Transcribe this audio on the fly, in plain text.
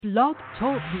Blog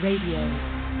Talk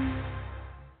Radio.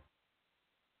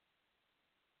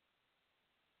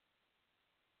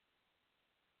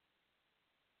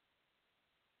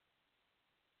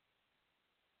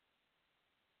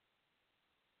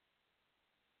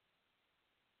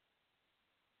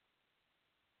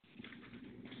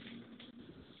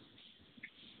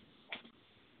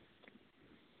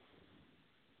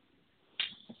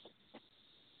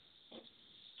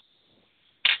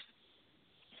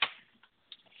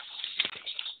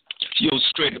 Yo,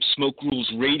 straight up Smoke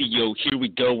Rules Radio. Here we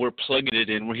go. We're plugging it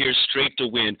in. We're here straight to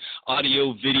win.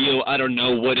 Audio, video, I don't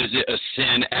know. What is it? A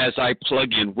sin as I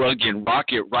plug in, rug in, rock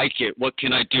it, write it. What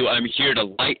can I do? I'm here to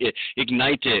light it,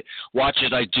 ignite it. Watch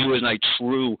it, I do and I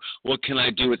true. What can I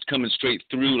do? It's coming straight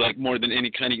through like more than any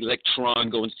kind of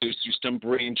electron going through some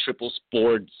brain, triple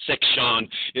board section.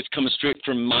 It's coming straight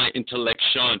from my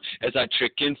intellection as I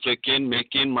trick in, flick in,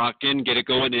 making, rocking, get it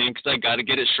going in because I got to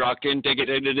get it shrocking, take it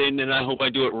in, and I hope I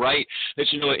do it right.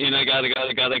 Let you know what in I gotta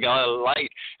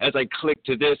light. As I click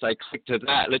to this, I click to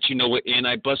that. Let you know what in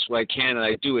I bust what I can, and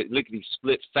I do it lickety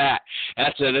split fat.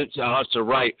 That's it. That's how it's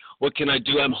right. What can I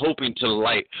do? I'm hoping to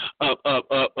light up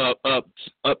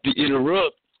the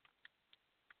interrupt.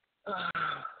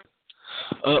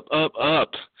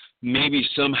 Up. Maybe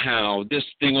somehow this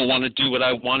thing will want to do what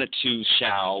I want it to,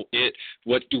 shall it?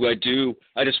 What do? I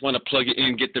just want to plug it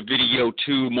in, get the video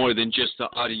too, more than just the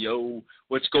audio.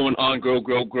 What's going on?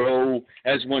 Grow.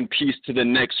 As one piece to the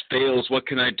next fails. What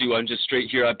can I do? I'm just straight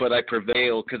here, but I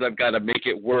prevail because I've got to make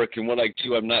it work. And what I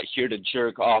do, I'm not here to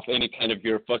jerk off any kind of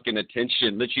your fucking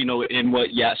attention. Let you know in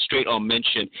what, yeah, straight I'll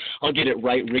mention. I'll get it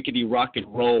right, rickety rock and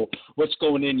roll. What's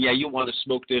going in? Yeah, you want to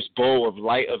smoke this bowl of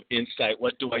light of insight.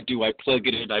 What do? I plug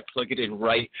it in. I plug it in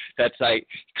right. That's like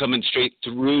coming straight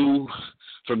through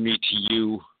from me to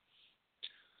you.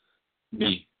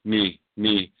 Me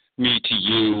to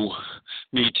you.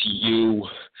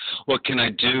 What can I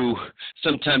do?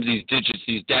 Sometimes these digits,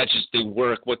 these dashes, they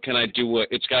work. What can I do?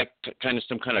 It's got kind of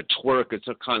some kind of twerk. It's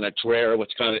a kind of drare.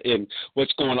 What's kind of in?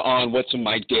 What's going on? What's in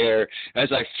my dare?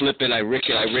 As I flip it, I rick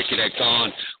it, I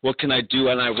gone. What can I do?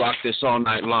 And I rock this all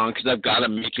night long because I've got to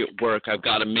make it work. I've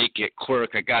got to make it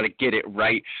quirk. I got to get it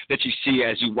right. That you see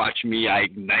as you watch me, I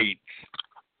ignite.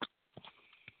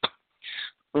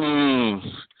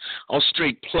 I'll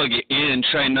straight plug it in,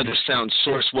 try another sound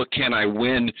source. What can I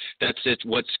win? That's it.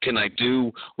 What can I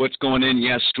do? What's going in?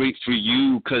 Yeah, straight for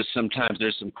you, because sometimes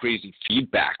there's some crazy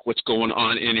feedback. What's going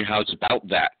on in your house about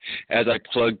that? As I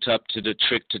plugged up to the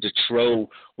trick to the tro,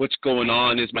 what's going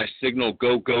on? Is my signal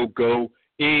go,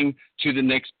 ing to the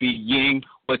next being?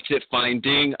 What's it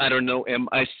finding? I don't know. Am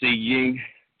I seeing?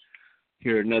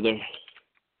 Here, another.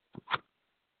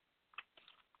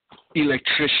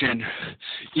 Electrician,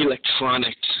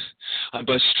 electronics, I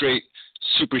bust straight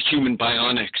superhuman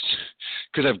bionics,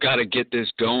 because I've got to get this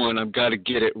going, I've got to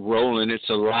get it rolling, it's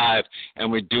alive,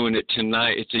 and we're doing it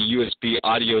tonight. It's a USB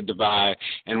audio device,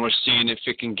 and we're seeing if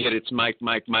it can get its mic.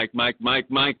 What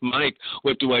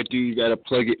do? You got to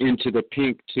plug it into the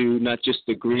pink too, not just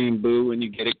the green, boo, and you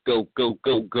get it go,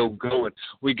 going.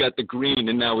 We got the green,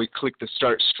 and now we click the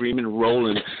start streaming,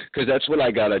 rolling, because that's what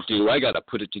I got to do. I got to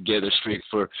put it together straight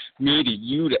for me to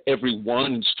you to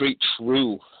everyone, straight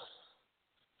true.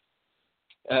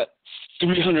 At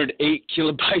 308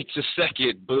 kilobytes a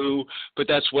second, boo. But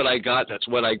that's what I got.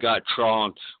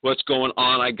 Tron. What's going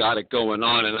on? I got it going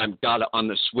on, and I've got it on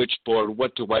the switchboard.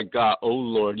 What do I got? Oh,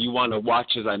 Lord. You want to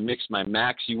watch as I mix my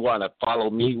max? You want to follow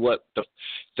me? What the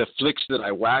flicks that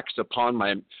I wax upon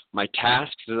my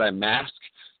tasks that I mask?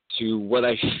 To what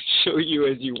I show you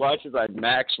as you watch as I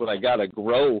max what I got to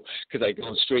grow, because I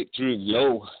go straight through,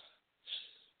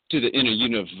 to the inner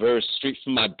universe, straight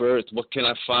from my birth. What can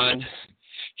I find?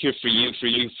 Here for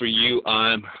you,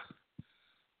 I'm,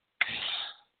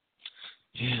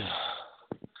 yeah.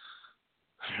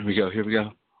 Here we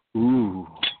go. Ooh.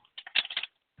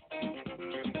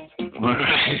 All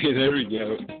right, there we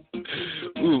go.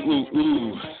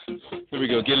 Ooh. Here we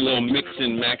go. Get a little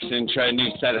mixing, maxing, try a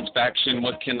new satisfaction.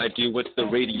 What can I do? What's the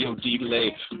radio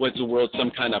delay? What's the world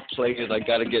some kind of play? As I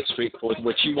got to get straightforward.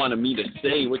 What you wanted me to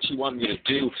say, what you want me to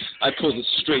do. I pulled it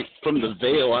straight from the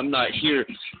veil. I'm not here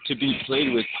to be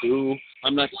played with, boo.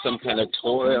 I'm not some kind of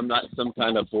toy. I'm not some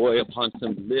kind of boy upon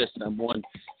some list. I'm one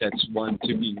that's one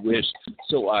to be wished.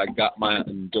 So I got my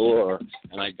door,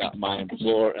 and I got my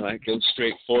floor, and I go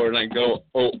straight forward, and I go,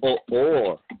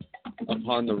 oh.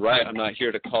 Upon the right, I'm not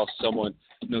here to call someone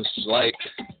no slight.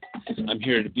 I'm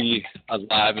here to be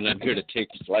alive, and I'm here to take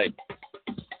flight.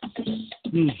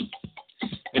 And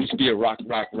just be a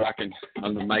rocking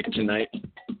on the mic tonight.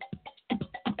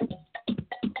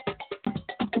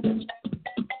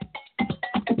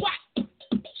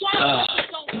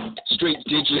 straight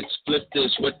digits, flip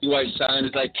this. What do I sign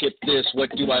as I kip this? What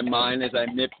do I mine as I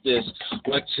nip this?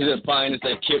 What to define as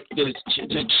I kip this?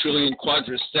 Trillion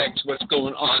quadrisects, what's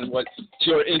going on? What's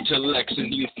your intellect? As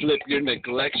you flip your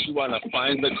neglects, you want to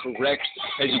find the correct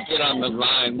as you get on the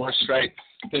line. More strike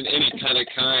than any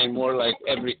kind, more like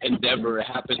every endeavor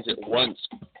happens at once.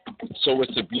 So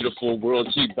it's a beautiful world,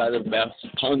 so you better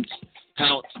pounce,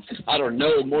 I don't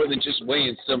know, more than just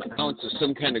weighing some ounce of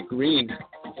some kind of green.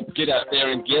 Get out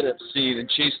there and get obscene and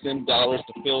chase them dollars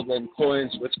to fill them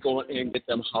coins. What's going in? Get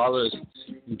them hollers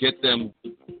and get them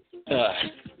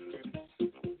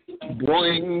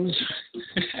boings.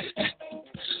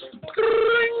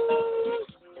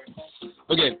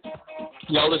 Okay,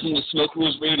 y'all listen to Smoke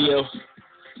Rules Radio.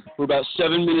 We're about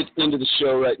 7 minutes into the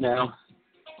show right now.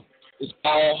 It's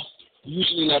all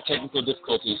usually not technical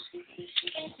difficulties.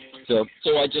 So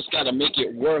I just got to make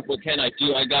it work. What can I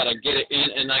do? I got to get it in,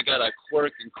 and I got to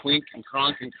quirk and quink and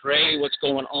cronk and cray. What's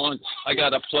going on? I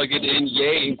got to plug it in,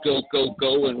 yay, and go,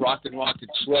 and rock and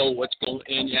throw. What's going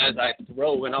in? Yeah, as I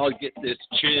throw, and I'll get this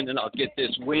chin, and I'll get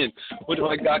this win. What do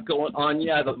I got going on?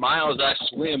 Yeah, the miles I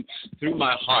swim through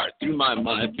my heart, through my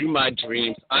mind, through my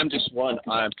dreams. I'm just one.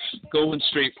 I'm going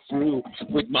straight through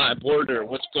with my border.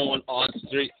 What's going on?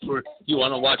 Straight for you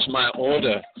want to watch my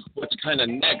order. What's kind of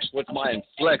next? What's my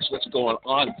inflex? What's going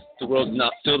on? The world's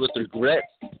not filled with regret,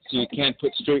 so you can't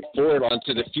put straight forward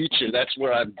onto the future. That's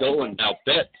where I'm going. Now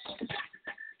bet.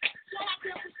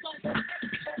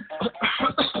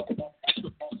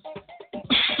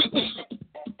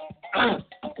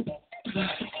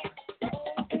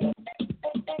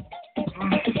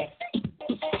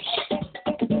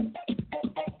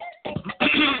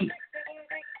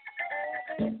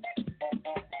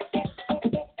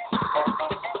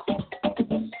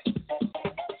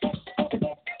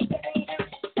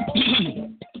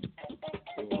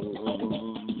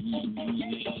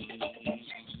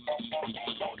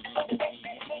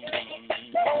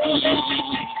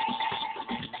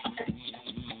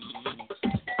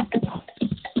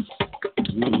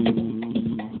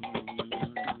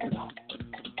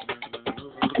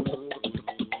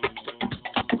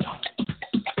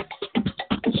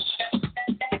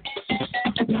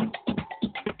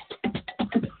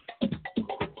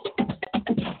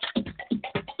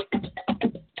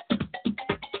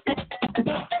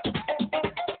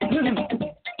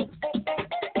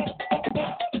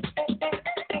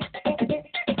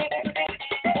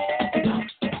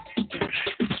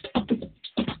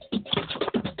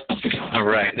 All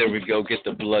right, there we go. Get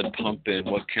the blood pumping.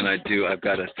 What can I do? I've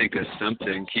got to think of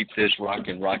something. Keep this rock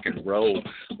and roll.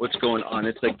 What's going on?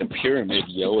 It's like the pyramid,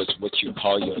 yo. It's what you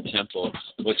call your temple.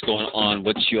 What's going on?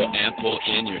 What's your ample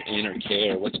in your inner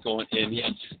care? What's going in? Yeah,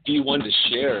 be one to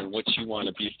share and what you want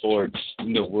to be for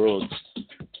in the world.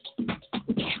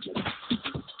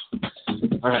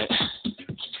 All right,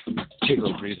 take a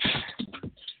little breathe.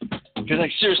 Because,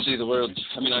 like, seriously, the world,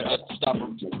 I mean, I stop.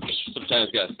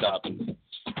 Sometimes got to stop and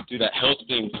do that health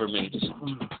thing for a minute. Just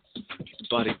get the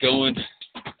body going.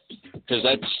 Because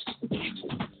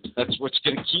that's what's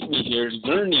going to keep me here,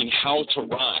 learning how to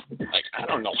rhyme. Like, I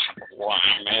don't know how to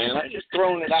rhyme, man. I'm just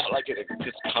throwing it out like it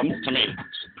just comes to me.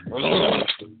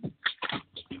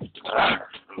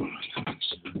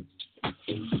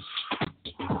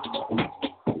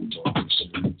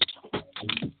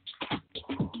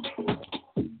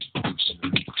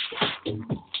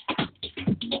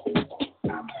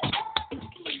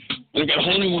 I've got a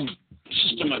whole new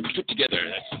system I've put together.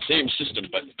 That's the same system,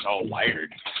 but it's all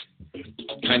wired.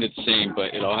 Kind of the same,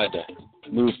 but it all had to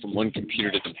move from one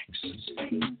computer to the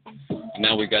next.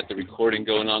 Now we got the recording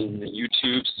going on the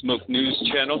YouTube Smoke News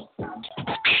channel.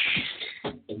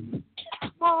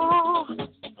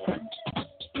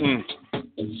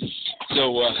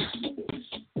 So I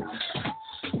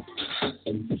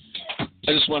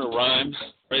just want to rhyme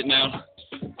right now.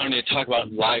 I don't need to talk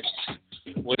about life,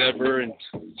 whatever, and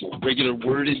regular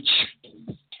wordage.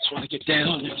 Just want to get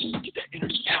down and just get that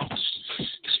energy out.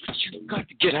 That's what you got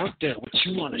to get out there, what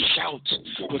you want to shout,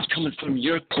 what's coming from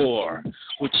your core,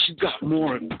 what you got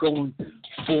more going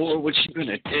for, what you going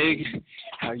to dig,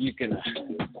 how you going to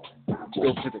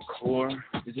go for the core.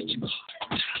 Is it too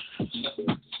hard? So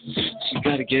you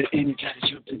got to get in, you got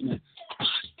to jump in there.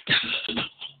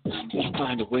 You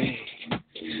find a way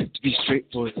to be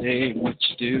straightforward in what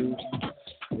you do.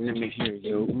 Let me hear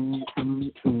you.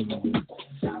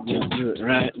 You do it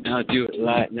right, now do it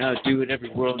light, now do it every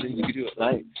world, and you can do it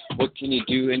light. What can you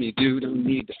do? And you do, don't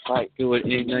need to fight. Go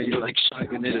in, now you're like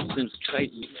shotgun it seems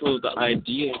tight, you full of the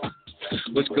idea.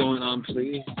 What's going on,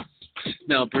 please?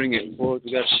 Now bring it forward,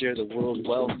 we gotta share the world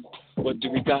well. What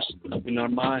do we got up in our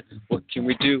mind? What can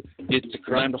we do? It's a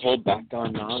crime to hold back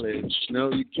our knowledge.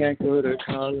 No, you can't go to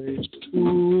college.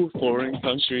 Ooh, foreign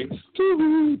country.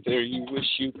 Ooh, there you wish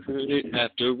you couldn't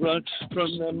have to run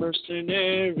from the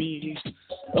mercenaries.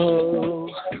 Oh,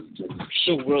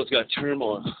 the world's got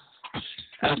turmoil.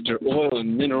 After oil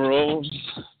and minerals,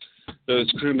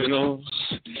 those criminals,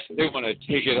 they want to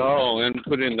take it all and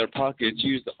put it in their pockets,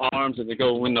 use the arms, and they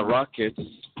go in the rockets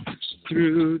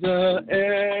through the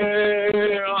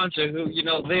air onto,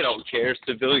 they don't care,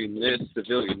 civilian this,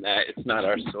 civilian that, it's not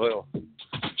our soil.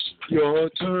 Your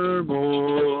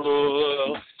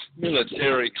turmoil,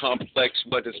 military complex,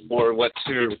 what is for, what's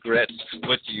your regrets,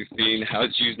 what do you fiend,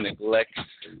 how's you neglect,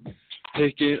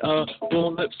 take it a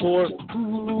bullet for,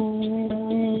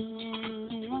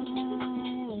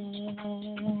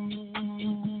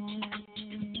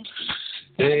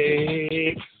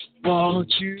 they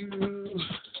want you to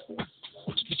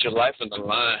put your life on the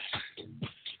line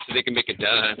so they can make a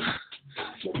dime.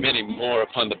 Many more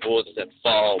upon the bullets that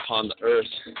fall upon the earth.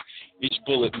 Each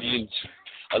bullet means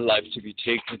a life to be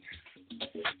taken.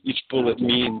 Each bullet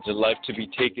means a life to be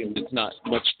taken. It's not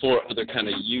much for other kind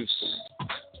of use.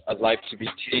 A life to be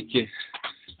taken.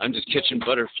 I'm just catching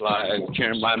butterflies,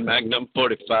 carrying my Magnum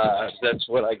 45. That's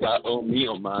what I got on me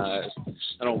on my eyes.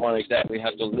 I don't want to exactly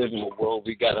have to live in a world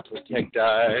we got to protect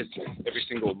eyes every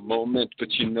single moment.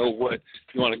 But you know what?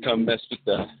 You want to come mess with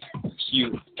the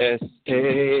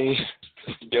USA.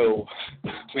 Yo,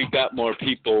 we got more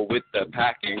people with the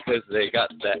packing because they got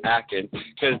the acting,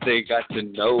 because they got to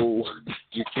know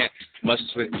you can't mess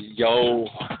with yo.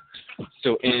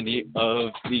 So any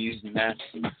of these mass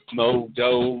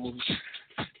modos,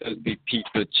 there'll be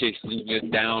people chasing you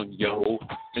down, yo.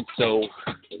 And so,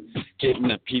 getting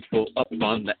the people up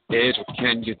on the edge, what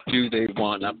can you do? They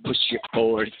wanna push you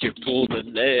forward, you pull the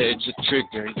ledge, the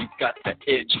trigger, you got the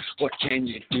itch. What can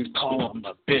you do? Call him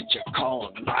a bitch, or call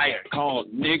him liar, call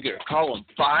him nigger, call him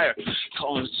fire,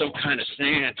 call him some kind of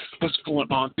sand. What's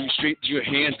going on? Through straight to your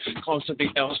hand. Call him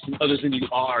something else other than you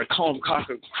are. Call him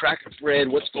cracker bread.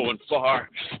 What's going far?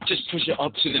 Just push it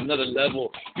up to another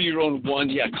level. Be your own one.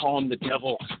 Yeah, call him the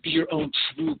devil. Be your own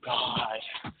true God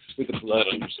with the blood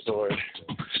on your sword.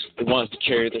 They want us to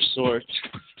carry their swords,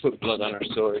 put blood on our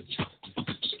swords.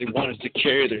 They want us to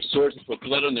carry their swords and put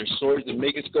blood on their swords and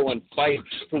make us go and fight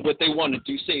for what they want to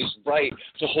do, say is right,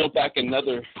 to hold back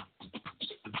another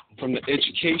from the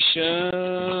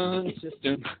education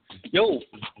system. Yo,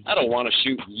 I don't want to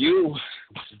shoot you.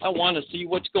 I want to see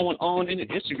what's going on in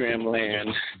Instagram land.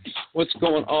 What's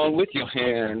going on with your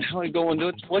hand? How you going?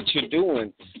 What you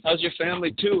doing? How's your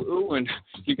family too? Ooh, and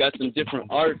you got some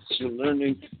different arts you're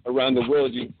learning around the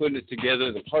world. You put it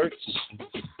together, the parts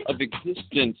of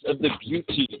existence, of the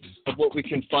beauty of what we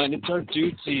can find. It's our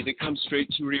duty to come straight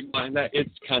to remind that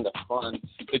it's kind of fun,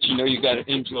 that you got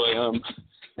to enjoy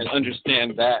and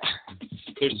understand that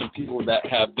there's some people that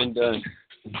have been done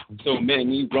so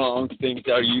many wrong things.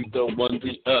 Are you the one,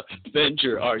 the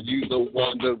avenger? Are you the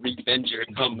one, the revenger?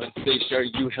 Compensation, are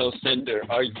you hell sender?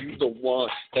 Are you the one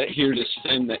that here to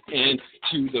send the end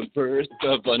to the birth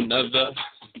of another?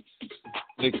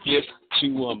 The gift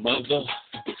to a mother?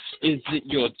 Is it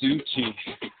your duty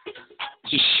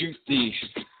to shoot thee,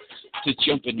 to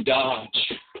jump and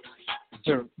dodge,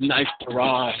 to knife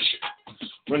barrage,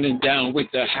 running down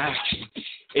with the hack,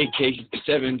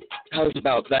 AK-7, how's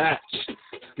about that?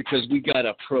 Because we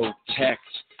gotta protect,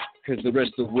 because the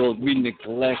rest of the world we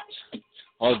neglect.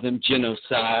 All them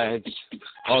genocides,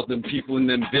 all them people in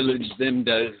them villages, them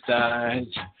dies.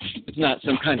 It's not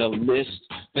some kind of list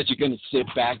that you're gonna sit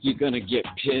back, you're gonna get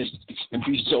pissed and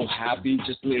be so happy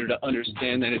just later to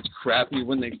understand that it's crappy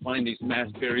when they find these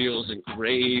mass burials and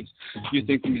graves. You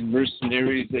think these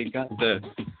mercenaries, they got the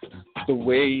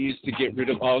ways to get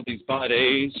rid of all these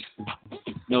bodies?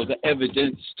 No, the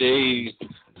evidence stays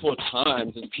for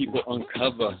times as people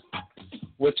uncover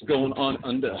what's going on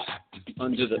under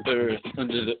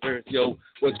the earth, yo,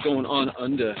 what's going on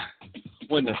under.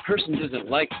 When the person doesn't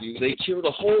like you, they kill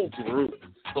the whole group,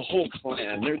 the whole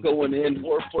clan. They're going in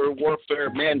warfare,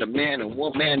 man to man, and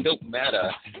one man don't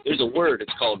matter. There's a word,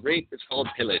 it's called rape, it's called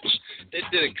pillage. They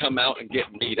didn't come out and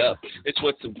get made up. It's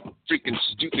what the freaking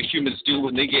stupid humans do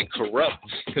when they get corrupt,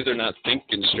 because they're not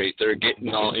thinking straight. They're getting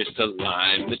all it's a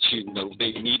line that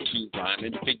they need to rhyme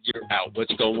and figure out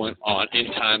what's going on in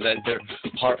time, that they're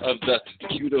part of the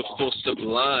beautiful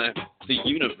sublime. The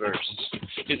universe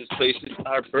is this place, is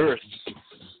our birth.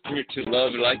 Here to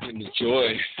love, life, and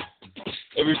enjoy.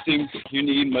 Everything you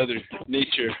need, Mother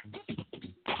Nature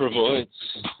provides.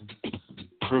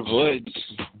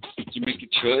 You make a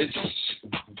choice.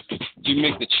 You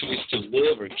make the choice to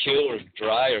live or kill or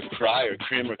dry or cry or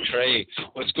crim or cray.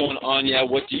 What's going on? Yeah,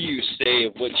 what do you say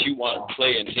of what you want to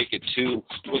play and take it to?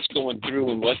 What's going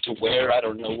through and what to wear? I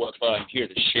don't know what, but I'm here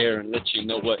to share and let you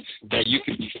know what, that you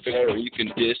can be fair or you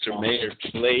can diss or may or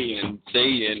play and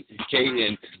say and decay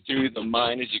and through the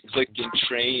mind as you click and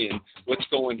train. What's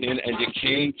going in and you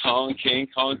King Kong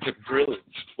to grill it.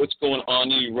 What's going on?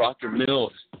 You rock your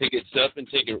mill. Take it up and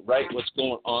take it right. What's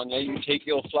going on? Yeah, you take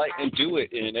your flight and do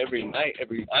it in every night.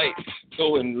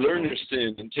 Go and learn your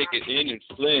sin and take it in and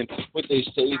flin. What they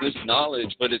say is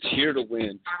knowledge, but it's here to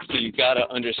win. So you gotta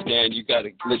understand. You gotta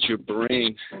let your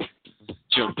brain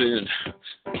jump in.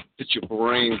 Let your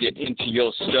brain get into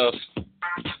your stuff.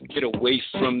 Get away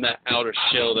from that outer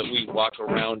shell that we walk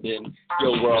around in.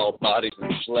 Yo, we're all bodies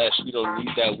and flesh. We don't need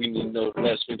that. We need no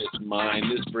less for this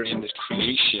mind, this brain, this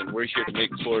creation. We're here to make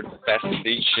forward the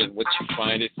fascination. What you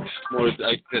find is more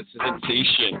like the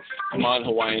sensation. Come on,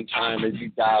 Hawaiian time, as you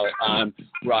dial it. I'm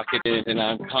rocketing and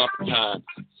I'm competent.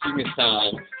 Sing a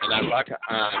sign and I rock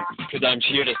a on. Because I'm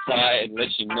here to sigh and let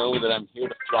you know that I'm here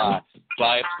to fly.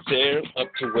 Fly up the stair,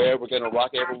 up to where we're going to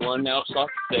rock everyone now. Talk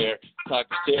there. Talk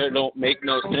there don't make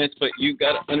no sense, but you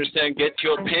got to understand, get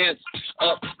your pants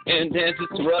up and dance.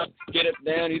 It's rough. Get it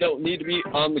down. You don't need to be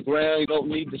on the ground. You don't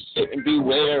need to sit and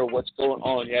beware of what's going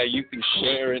on. Yeah, you can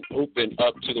share and open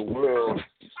up to the world.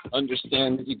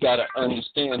 Understand that you got to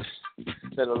understand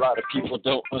that a lot of people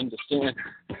don't understand.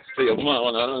 They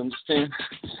want to understand.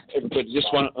 Everybody just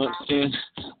want to understand,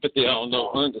 but they all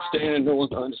don't understand. No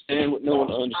one understand what no one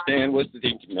understand. What's the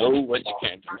thing to know, what you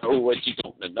can't know, what you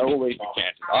don't know, what you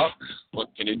can't talk.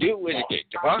 What can you do when you get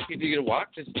to walk? You get to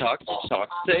walk, just talk,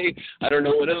 say. I don't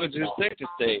know what else to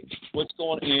say. What's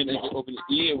going in as you open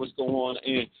your ear? What's going on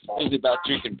in? Is it about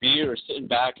drinking beer or sitting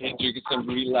back and drinking some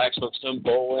relax or some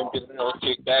bowl and getting no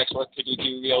kickbacks? What could you do,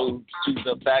 yo, to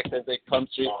the fact that they come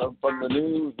straight from the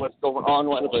news? What's going on?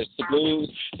 What about the blues?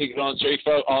 Take it on straight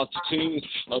from on to twos,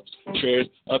 up to chairs,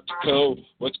 up to co.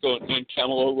 What's going on?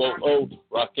 Camel, oh,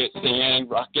 rocket sand,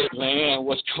 rocket land.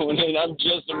 What's going in? I'm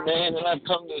just a man and I've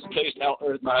come to this place now,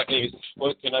 earth my ace.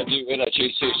 What can I do? And I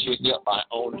chase up my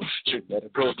own better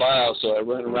profile. So I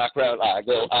run and rock around. I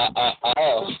go,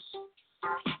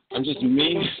 I'm just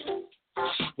me.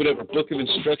 Whatever book of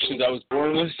instructions I was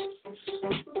born with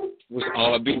was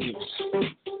all I've been given.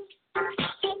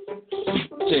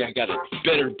 Say I got a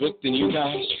better book than you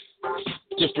guys.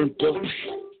 Different book.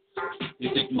 You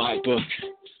think my book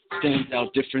stands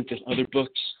out different than other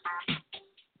books?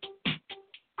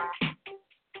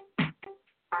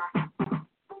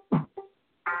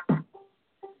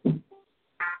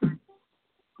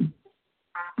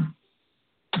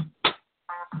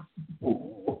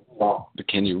 But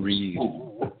can you read?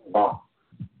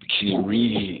 Can you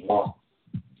read?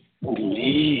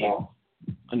 Believe?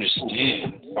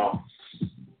 Understand?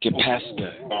 Get past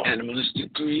the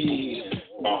animalistic greed,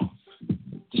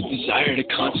 this desire to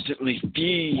constantly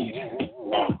feed.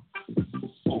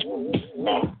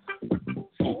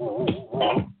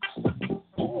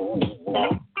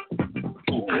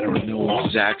 I don't know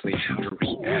exactly how to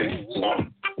react.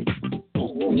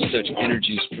 Such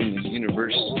energies from the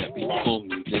universe that we pull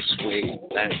me this way,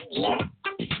 that.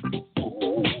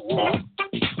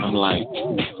 I'm like,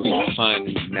 who you find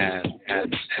in Mad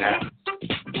Hat's hat.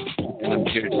 And I'm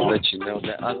here to let you know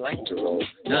that I like to roll.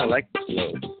 And I like to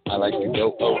flow. I like to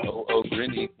go,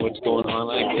 grinny. What's going on?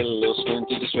 I get a little swing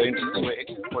to this way.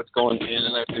 What's going in?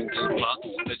 And I think to the block.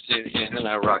 Let's sit in and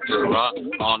I rock to the rock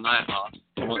all night long.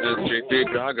 Straight big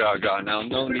ga. Now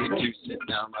no need to sit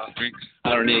down, no drink. I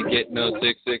don't need to get no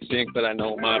 6 sink, but I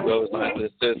know my bros, my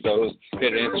sisters, those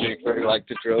get in drink for like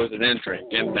to throws and then drinking.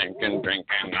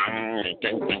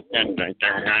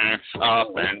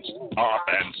 Offense.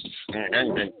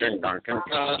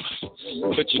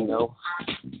 But you know,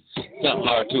 it's not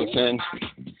hard to offend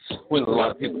when a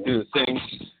lot of people do the things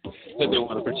that they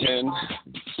want to pretend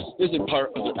isn't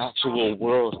part of the actual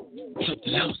world.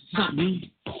 Something else, it's not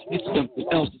me. It's something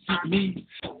else, it's not me.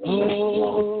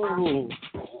 Oh,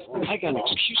 I got an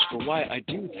excuse for why I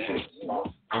do that.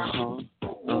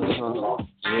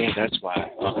 Yeah, that's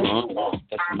why.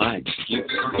 That's my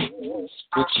excuse.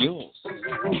 What's yours?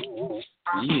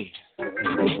 Yeah.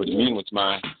 What do you mean, what's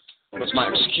my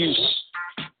excuse?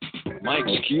 My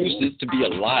excuse is to be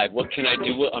alive. What can I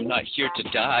do? I'm not here to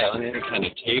die on any kind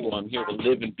of table. I'm here to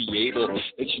live and be able to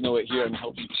let you know it here. I'm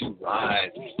helping you to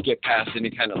rise, get past any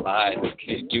kind of lies. What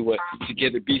can you do? What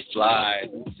together be fly,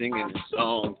 singing a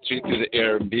song, straight through the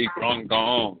air and be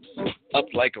gong. Up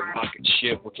like a rocket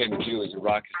ship. What can you do as a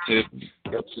rocket tip?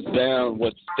 Ups and down.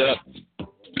 What's up?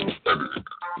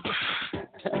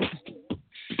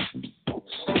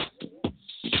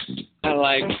 I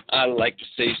I like to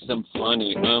say some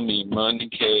funny, money,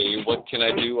 K. What can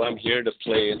I do? I'm here to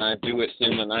play, and I do it,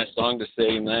 sing a nice song to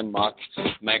say, and I mock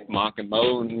and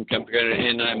moan, come together,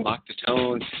 and I mock the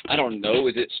tone. I don't know,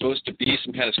 is it supposed to be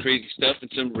some kind of crazy stuff in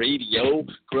some radio?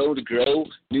 Grow to grow,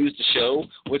 news to show,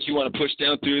 what you want to push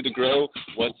down through the grow?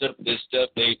 What's up, this stuff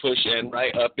they push and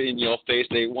right up in your face.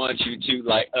 They want you to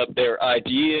light up their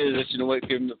ideas. You know what,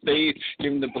 give them the faith,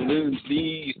 give them the balloons,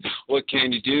 these. What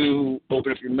can you do?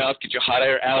 Open up your mouth, get your hot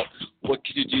air out. What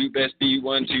can you do? Best be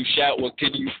one to shout. What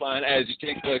can you find as you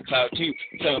take the cloud to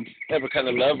some ever kind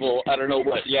of level? I don't know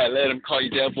what. Yeah, let them call you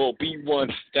devil. Be one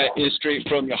that is straight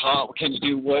from your heart. What can you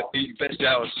do? What be best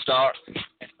out and start and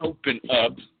open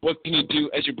up? What can you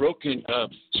do as you're broken up?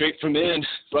 Straight from in,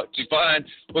 what to find?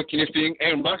 What can you think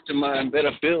and rock to mind?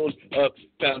 Better build up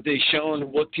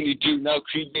foundation. What can you do now?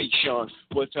 Creation.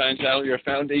 What finds out your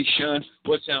foundation?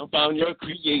 What sound found your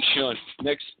creation?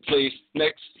 Next place,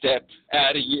 next step.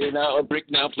 Add a year now, a brick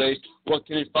now place. What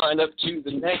can you find up to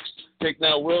the next? Take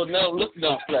now world now, look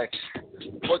now flex.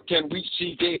 What can we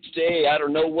see day to day? I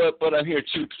don't know what, but I'm here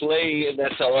to play, and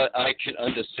that's all I can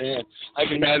understand. I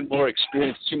can add more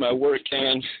experience to my work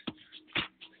and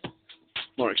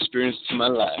more experience to my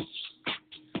life.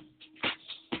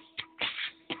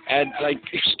 Add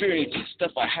experience and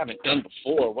stuff I haven't done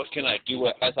before. What can I do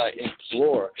as I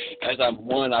implore? As I'm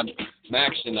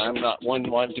maxing, I'm not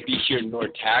one wanting to be here nor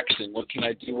taxing. What can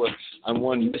I do? I'm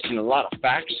one missing a lot of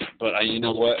facts, but you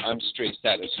know what? I'm straight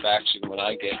satisfaction when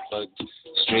I get plugged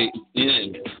straight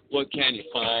in. What can you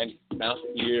find? Mouth,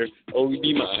 ear,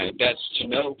 be mine. That's what you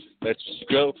know. That's what you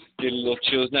grow. Get a little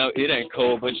chills now. It ain't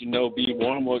cold, but you know, be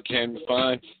warm. What can we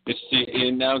find? It's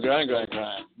sitting now. Grind.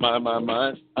 My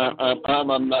mind.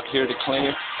 I'm not here to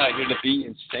claim. Not here to be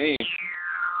insane.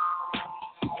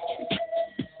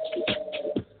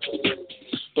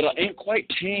 But I ain't quite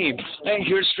tame. I ain't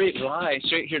here to straight lie.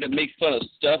 Straight here to make fun of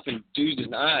stuff and do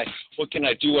deny. What can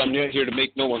I do? I'm not here to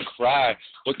make no one cry.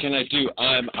 What can I do?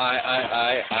 I'm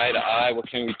eye to eye. What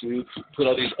can we do? Put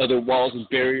all these other walls and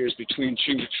barriers between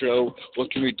true and true.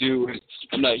 What can we do?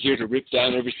 I'm not here to rip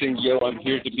down everything, yo. I'm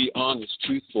here to be honest,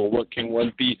 truthful. What can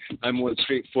one be? I'm one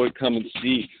straightforward, come and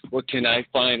see. What can I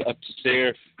find up to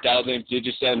there? Dial them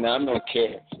digits and I don't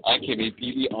care. I can be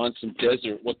BB on some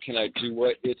desert. What can I do?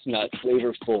 What? It's not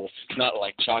flavorful, not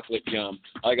like chocolate gum.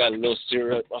 I got a little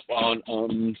syrup up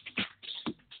on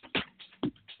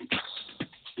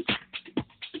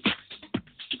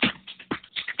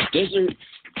dessert.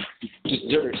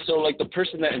 So the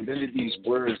person that invented these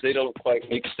words, they don't quite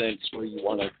make sense where you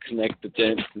want to connect the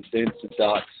dents and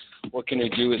dots. What can I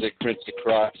do as I crunch the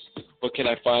cross? What can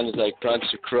I find as I crunch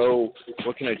the crow?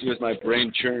 What can I do as my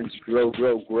brain churns, grow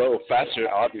faster,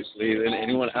 obviously, than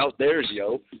anyone out there's,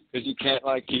 yo. Because you can't,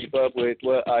 keep up with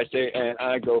what I say, and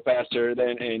I go faster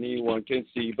than anyone can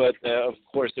see. But, of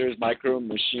course, there's Micro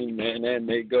Machine Man, and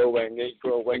they go and they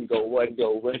grow and go and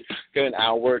an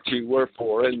hour, 2 or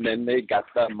 4, and then they got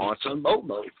the Monster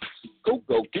Momo. Go,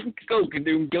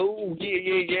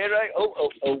 yeah, right. Oh,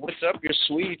 what's up? You're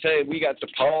sweet. Hey, we got the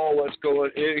Paul. What's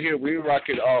going in here? We rock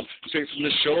it all straight from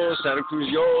the shore. Santa Cruz,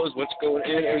 yours. What's going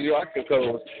in? Here's your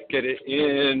Octocos. Get it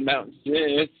in, Mountain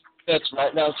Sin. That's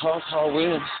right. Now, tall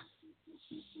winds.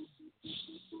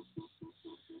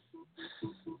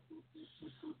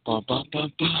 Ba, ba, ba,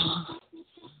 ba.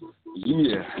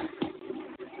 Yeah.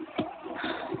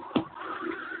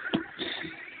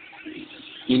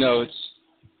 You know,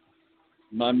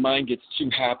 my mind gets too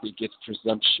happy, gets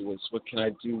presumptuous. What can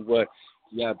I do? What?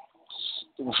 Yeah,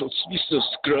 be so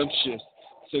scrumptious.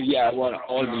 So yeah, I want to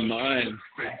all be mine.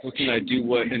 What can I do?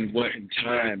 What in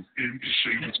time?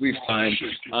 As we find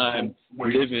I'm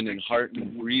living and heart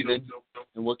and breathing.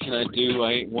 And what can I do?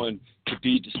 I ain't one to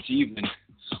be deceiving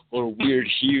or weird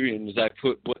hearing as I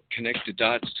put what connect the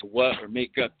dots to what or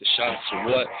make up the shots or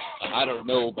what. I don't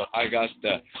know, but I got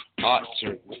the pots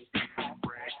or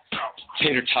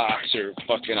tater tots or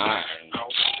fucking iron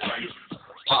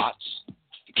pots,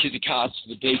 the kizzy cots for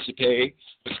the days to pay.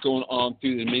 What's going on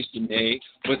through the Mason May?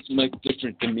 What's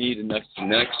different than me to next to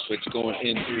next? What's going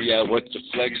in through, what's the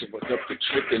flex and what's up the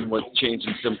tripping? What's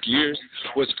changing some gears?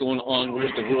 What's going on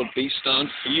with the world based on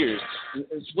fears?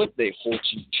 It's what they hold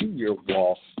you to your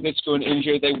wall. And it's going in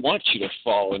here, they want you to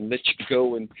fall and let you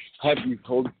go and have you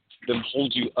hold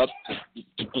you up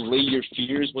to belay your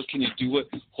fears. What can you do? What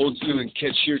holds you and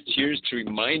catch your tears to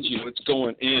remind you what's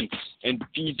going in and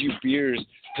feed you beers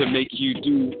to make you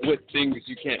do what things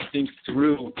you can't think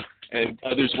through and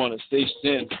others want to stay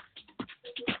sin.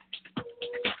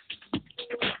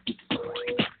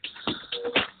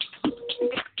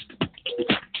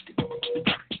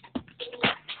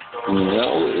 You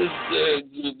know,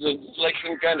 it's like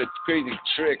some kind of crazy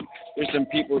trick. There's some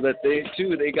people that they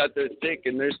got their thick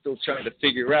and they're still trying to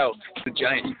figure out the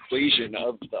giant equation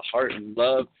of the heart and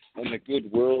love and the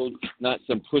good world, not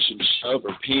some push and shove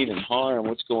or pain and harm,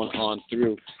 what's going on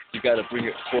through. You got to bring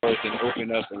it forth and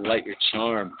open up and light your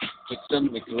charm. But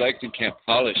some neglect and can't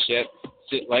polish yet.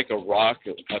 Sit like a rock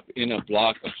up in a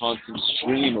block upon some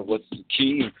stream of what's the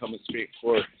key and coming straight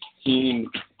forth. Keen,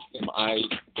 am I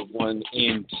the one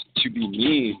aimed to be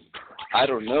me? I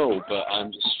don't know, but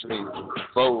I'm just straight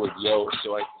forward, yo,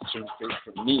 so I can turn straight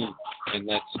for me, and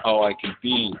that's all I can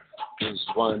be, is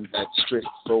one that's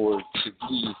straightforward to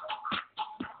be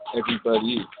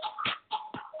everybody.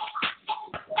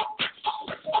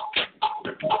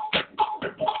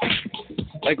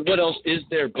 Like, what else is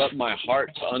there but my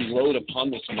heart to unload upon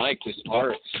this mic, this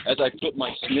art? As I put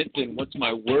my smith in, what's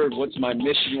my word, what's my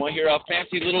mission? You want to hear how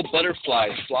fancy little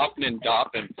butterflies flopping and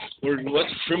dopping? Or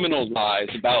what's criminal lies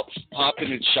about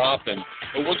popping and shopping?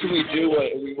 Or what can we do?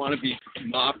 We want to be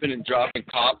mopping and dropping,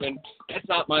 copping? That's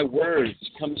not my words.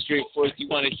 Come straight forth. You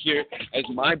want to hear as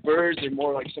my birds are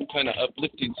more like some kind of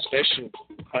uplifting special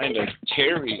kind of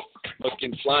Terry,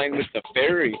 fucking flying with the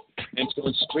fairy and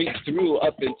going straight through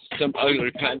up into some other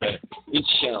kind of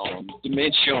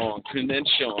dimension,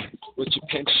 credential. What's your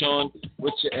pension?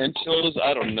 What's your enchils?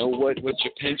 I don't know what's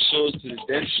your pencils to the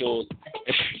dentals.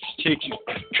 Taking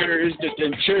curves to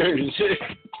dentures.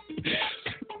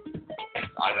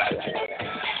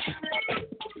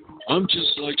 I'm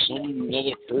just like some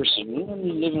other person.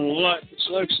 I'm living a life. It's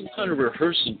like some kind of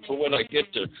rehearsing for what I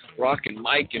get to rock and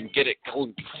mic and get it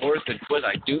going forth and what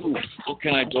I do. What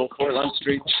can I do for it? I'm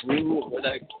straight true. What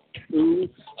I do.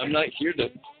 I'm not here to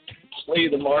play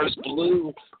the Mars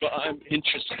Blue, but I'm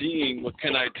interesting. What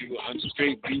can I do? I'm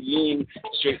straight being,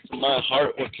 straight from my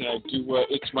heart. What can I do?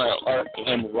 It's my art.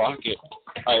 I'm a rocket.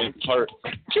 I impart.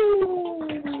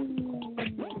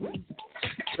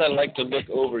 I like to look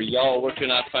over, y'all. Where can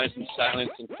I find some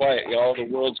silence and quiet, y'all? The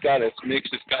world's got its mix,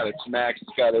 it's got its max,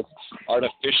 it's got its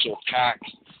artificial tax,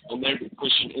 and they're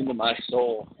pushing into my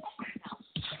soul.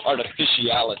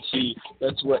 Artificiality,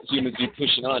 that's what humans be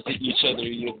pushing on to each other.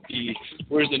 You'll be,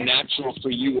 where's the natural for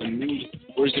you and me?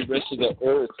 Where's the rest of the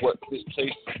earth? What this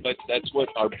place, but that's what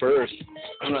our birth.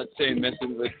 I'm not saying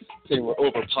messing with saying we're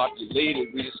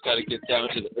overpopulated. We just got to get down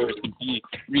to the earth and be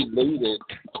related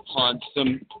upon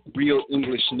some real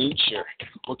English nature.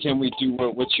 What can we do?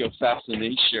 What's your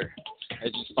fascination?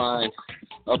 As you find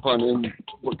up on in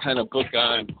what kind of book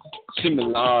I'm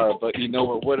similar, but you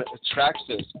know what attracts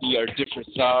us be our different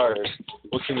stars.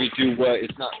 What can we do?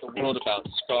 It's not the world about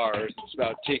scars. It's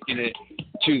about taking it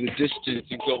to the distance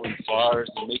and going far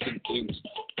and making things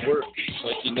work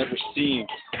like you never seen.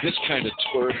 This kind of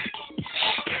twerk.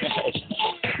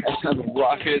 As I'm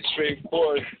rocking it straight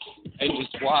forth and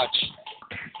just watch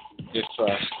if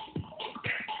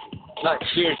not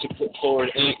here to put forward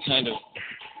any kind of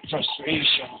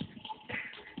frustration.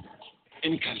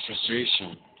 Any kind of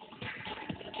frustration.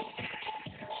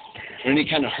 Or any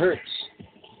kind of hurts.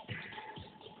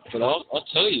 But I'll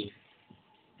tell you,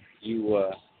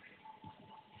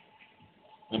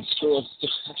 I'm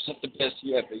not the best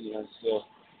yet, but I'm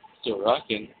still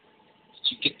rocking. But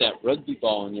you get that rugby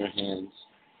ball in your hands.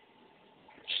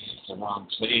 It's the wrong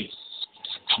place.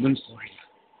 It's coming for you.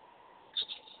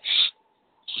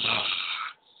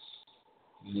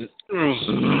 It's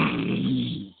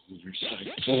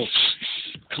like,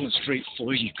 coming straight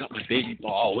for you. Got my baby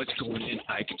ball. What's going in?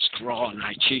 I can scrawl and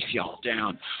I chase y'all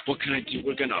down. What can I do?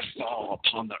 We're gonna fall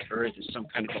upon the earth in some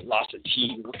kind of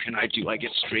velocity. What can I do? I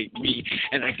get straight me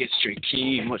and I get straight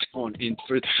keen. What's going in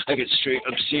further? I get straight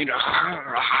obscene.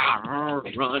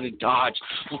 Run and dodge.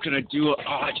 What can I do?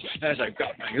 Dodge as I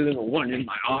got my little one in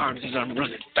my arms as I'm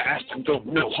running fast. I'm doing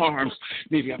no harms.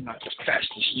 Maybe I'm not the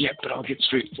fastest yet, but I'll get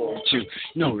straight forward too.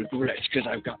 No regrets because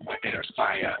I've got my inner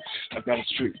fire. I've got it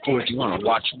straight forward. You want to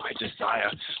watch my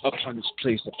desire upon this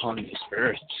place, upon this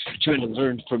earth, trying to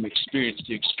learn from experience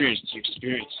to experience to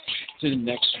experience to the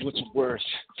next what's worth,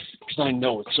 because I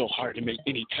know it's so hard to make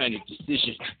any kind of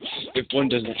decision if one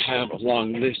doesn't have a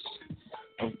long list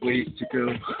of ways to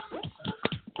go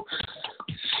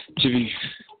to be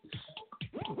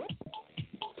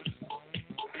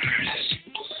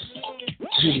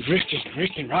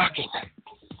ricking, rocking.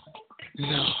 You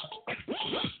know,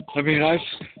 I mean, I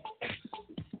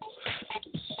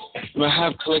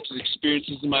have collected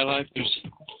experiences in my life. There's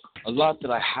a lot that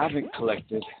I haven't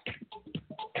collected.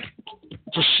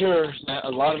 For sure, that a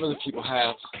lot of other people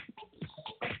have.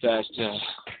 That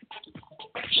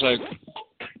it's like,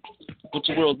 what's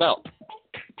the world about?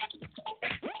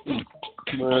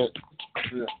 But,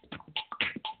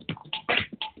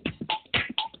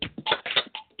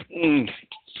 yeah.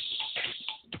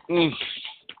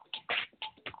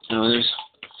 There's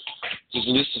a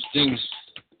list of things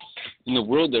in the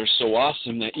world that are so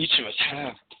awesome that each of us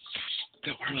have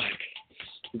that we're like,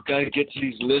 we've got to get to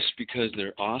these lists because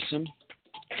they're awesome,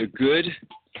 they're good,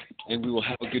 and we will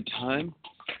have a good time,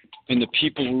 and the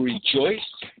people will rejoice,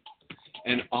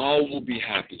 and all will be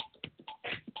happy.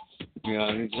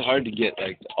 It's hard to get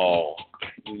like all,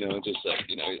 just like,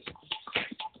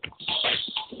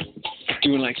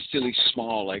 doing like silly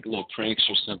small, like little pranks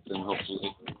or something,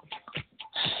 hopefully.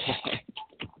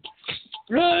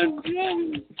 Run!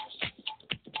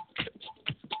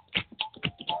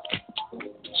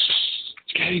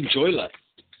 You gotta enjoy life.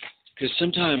 Because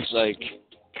sometimes, like,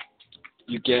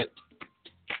 you get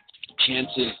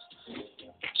chances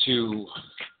to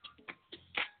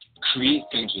create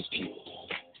things with people.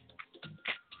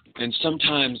 And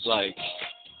sometimes, like,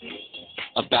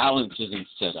 a balance isn't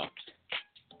set up.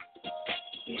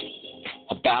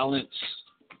 A balance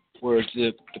where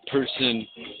the person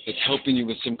that's helping you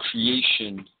with some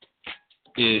creation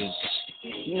is,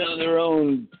 their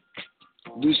own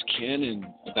loose cannon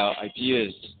about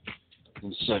ideas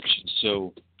and such. And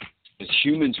so, as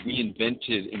humans, we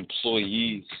invented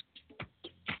employees.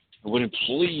 And what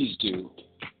employees do,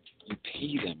 you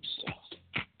pay them stuff.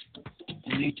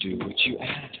 And they do what you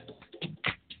ask.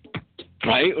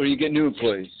 Right? Or you get new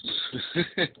employees.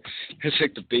 That's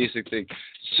like the basic thing.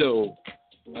 So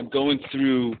I'm going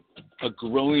through a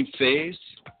growing phase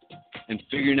and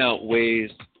figuring out ways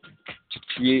to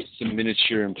create some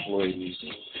miniature employees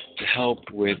to help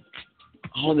with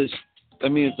all this.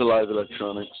 It's a lot of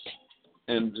electronics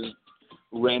and just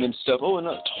random stuff. And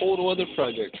total other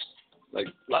projects like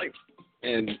life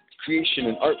and creation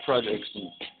and art projects.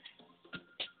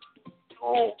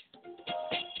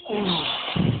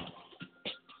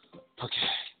 Okay.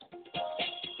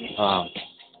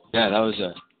 Yeah, that was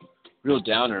a real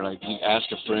downer. Like, you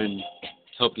ask a friend to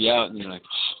help you out, and you're like,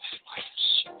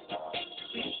 oh,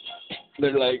 man, shit.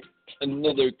 They're like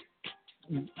another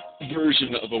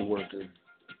version of a worker.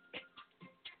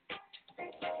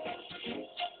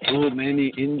 Too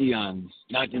many Indians,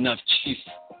 not enough chief.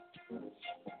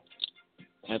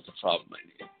 That's the problem I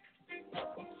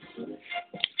need.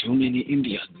 Too many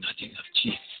Indians, not enough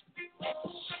chief.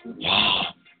 Yeah.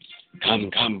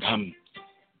 Come.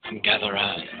 Come gather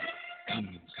around.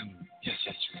 Come. Yes.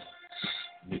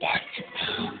 I'm back.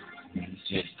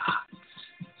 Yes.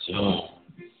 So,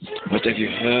 what have you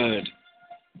heard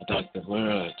about the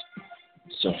world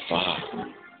so far?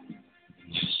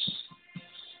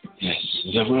 Yes.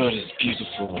 The world is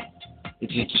beautiful.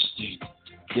 It's interesting.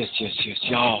 Yes.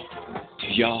 Y'all, do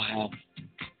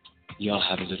y'all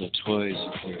have little toys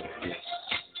here? Yes.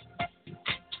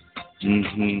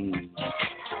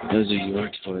 Those are your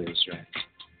toys, right?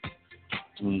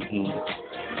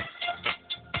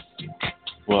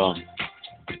 Well,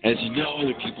 as you know,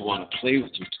 other people want to play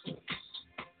with your toys.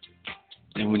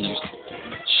 And when you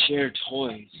share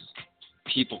toys,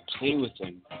 people play with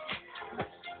them,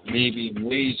 maybe in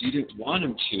ways you didn't want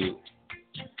them to.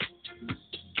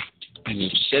 And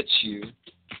it upsets you,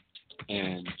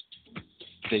 and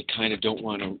they kind of don't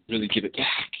want to really give it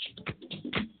back.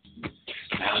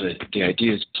 Now that the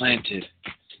idea is planted,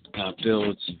 now it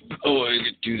builds, I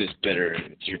could do this better.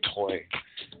 It's your toy.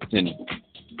 Then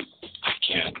I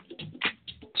can't.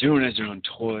 Everyone has their own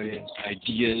toys,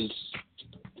 ideas,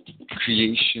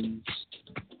 creations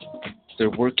they're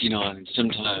working on, and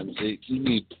sometimes they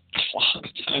need a lot of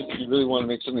time if you really want to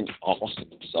make something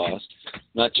awesome in sauce,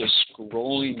 not just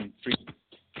scrolling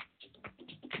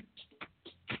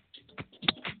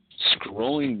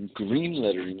green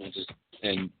lettering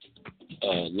and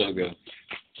logo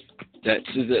that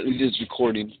says that it is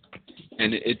recording,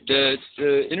 and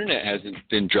the internet hasn't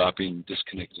been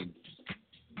disconnecting,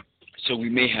 so we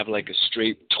may have like a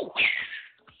straight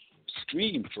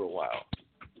stream for a while.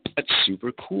 That's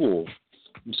super cool.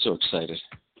 I'm so excited.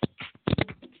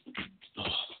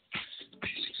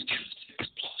 Basic skills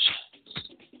explosions.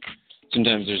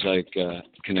 Sometimes there's like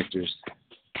connectors.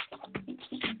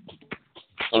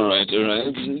 All right. You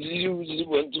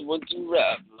want to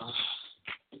rap?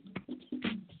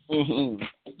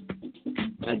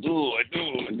 I do. I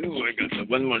got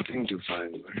one more thing to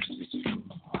find.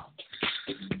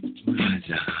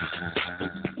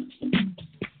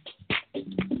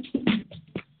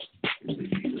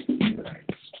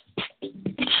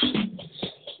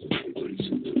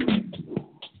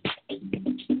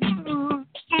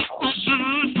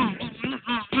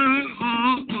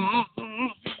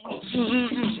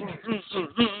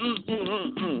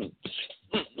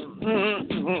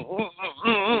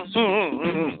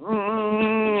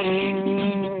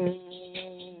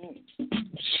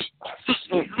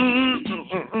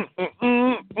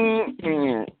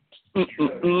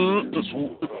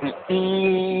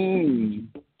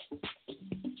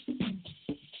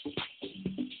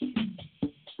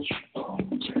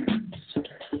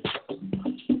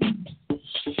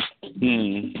 There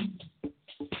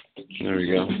we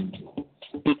go.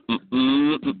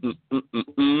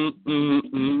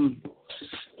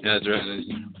 Yeah, that's right.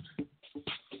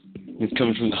 It's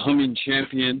coming from the humming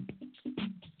champion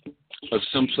of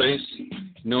someplace.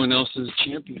 No one else is a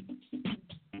champion.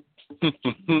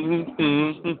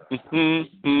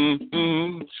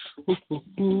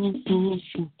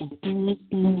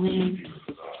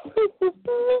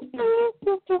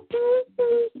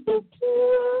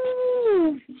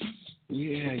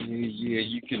 Yeah.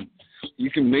 You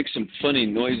can make some funny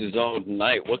noises all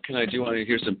night. What can I do? I want to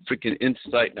hear some freaking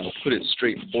insight. Now put it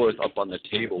straight forth up on the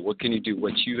table. What can you do?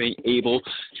 What you ain't able to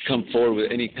come forward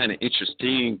with any kind of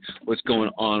interesting, what's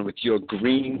going on with your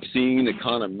green scene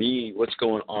economy? What's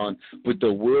going on with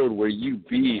the world where you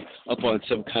be up on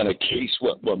some kind of case?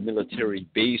 What military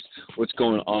base? What's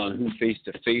going on? Who face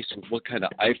to face with what kind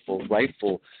of Eiffel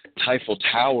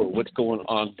Tower? What's going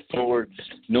on forward?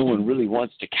 No one really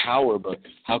wants to cower, but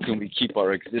how can we keep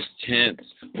our existence?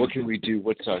 What can we do?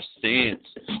 What's our stance?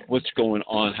 What's going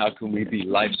on? How can we be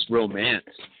life's romance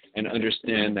and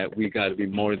understand that we got to be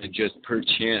more than just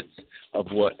perchance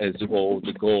of what is the goal,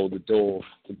 the dole,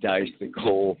 the dice, the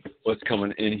coal. What's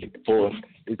coming in forth?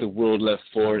 Is the world left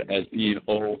forward as being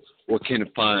old? What can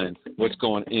it find? What's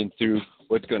going in through?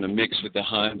 What's going to mix with the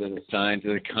hinds and the signs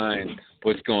of the kind?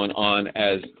 What's going on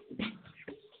as,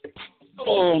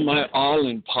 oh, my all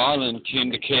in pollen can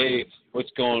decay?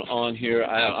 What's going on here?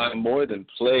 I'm more than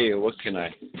play. What can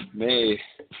I may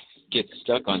get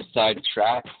stuck on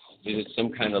sidetrack? Is it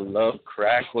some kind of love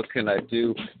crack? What can I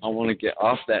do? I want to get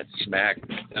off that smack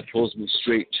that pulls me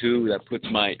straight to, that puts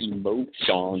my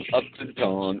emotions up to the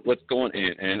dawn. What's going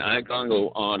in? And I gonna go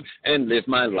on and live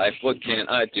my life. What can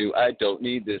I do? I don't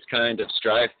need this kind of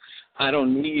strife. I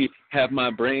don't need have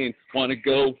my brain want to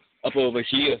go up over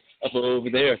here, up over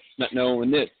there, not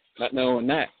knowing this, not knowing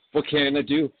that. What can I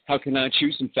do? How can I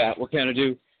choose some fat? What can I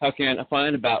do? How can I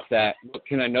find about that? What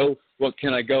can I know? What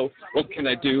can I go? What can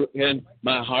I do? And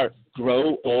my heart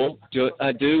grow? Oh, do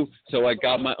I do? So I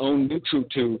got my own neutral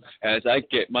too as I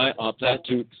get my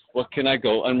amplitude. What can I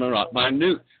go? I'm gonna rock my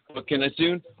newt. What can I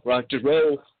do? Rock the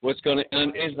roll. What's gonna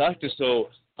end is like the soul.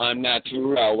 I'm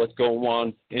natural. What's going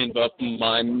on in my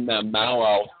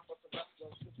wow?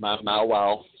 My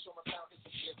wow.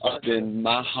 Up in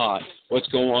my heart, what's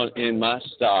going on in my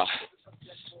star?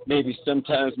 Maybe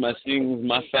sometimes my things,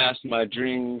 my fast, my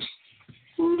dreams,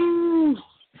 but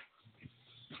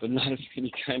not of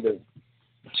any kind of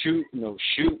shoot.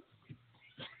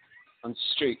 I'm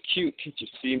straight cute. Can't you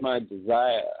see my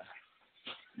desire?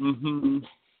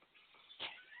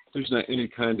 There's not any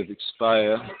kind of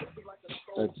expire.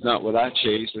 That's not what I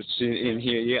chase. But in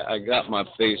here, yeah, I got my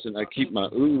face and I keep my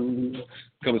ooh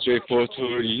coming straight forth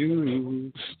toward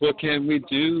you. What can we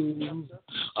do?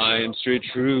 I am straight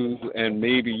true, and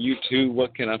maybe you too.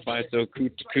 What can I find so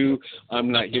coo? I'm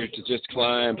not here to just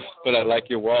climb, but I like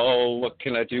your wall. What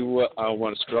can I do? I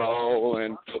want to scrawl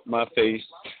and put my face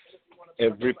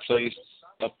every place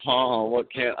upon.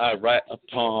 What can I write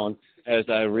upon? As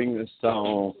I ring the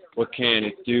song, what can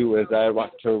it do as I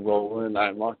rock to roll and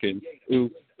I'm rocking, ooh,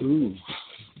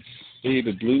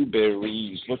 baby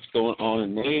blueberries, what's going on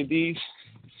in ladies,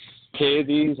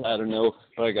 these, I don't know,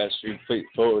 but I got straight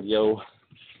forward, yo,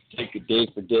 take it day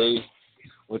for day,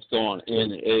 what's going on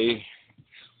in A,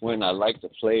 when I like to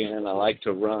play and I like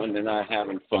to run and I'm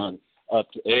having fun, up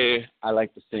to A, I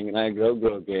like to sing and I go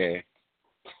gay,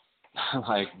 I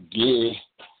like gay.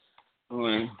 There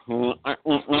ain't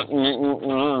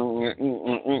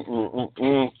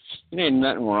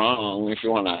nothing wrong if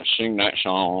you want to sing that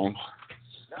song.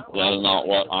 That's not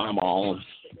what I'm on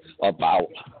about.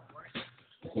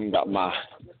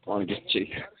 Want to get you.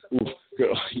 Ooh,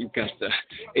 girl, you got the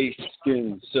ace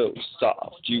skin so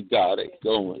soft. You got it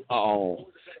going on.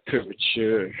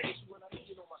 Curvature.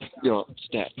 Your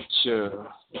stature.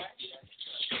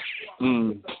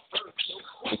 A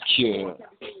cure.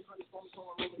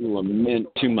 You are meant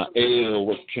to my ale.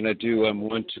 What can I do? I'm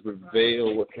one to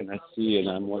prevail. What can I see? And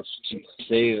I'm one to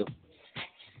sail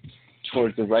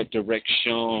towards the right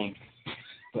direction.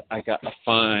 But I got to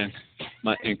find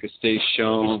my anchor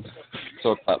station.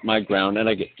 So I got my ground and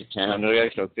I get to town. And I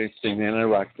start this thing and I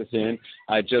rock this in.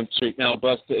 I jump straight now,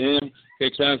 bust it in.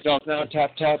 Kick down, off now,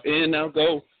 tap in. Now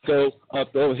go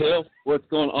up the hill. What's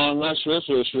going on? Now shrill.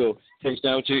 Chase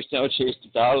down, chase the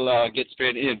dollar. Get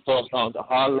straight in, falls on the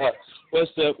holler.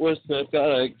 What's up?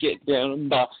 Gotta get down and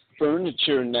buy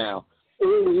furniture now.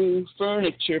 Ooh,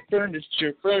 furniture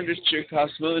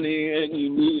costs money, and you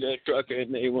need a truck,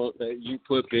 and they won't let you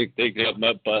put big things up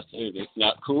my bus, and it's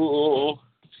not cool.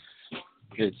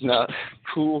 It's not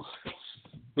cool.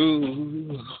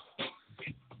 Ooh.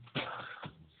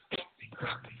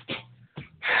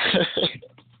 So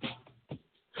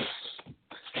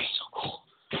cool.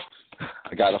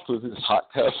 I got up with this hot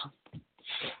tub.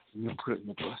 I'm gonna put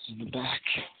my bus in the back.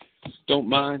 Don't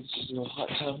mind, it's just a little hot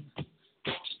tub.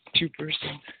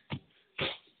 2-person.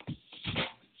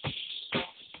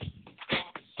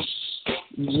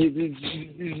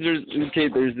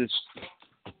 There's this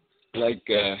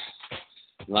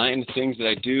line of things that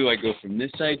I do. I go from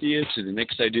this idea to the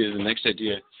next idea to the next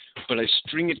idea, but I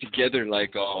string it together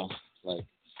all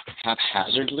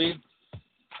haphazardly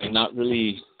and not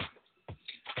really.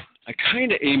 I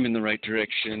kind of aim in the right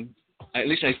direction. At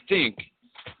least I think.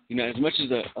 As much as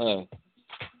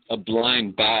a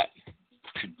blind bat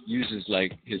uses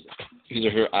his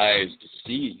or her eyes to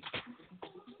see,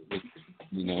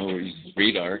 or uses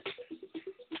radar.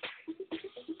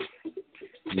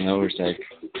 It's like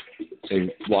they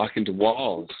walk into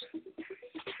walls,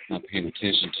 not paying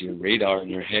attention to your radar in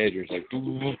your head. You're like,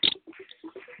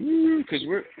 because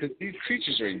these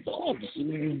creatures are involved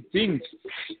in things.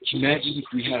 Can you imagine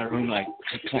if we had our own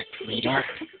click radar?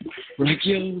 We're like,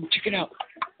 yo, check it out.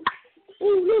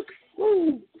 Oh, look.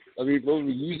 Oh. I mean, what would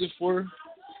we use it for?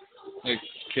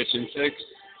 Catch insects.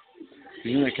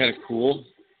 Isn't that kind of cool?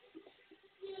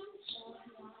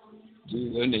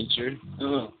 Dude, nature.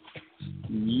 Oh,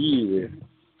 yeah.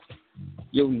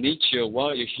 Yo, nature,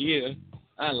 while you're here,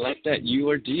 I like that you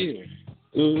are dear.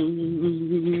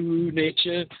 Ooh,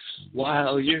 nature,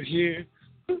 while you're here.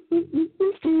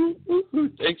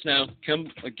 Thanks now.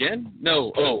 Come again?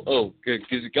 No. Oh, good.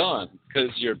 Because it's gone.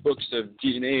 Because your books of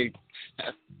DNA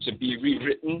have to be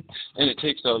rewritten, and it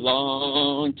takes a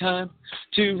long time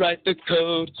to write the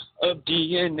code of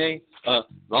DNA. A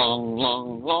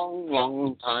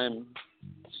long time.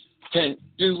 Can't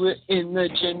do it in the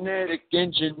genetic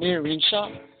engineering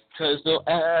shop, because they'll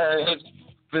add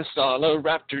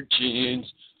Velociraptor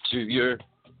genes to your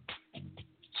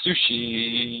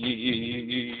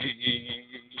sushi.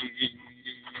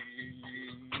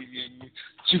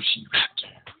 Sushi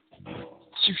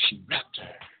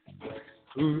raptor.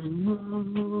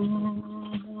 Ooh.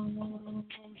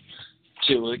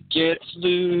 Till it gets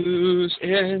loose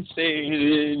and stays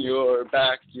in your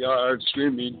backyard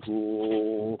swimming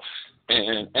pool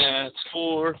and asks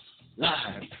for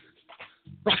live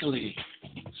broccoli.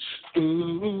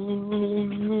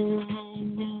 Ooh,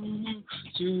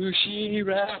 sushi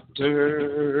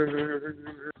raptor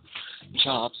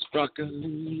chops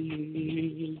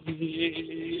broccoli.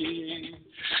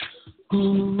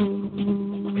 Ooh.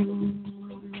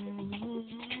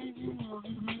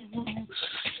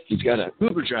 He's got an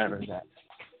Uber driver that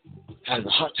has a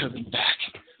hot tub in the back.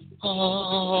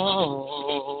 Oh,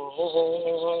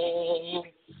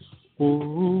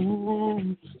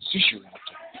 sushi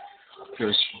raptor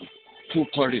goes from pool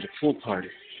party to pool party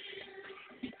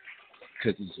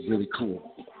because he's really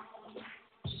cool.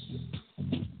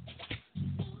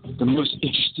 The most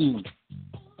interesting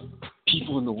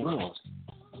people in the world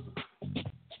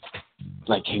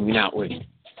like hanging out with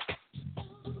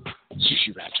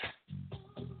sushi raptor.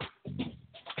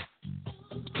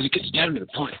 Because it gets down to the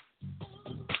point.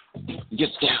 It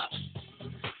gets down.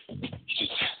 He says,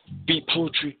 beat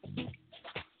poetry.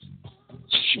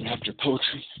 Sushi raptor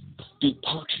poetry. Beat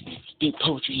poetry. Beat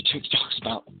poetry. He talks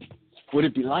about what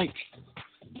it'd be like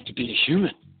to be a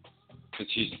human.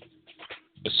 Because he's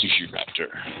a sushi raptor.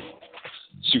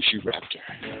 Sushi raptor.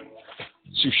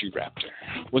 Sushi raptor.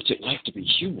 What's it like to be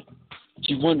human?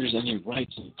 He wonders and he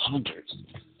writes and ponders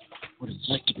what it's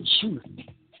like to be human.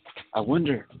 I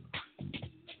wonder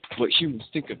what humans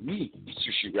think of me,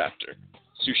 Sushi Raptor.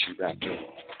 Sushi Raptor.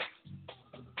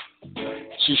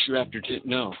 Sushi Raptor didn't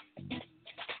know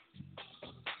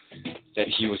that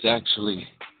he was actually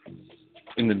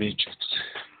in the Matrix.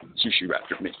 Sushi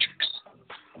Raptor Matrix.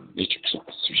 Matrix of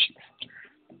the Sushi Raptor.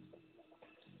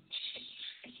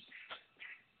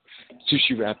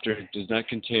 Sushi Raptor does not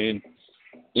contain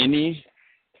any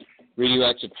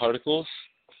radioactive particles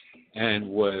and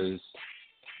was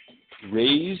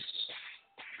raised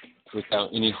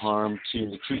without any harm to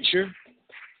the creature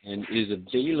and is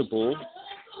available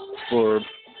for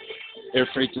air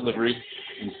freight delivery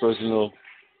in frozen little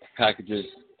packages.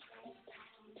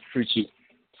 Free cheap.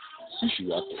 Sushi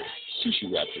Raptor. Sushi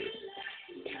Raptor.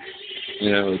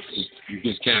 It's just, you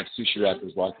just can't have sushi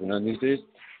raptors walking around these days.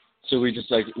 So we just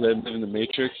let them live in the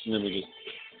Matrix, and then we just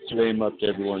throw them up to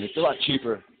everyone. It's a lot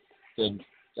cheaper than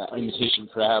that imitation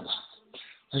crab.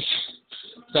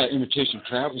 That imitation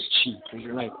crab was cheap. And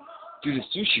you're like, dude, the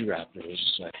sushi raptor is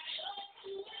just like,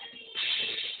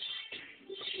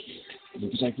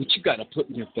 it's like, what you gotta put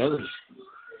in your belly?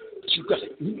 What you gotta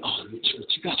eat on? What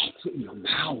you gotta put in your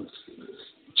mouth?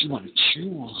 What you wanna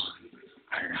chew on?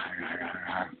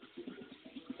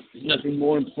 nothing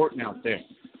more important out there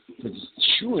than just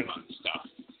chewing on stuff.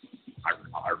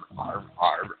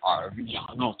 Yeah,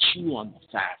 and I'll chew on the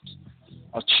fact.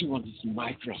 I'll chew on this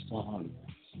microphone.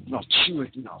 And I'll chew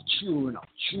it, and I'll chew, and I'll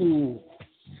chew,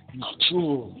 and I'll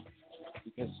chew.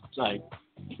 Because it's like,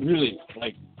 really,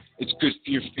 like, it's good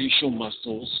for your facial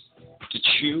muscles to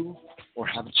chew or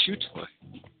have a chew toy.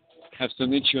 Have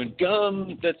something chewing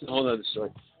gum, that's a whole other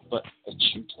story. But a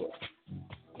chew toy.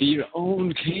 Be your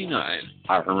own canine.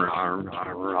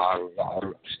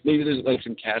 Maybe there's like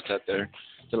some cats out there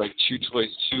that like chew toys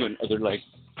too, and other like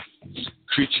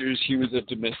creatures humans have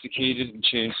domesticated and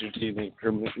changed their DNA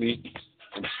permanently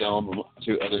and sell them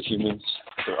to other humans,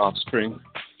 their offspring.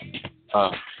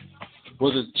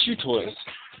 Well, the chew toys,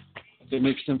 they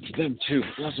make some for them too.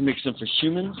 It also makes them for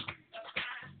humans.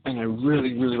 And I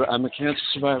really, I'm a cancer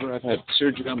survivor. I've had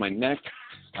surgery on my neck.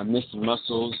 I'm missing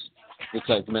muscles. It's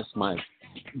like messed my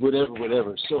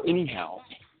whatever. So anyhow,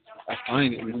 I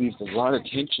find it relieves a lot of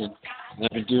tension. And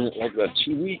I've been doing it like about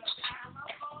 2 weeks.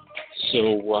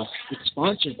 So it's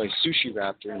sponsored by Sushi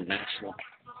Raptor International.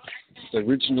 It's the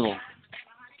original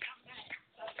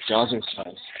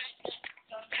jazzercise.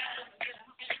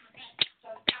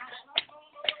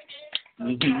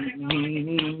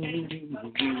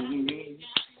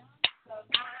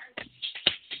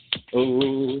 Oh,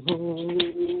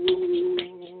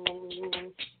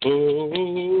 oh,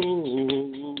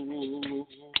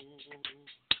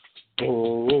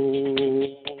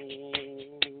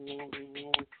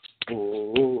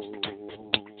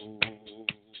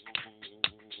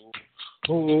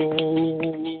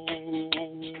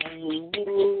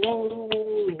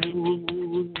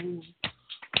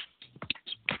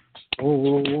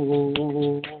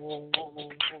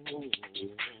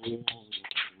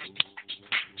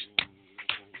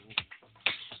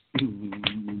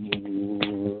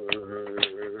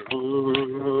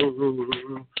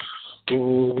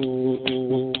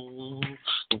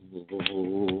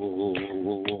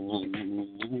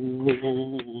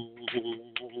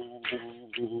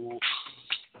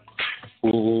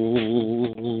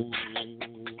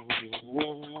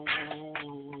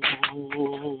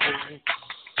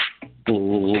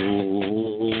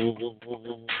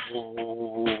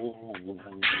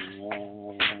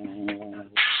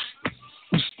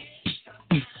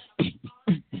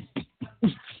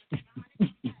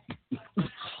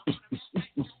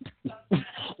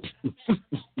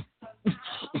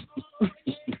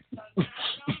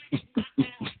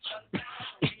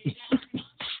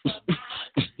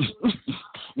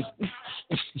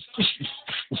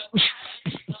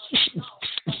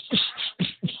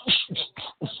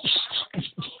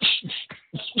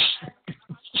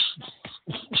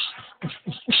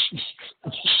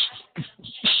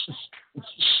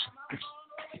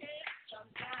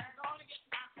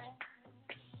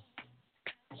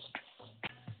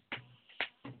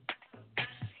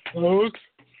 oh,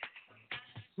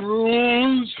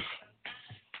 Rose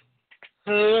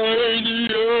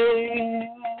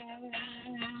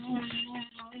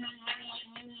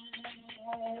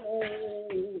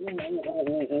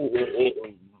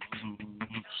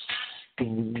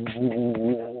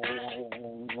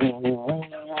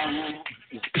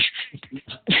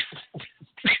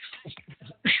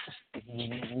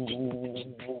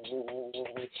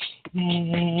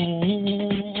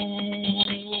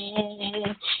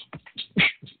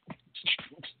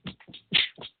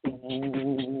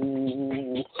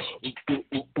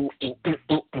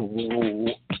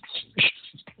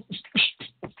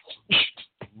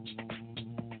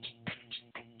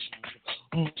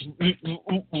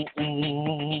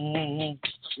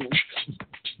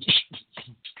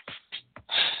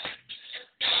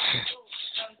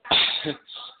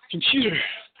Computer,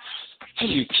 how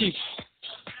do you keep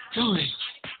going?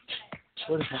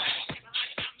 What if I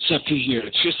stop using your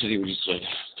electricity, would you say?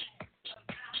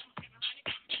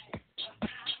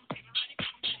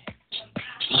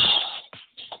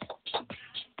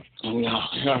 Oh no,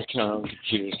 I gotta count on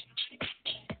computers.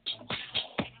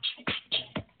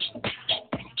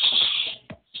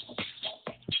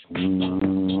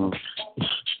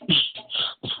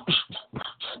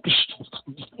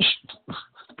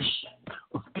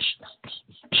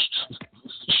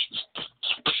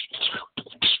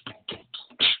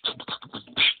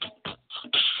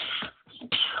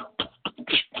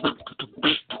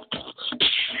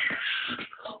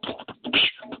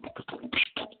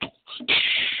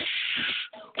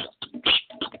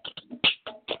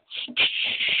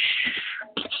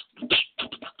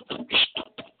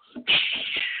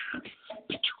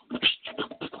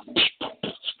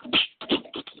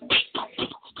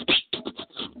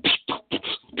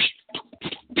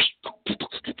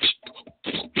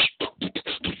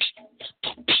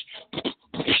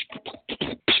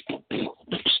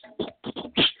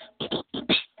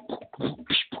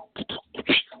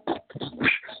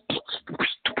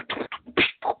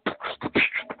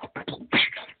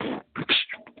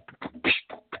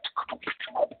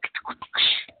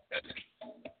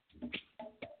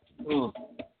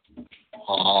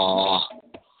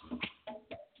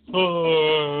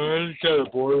 Oh, it's kind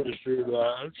of boring to do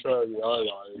that. I'm sorry to yawn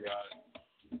on you guys.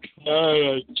 I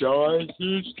like Jaws.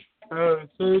 If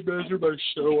they measure my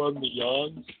show on the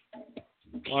yawns,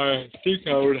 I think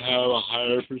I would have a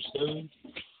higher percentage.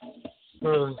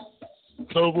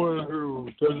 Someone who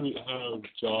doesn't have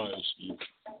jaw issues.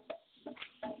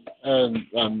 And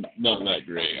I'm not that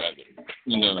great either.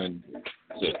 You know, and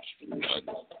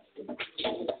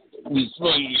this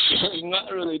one is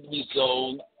not really to be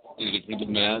sold. For the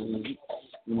masses.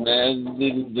 The masses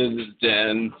didn't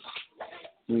understand.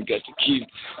 We got to keep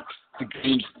the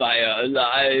green fire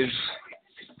alive.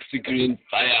 The green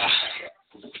fire.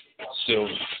 So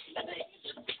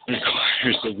it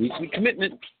requires a weekly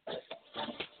commitment.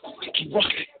 Keep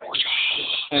rocking.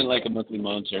 And like a monthly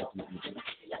monetary commitment.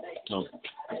 So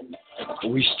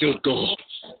we still go.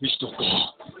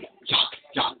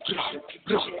 Yeah.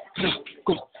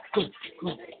 Go.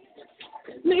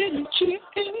 Little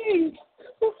chicken.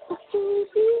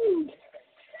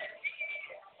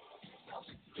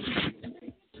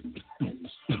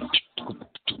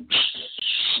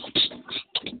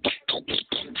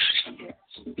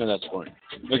 No, that's boring.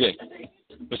 Okay,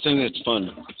 but something that's fun.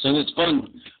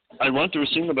 I want to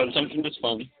sing about something that's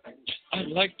fun. I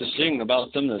like to sing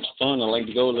about something that's fun. I like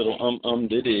to go a little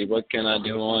diddy. What can I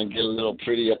do? I want to get a little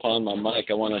pretty upon my mic.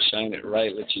 I want to shine it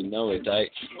right, let you know it. I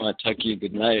want to tuck you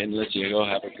good night and let you go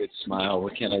have a good smile.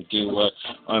 What can I do?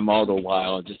 I'm all the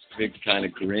while just a big kind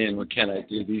of grin. What can I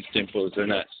do? These dimples are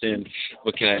not sin.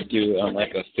 What can I do? I'm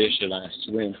like a fish and I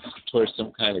swim towards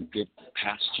some kind of good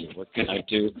pasture. What can I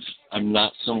do? I'm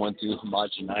not someone to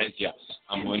homogenize you.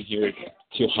 I'm one here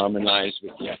to harmonize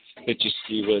with you. But you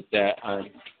see what that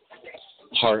I'm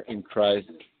heart in Christ,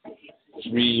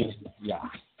 free, yeah.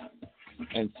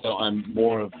 And so I'm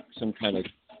more of some kind of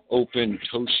open,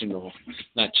 totional,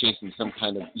 not chasing some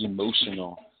kind of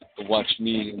emotional. But watch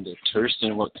me in the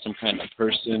person, what some kind of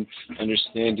person,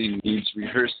 understanding needs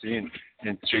rehearsing,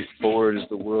 and straightforward is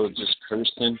the world just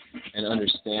cursing and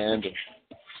understand,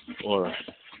 or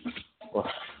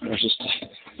just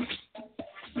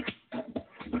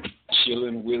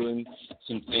chilling, willing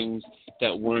some things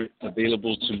that weren't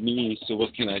available to me. So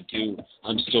what can I do?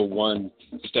 I'm still one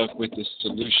stuck with this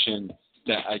solution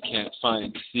that I can't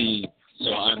see.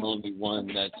 So I'm only one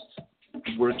that's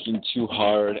working too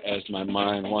hard as my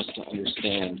mind wants to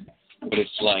understand what it's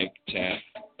like to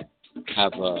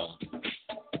have a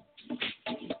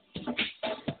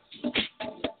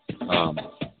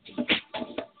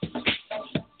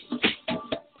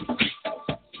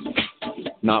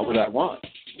not what I want,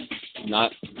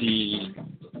 not the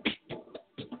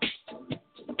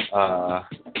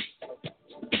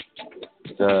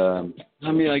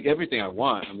like everything I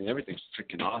want. I mean, everything's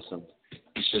freaking awesome.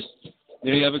 It's just,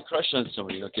 you have a crush on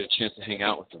somebody, you don't get a chance to hang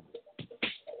out with them.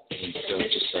 And so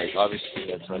it's just like, obviously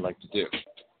that's what I like to do.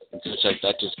 And so it's like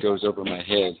that just goes over my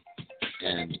head,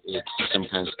 and it's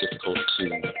sometimes difficult to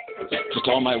put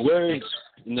all my words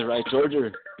in the right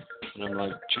order. And I'm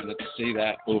like trying to say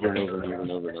that over and over and over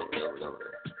and over and over and over and over.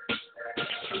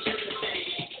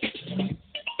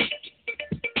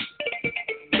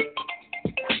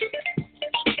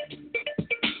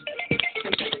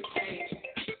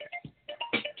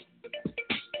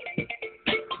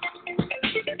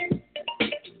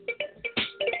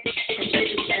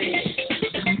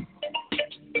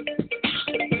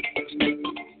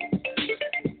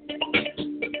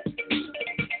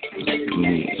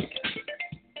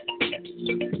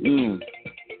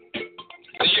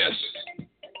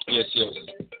 Yes.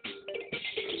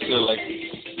 So, like,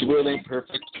 the world ain't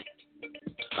perfect.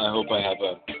 I hope I have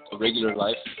a regular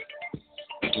life.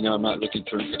 You know, I'm not looking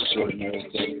for an extraordinary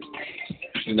thing.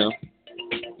 You know?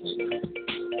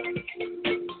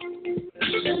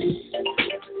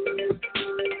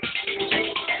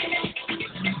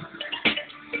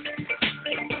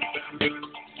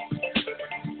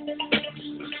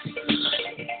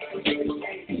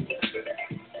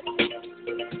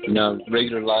 You know,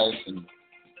 regular life and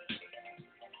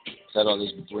got all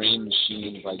this brain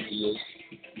machine of ideas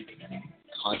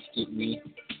constantly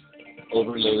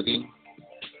overloading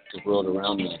the world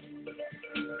around me.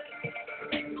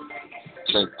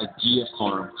 It's like idea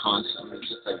farm constantly. It's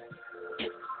just like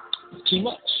too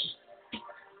much.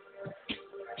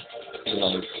 To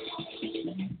like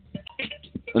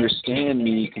understand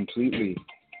me completely.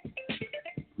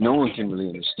 No one can really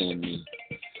understand me,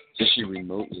 especially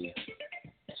remotely.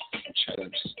 Try to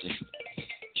understand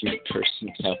your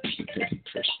person without being very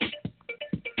personal.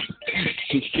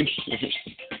 You can hear.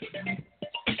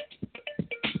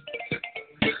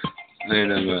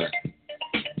 And I'm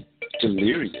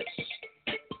delirious,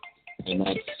 and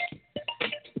that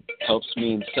helps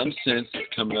me in some sense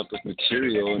coming up with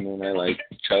material, and then I like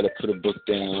try to put a book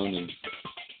down, and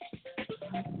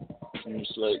I'm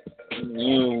just like,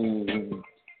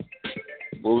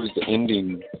 what was the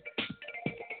ending?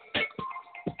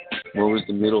 What was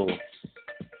the middle?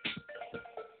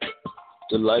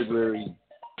 The library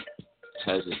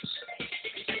has its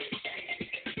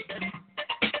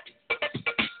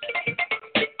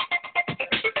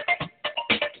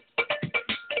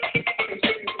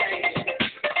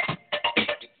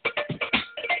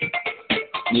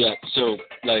yeah, so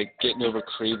like getting over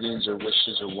cravings or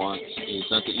wishes or wants is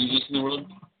not the easiest in the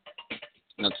world,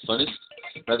 not the funnest.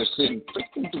 Rather sit and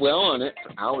freaking dwell on it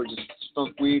for hours, just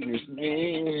smoke weed and just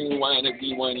whiny,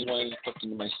 fucking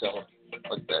to myself.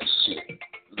 Fuck that shit.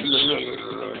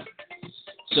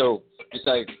 So it's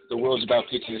like the world's about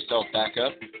picking itself back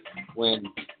up when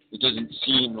it doesn't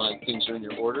seem like things are in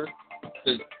your order.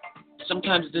 Because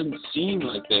sometimes it doesn't seem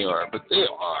like they are, but they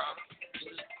are.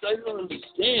 I don't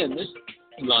understand this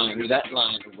line or that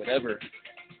line or whatever.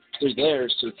 They're there,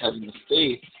 so it's having the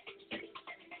faith.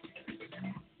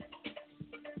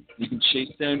 You can chase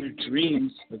down your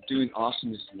dreams of doing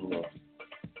awesomeness in the world.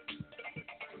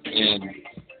 And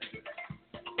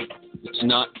it's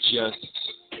not just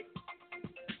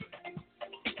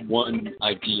one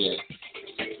idea,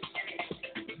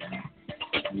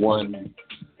 one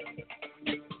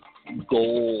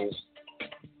goal,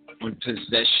 one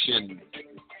possession,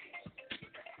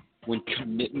 one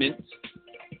commitment,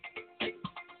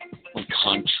 one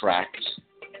contract.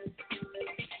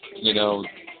 You know,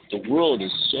 the world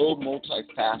is so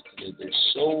multifaceted.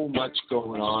 There's so much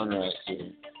going on right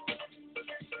here.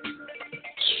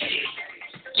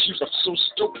 Jeez, I'm so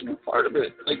stoked to be part of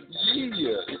it. Like,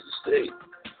 yeah, it's great.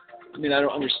 I mean, I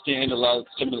don't understand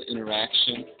some of the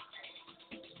interaction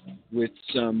with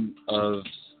some of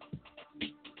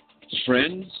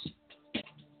friends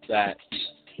that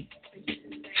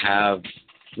have,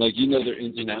 like, you know their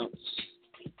ins and outs.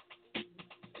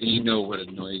 And you know what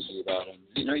annoys you about them.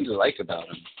 You know you like about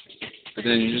them. But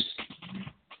then you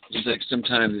just like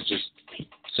sometimes it's just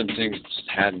some things just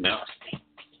had enough.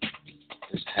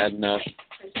 Just had enough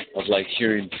of like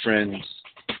hearing friends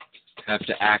have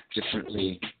to act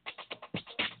differently.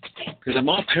 Because I'm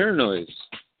all paranoid.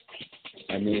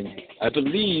 I mean, I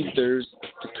believe there's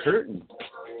the curtain.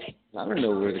 I don't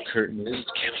know where the curtain is.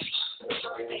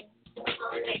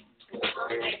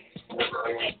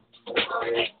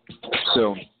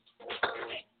 So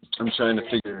I'm trying to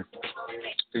figure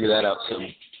that out some.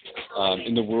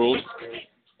 In the world,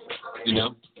 you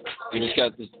know, we just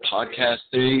got this podcast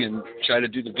thing and try to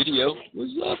do the video.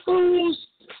 What's up, fools?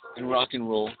 And rock and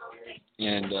roll.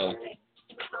 And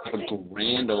have a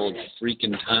grand old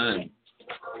freaking time.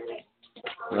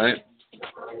 Right?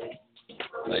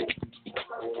 Like,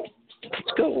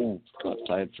 let's go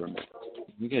outside for a minute.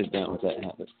 You guys down with that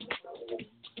habit?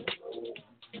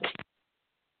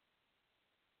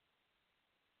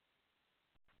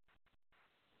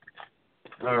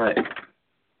 All right.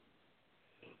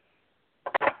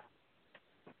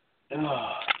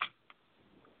 Oh.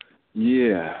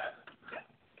 Yeah.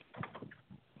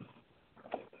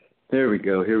 There we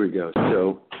go. Here we go.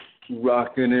 So,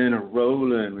 rocking and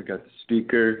rolling. We got the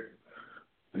speaker.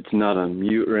 It's not on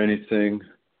mute or anything.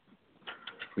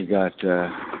 We got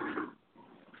the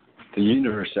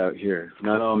universe out here.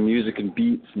 Not all music and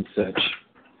beats and such.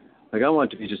 Like, I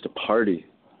want it to be just a party.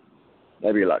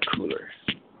 That'd be a lot cooler.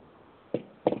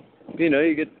 You know,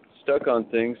 you get stuck on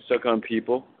things, stuck on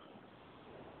people,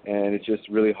 and it's just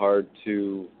really hard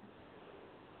to,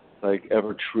 like,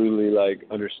 ever truly, like,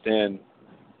 understand,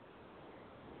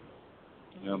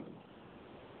 you know.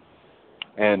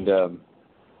 And,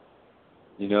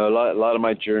 you know, a lot of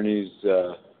my journeys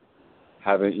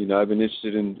haven't, you know, I've been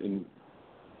interested in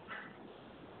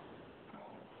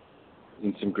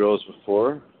some girls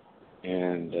before,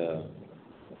 and,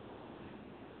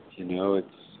 you know, it's,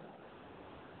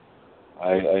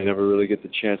 I never really get the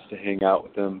chance to hang out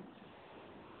with them.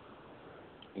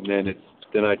 And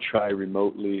then I try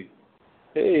remotely,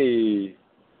 hey,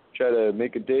 try to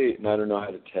make a date, and I don't know how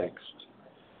to text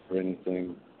or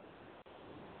anything.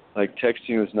 Like,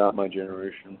 texting was not my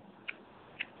generation.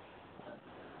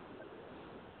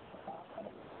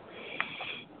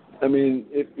 I mean,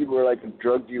 if you were like a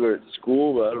drug dealer at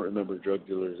school, but I don't remember drug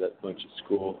dealers that much at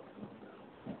school.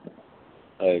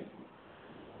 Like,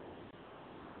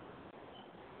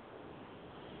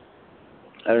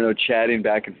 I don't know, chatting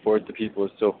back and forth to people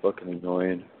is so fucking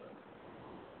annoying.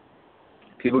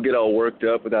 People get all worked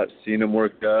up without seeing them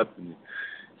worked up and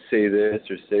say this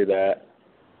or say that.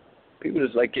 People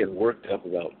just like getting worked up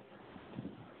about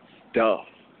stuff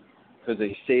because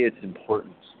they say it's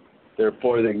important.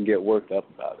 Therefore, they can get worked up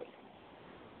about it.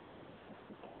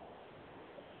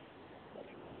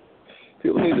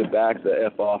 People need to back the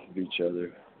F off of each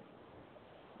other,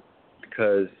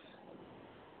 because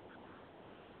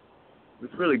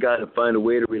we've really got to find a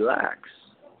way to relax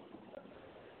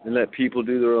and let people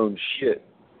do their own shit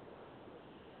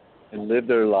and live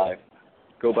their life,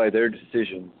 go by their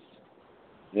decisions.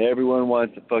 And everyone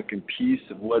wants a fucking piece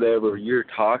of whatever you're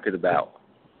talking about.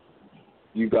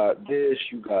 You got this,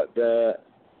 you got that.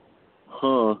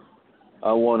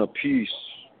 I want a piece.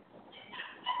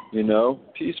 You know?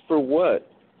 Peace for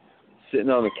what? Sitting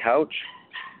on the couch?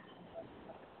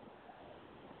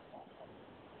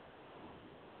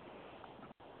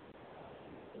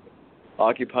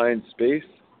 Occupying space?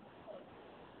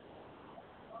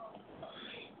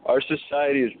 Our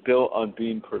society is built on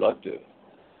being productive.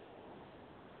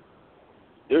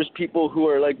 There's people who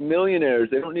are like millionaires.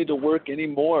 They don't need to work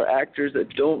anymore. Actors that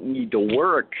don't need to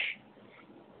work.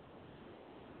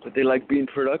 But they like being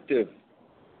productive.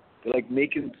 They like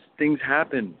making things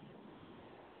happen.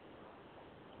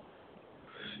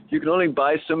 You can only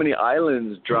buy so many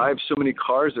islands, drive so many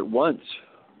cars at once.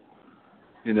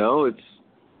 You know, it's...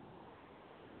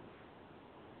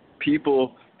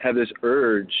 People have this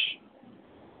urge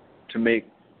to make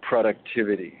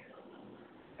productivity.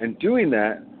 And doing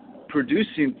that,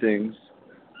 producing things,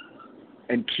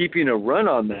 and keeping a run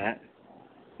on that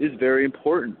is very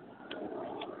important.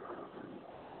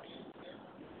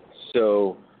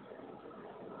 So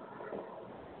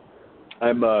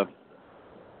I'm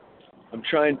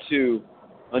trying to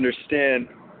understand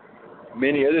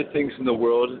many other things in the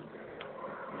world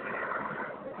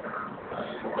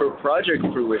for project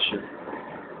fruition,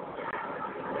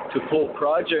 to pull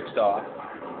projects off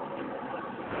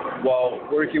while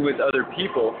working with other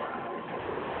people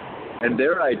and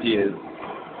their ideas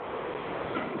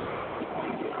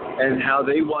and how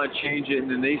they want to change it,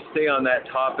 and then they stay on that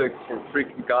topic for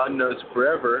freaking God knows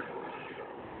forever.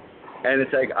 And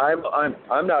it's like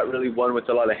I'm not really one with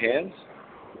a lot of hands,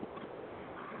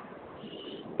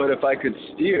 but if I could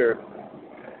steer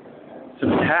some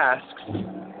tasks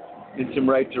in some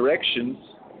right directions,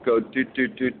 go doot,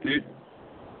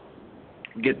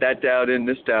 get that dialed in,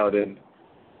 this dialed in,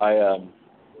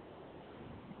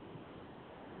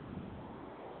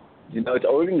 it's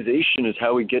organization is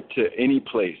how we get to any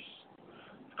place.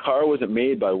 The car wasn't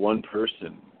made by one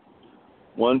person.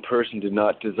 One person did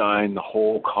not design the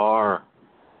whole car.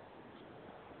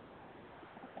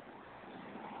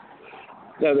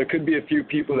 Now, there could be a few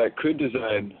people that could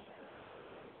design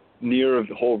near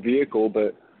the whole vehicle,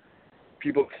 but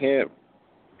people can't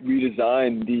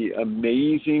redesign the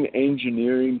amazing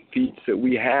engineering feats that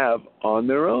we have on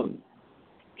their own.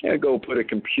 You can't go put a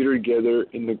computer together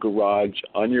in the garage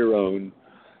on your own,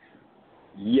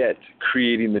 yet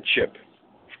creating the chip.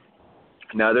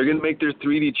 Now they're going to make their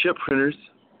 3D chip printers.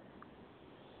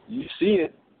 You see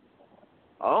it.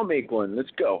 I'll make one. Let's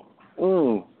go.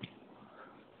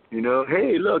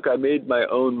 Hey, look, I made my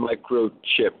own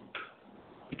microchip.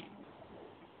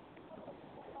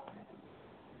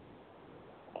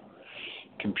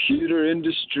 Computer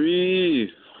industry.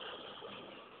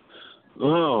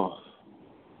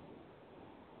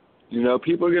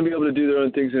 People are going to be able to do their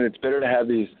own things, and it's better to have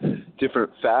these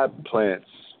different fab plants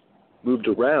moved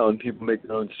around. People make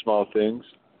their own small things.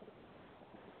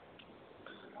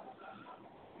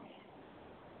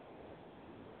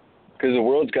 Because the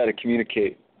world's got to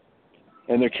communicate.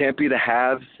 And there can't be the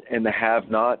haves and the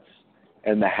have-nots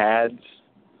and the hads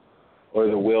or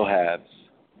the will-haves.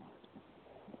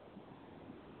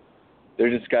 There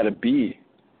just got to be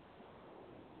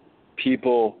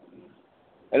people,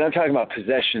 and I'm talking about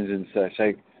possessions and such,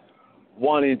 like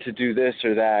wanting to do this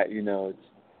or that, it's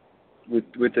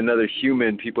with another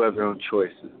human, people have their own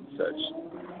choices and such.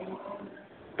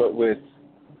 But with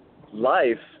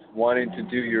life, wanting to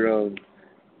do your own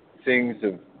things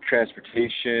of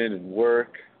transportation and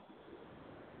work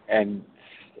and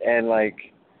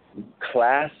like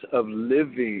class of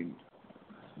living.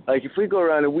 Like if we go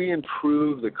around and we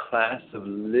improve the class of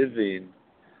living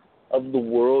of the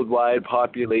worldwide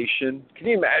population, can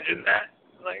you imagine that?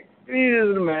 Like, can you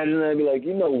just imagine that? I'd be like,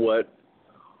 you know what?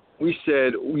 We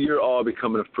said we're all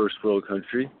becoming a first world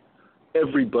country.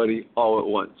 Everybody all at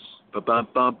once.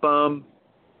 Ba-bum-bum-bum.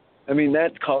 I mean,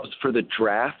 that calls for the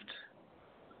draft.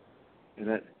 And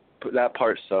that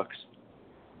part sucks.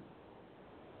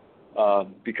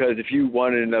 Because if you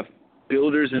wanted enough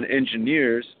builders and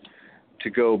engineers to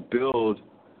go build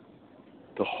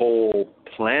the whole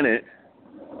planet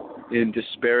in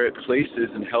disparate places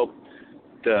and help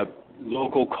the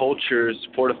local cultures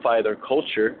fortify their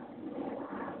culture,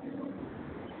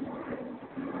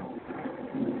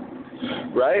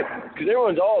 right? Because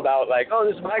everyone's all about like, oh,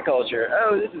 this is my culture.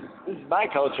 Oh, this is my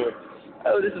culture.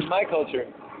 oh, this is my culture.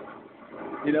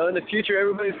 You know, in the future,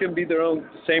 everybody's going to be their own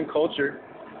same culture.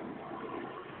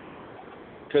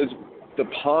 Because the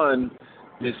pond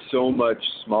is so much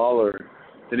smaller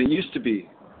than it used to be.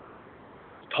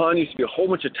 The pond used to be a whole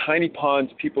bunch of tiny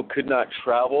ponds people could not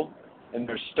travel, and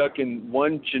they're stuck in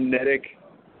one genetic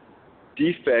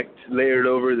defect layered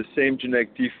over the same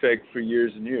genetic defect for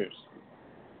years and years.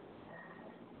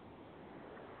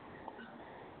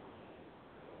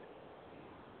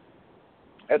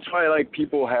 That's why like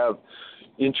people have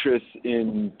interest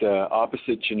in the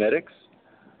opposite genetics.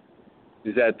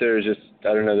 Is that there's just,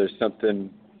 I don't know, there's something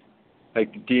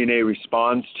like the DNA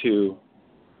responds to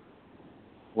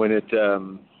when it,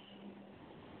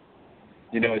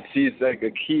 you know, it sees like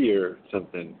a key or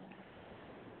something.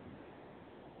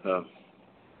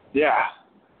 Yeah.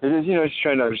 It is, you know, just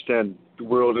trying to understand the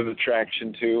world of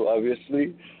attraction too,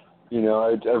 obviously. You know,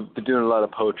 I've been doing a lot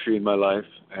of poetry in my life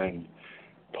and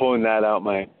pulling that out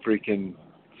my freaking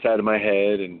side of my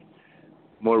head, and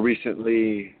more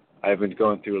recently I've been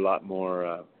going through a lot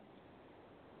more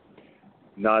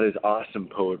not as awesome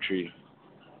poetry.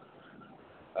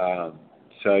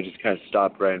 So I just kind of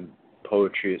stopped writing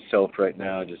poetry itself right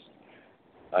now. Just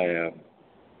it's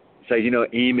like, you know,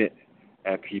 aim it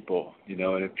at people, you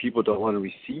know, and if people don't want to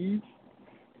receive,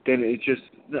 then it's just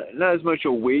not as much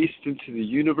a waste into the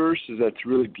universe as that's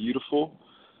really beautiful.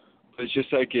 But it's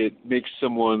just like it makes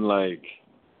someone like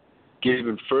get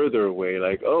even further away,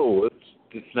 like, oh,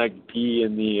 let's not be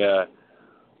in the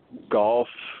golf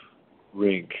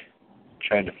rink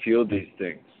trying to field these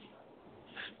things,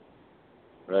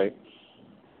 right?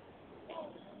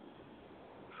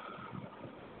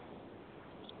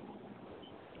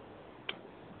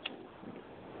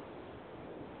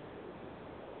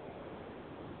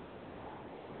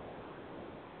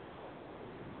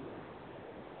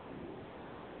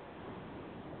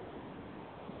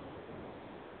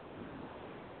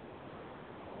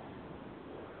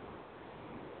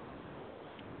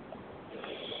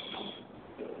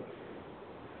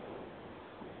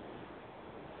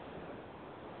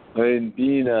 I mean,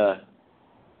 being a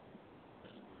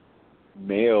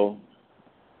male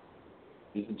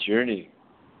is a journey.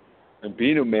 And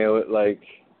being a male, it like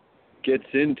gets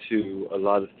into a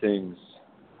lot of things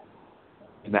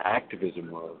in the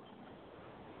activism world.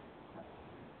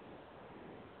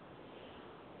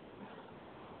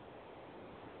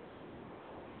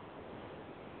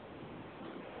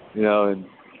 You know, in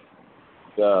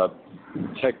the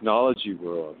technology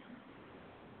world,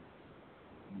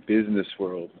 business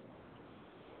world,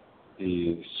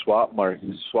 the swap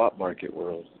market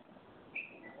world,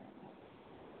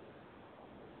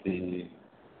 the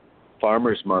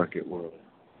farmers market world.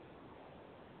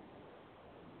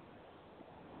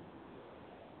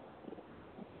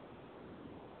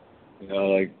 You know,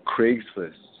 like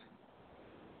Craigslist.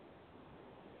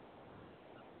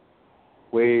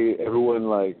 Way everyone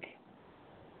like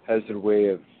has their way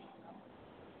of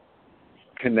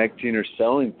connecting or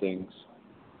selling things.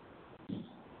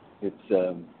 It's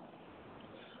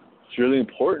really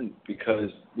important because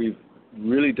we've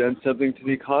really done something to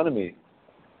the economy,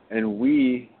 and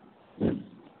we,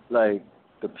 like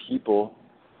the people,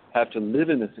 have to live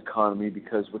in this economy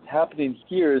because what's happening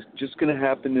here is just going to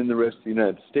happen in the rest of the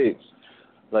United States.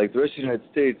 Like the rest of the United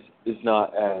States is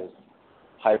not as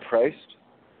high priced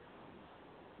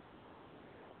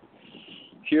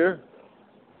here,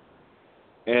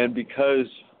 and because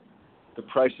the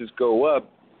prices go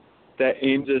up, that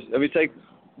aims us. I mean, it's like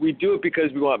we do it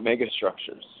because we want mega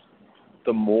structures.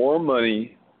 The more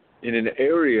money in an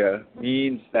area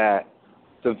means that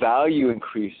the value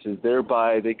increases.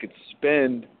 Thereby, they could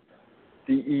spend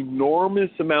the enormous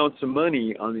amounts of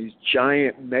money on these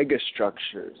giant mega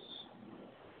structures.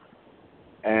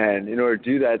 And in order to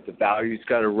do that, the value's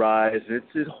got to rise. And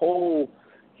it's this whole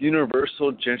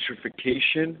universal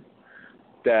gentrification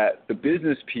that the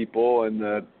business people and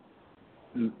the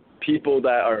people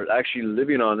that are actually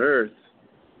living on Earth,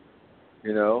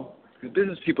 you know, because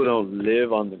business people don't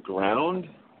live on the ground.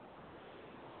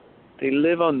 They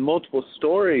live on multiple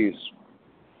stories.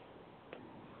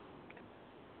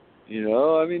 You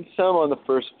know, I mean, some on the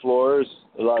first floors,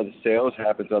 a lot of the sales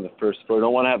happens on the first floor.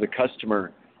 Don't want to have the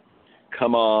customer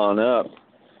come on up,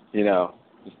 you know,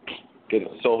 just get it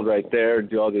sold right there and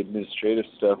do all the administrative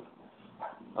stuff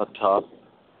up top.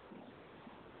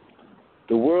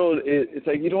 The world, it's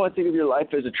like you don't want to think of your life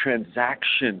as a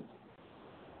transaction,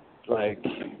 like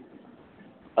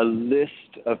a list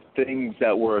of things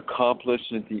that were accomplished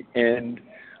and at the end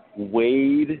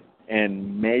weighed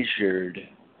and measured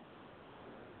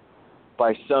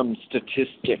by some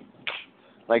statistic.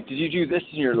 Like, did you do this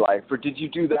in your life? Or did you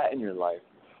do that in your life?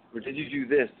 Or did you do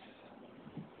this?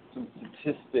 some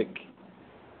statistic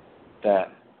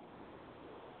that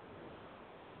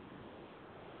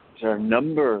there are a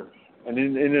number, and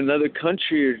in another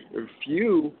country or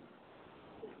few,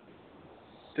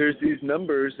 there's these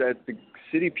numbers that the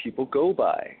city people go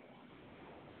by.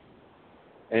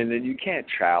 And then you can't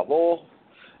travel,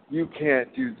 you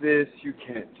can't do this, you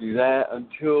can't do that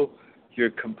until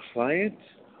you're compliant,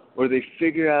 or they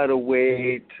figure out a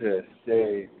way to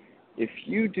say, if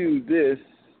you do this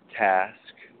task,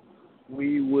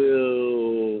 we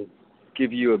will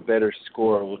give you a better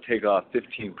score. We'll take off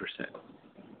 15%,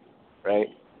 right?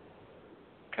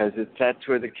 Because that's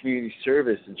where the community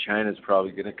service in China is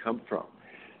probably going to come from.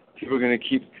 People are going to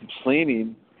keep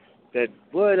complaining that,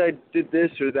 what, I did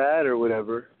this or that or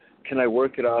whatever. Can I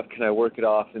work it off? Can I work it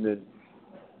off? And then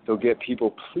they'll get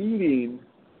people pleading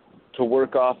to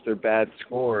work off their bad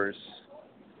scores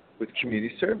with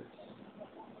community service.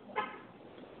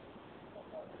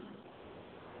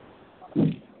 I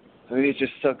mean, it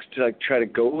just sucks to like try to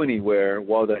go anywhere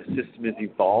while that system is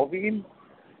evolving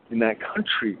in that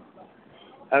country.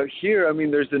 Out here, I mean,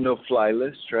 there's the no-fly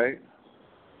list, right?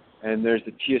 And there's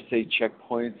the TSA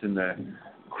checkpoints and the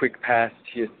quick pass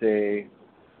TSA.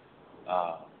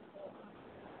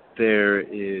 There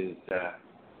is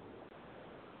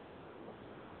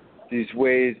these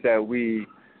ways that we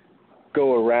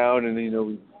go around and,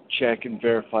 we check and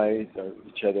verify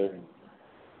each other and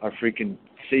our freaking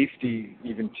safety,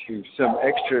 even to some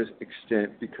extra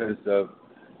extent because of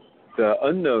the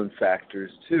unknown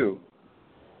factors too,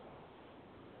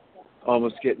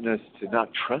 almost getting us to not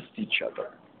trust each other.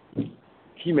 Can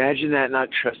you imagine that, not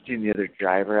trusting the other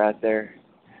driver out there?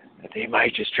 That they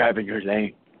might just drive in your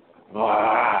lane.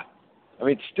 I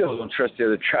mean, still don't trust the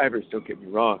other drivers, don't get me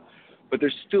wrong. But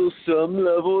there's still some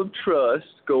level of trust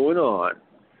going on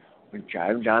when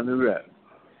driving down the road.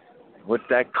 What's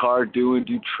that car doing?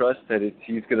 Do you trust that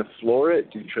he's going to floor it?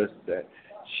 Do you trust that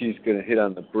she's going to hit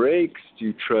on the brakes? Do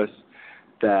you trust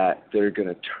that they're going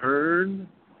to turn?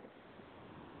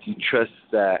 Do you trust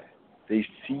that they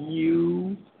see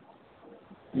you?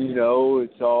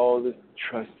 It's all this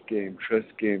trust game.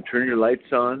 Turn your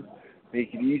lights on,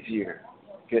 make it easier,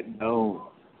 get known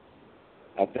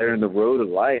out there in the road of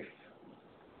life.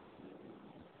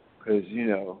 Because, in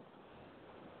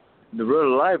the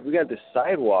road of life, we got the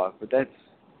sidewalk, but that's,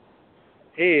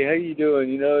 hey, how you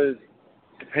doing? It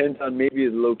depends on maybe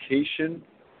the location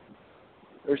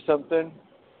or something.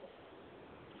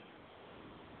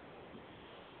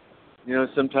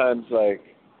 Sometimes, like,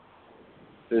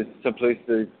 there's some place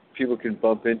that people can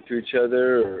bump into each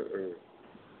other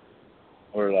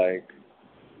or like,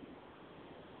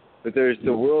 but there's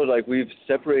the world, like, we've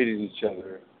separated each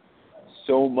other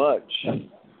so much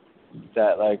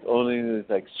that, like, only there's,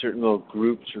 like, certain little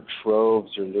groups or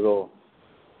troves or little,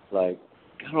 like,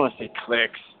 I don't want to say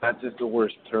cliques, that's just the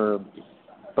worst term,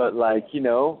 but, like,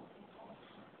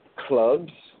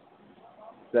 clubs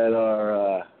that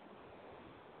are,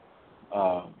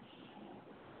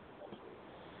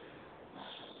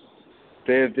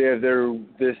 they have their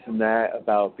this and that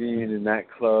about being in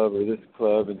that club or this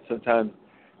club, and sometimes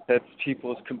that's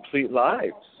people's complete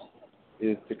lives,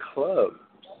 is the club.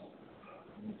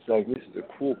 It's like, this is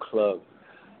a cool club.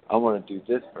 I want to do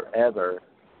this forever.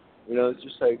 It's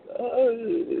just like,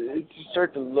 you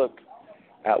start to look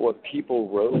at what people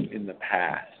wrote in the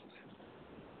past.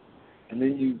 And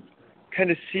then you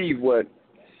kind of see what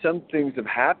some things have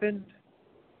happened.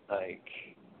 Like,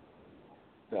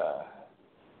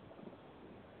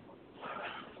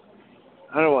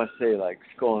 I don't want to say like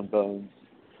Skull and Bones.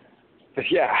 But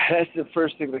yeah, that's the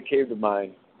first thing that came to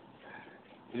mind.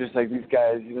 It's just like these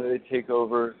guys, they take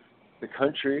over the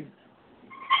country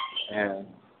and,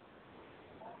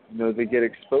 they get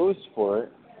exposed for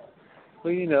it.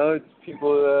 Well, it's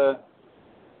people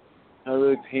not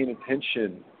really paying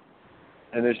attention.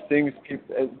 And there's things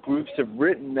groups have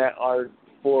written that are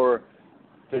for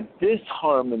the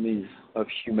disharmony of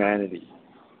humanity.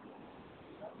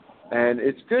 And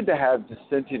it's good to have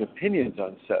dissenting opinions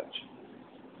on such.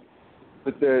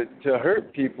 But to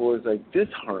hurt people is like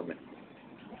disharmony.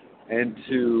 And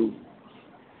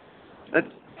that's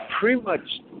pretty much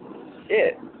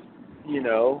it,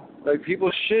 Like,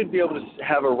 people should be able to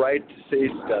have a right to say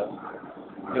stuff.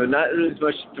 Not really as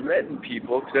much threaten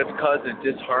people, because that's causing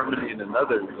disharmony in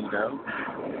another,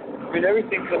 I mean,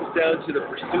 everything comes down to the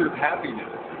pursuit of happiness.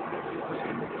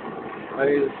 I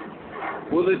mean,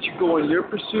 we'll let you go on your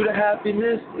pursuit of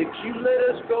happiness if you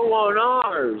let us go on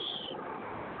ours.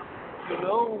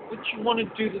 What you want to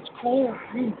do that's cool,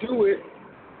 you do it.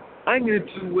 I'm going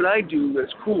to do what I do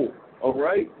that's cool, all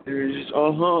right? And you're just,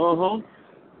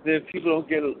 Then if people don't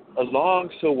get along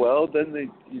so well, then they,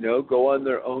 go on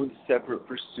their own separate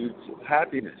pursuits of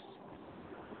happiness.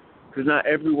 Because not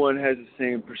everyone has the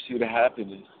same pursuit of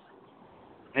happiness.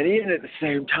 And even at the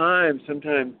same time,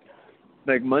 sometimes,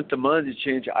 like month to month, you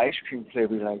change ice cream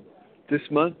flavor. Like, this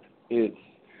month, it's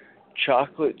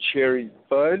chocolate cherry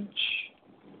fudge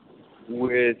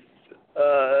with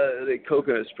the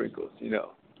coconut sprinkles,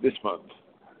 this month.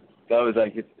 That was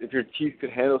like, if your teeth could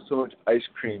handle so much ice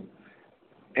cream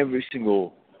every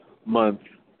single month,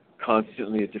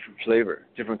 constantly a different flavor,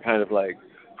 different kind of like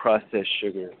processed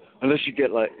sugar. Unless you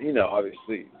get like,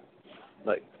 obviously,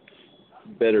 like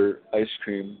better ice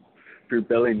cream for your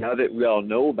belly. Now that we all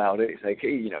know about it, it's like,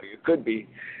 hey, you could be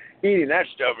eating that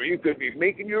stuff, or you could be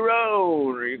making your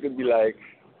own, or you could be like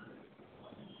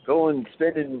going and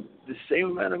spending the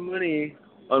same amount of money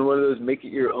on one of those make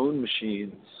it your own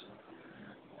machines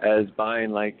as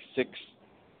buying like 6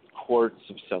 quarts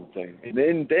of something. And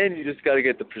then you just got to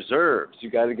get the preserves. You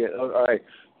got to get, all right,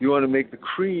 you want to make the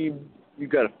cream, you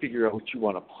got to figure out what you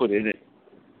want to put in it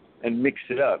and mix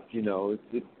it up.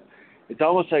 It's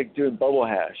almost like doing bubble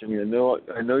hash. I mean,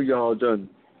 I know y'all done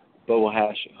bubble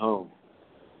hash at home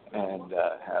and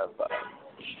have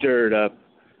stirred up,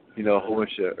 a whole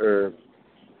bunch of herb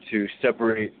to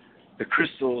separate the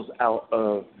crystals out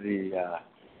of the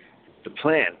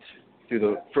plant through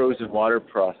the frozen water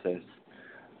process.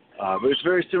 But it's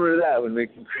very similar to that when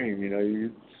making cream.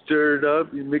 You stir it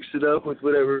up, you mix it up with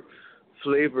whatever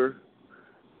flavor.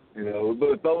 But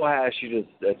with bubble hash,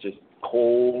 that's just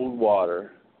cold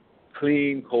water,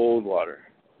 clean cold water,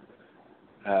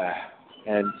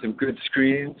 and some good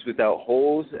screens without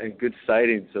holes and good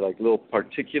siding, so like little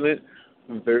particulate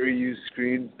from very used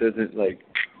screens doesn't like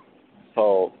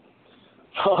fall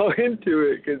into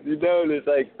it, because there's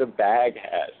like the bag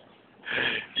hash.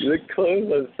 You look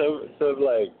close on some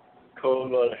like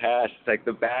cold water hash, it's like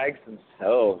the bags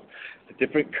themselves, a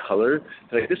different color.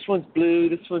 It's like, this one's blue,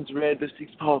 this one's red, those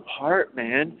things fall apart,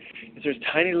 man. There's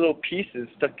tiny little pieces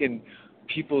stuck in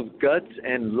people's guts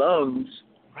and lungs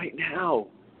right now.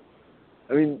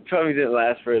 I mean, probably didn't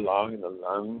last very long in the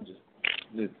lungs.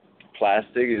 The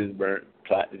plastic is burnt.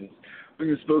 We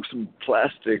can smoke some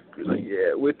plastic,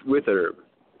 with herb.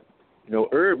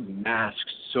 Herb masks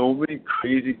so many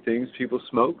crazy things people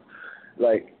smoke.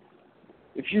 Like,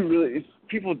 if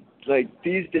people like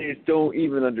these days don't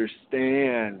even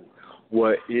understand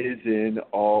what is in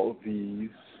all these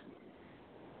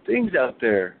things out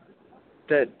there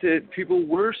that people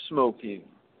were smoking.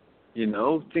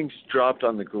 Things dropped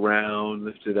on the ground,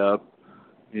 lifted up,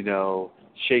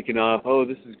 shaken off. Oh,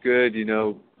 this is good,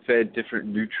 fed different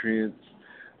nutrients,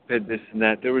 fed this and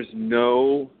that. There was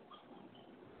no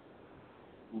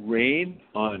rein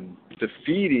on the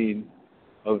feeding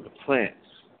of the plants.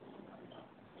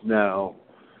 Now,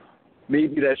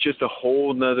 maybe that's just a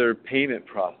whole nother payment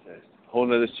process, a whole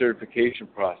nother certification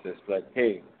process. Like,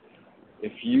 hey,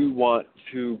 if you want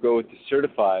to go with the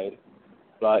certified,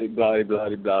 blah, blah, blah,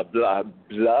 blah, blah,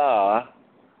 blah,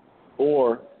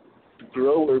 or the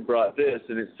grower brought this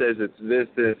and it says it's this,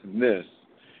 this, and this,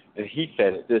 and he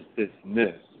fed it this, this, and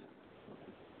this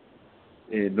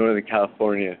in Northern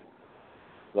California,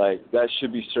 like, that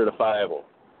should be certifiable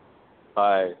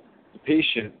by the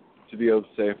patient to be able to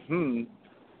say,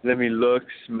 let me look,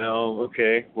 smell,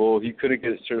 okay, well, he couldn't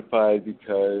get it certified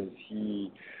because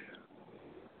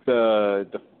the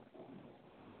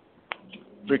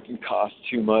freaking costs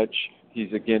too much.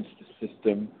 He's against the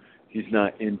system. He's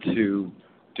not into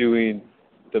doing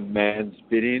the man's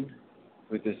bidding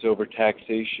with this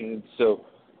overtaxation. So,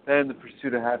 and the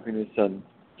pursuit of happiness on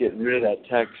getting rid of that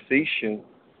taxation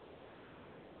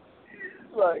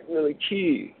is like really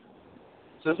key.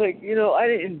 So it's like, I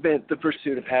didn't invent the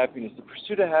pursuit of happiness. The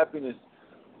pursuit of happiness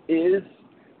is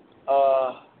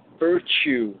a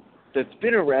virtue that's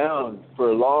been around for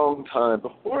a long time,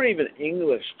 before even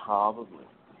English probably.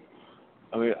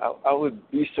 I mean, I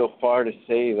would be so far to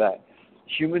say that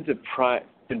humans have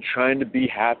been trying to be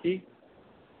happy,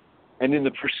 and in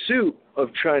the pursuit of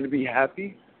trying to be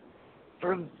happy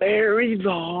for a very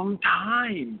long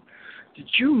time. Did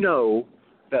you know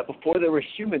that before there were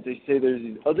humans, they say there's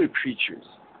these other creatures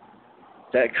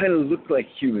that kind of looked like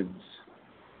humans,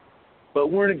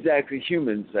 but weren't exactly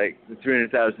humans, like the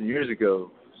 300,000 years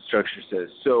ago structure says.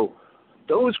 So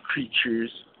those creatures,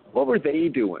 what were they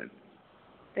doing?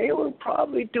 They were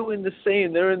probably doing the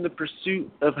same. They're in the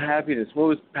pursuit of happiness. What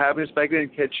was happiness back then?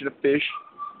 Catching a fish,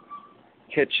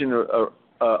 catching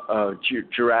a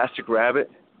Jurassic rabbit,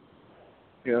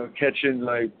 catching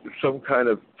like some kind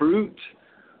of fruit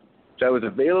that was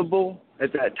available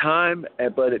at that time,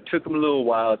 but it took them a little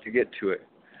while to get to it.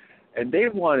 And they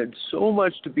wanted so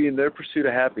much to be in their pursuit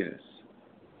of happiness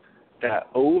that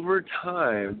over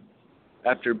time,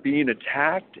 after being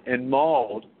attacked and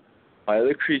mauled by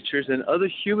other creatures and other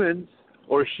humans,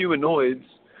 or humanoids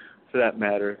for that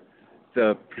matter,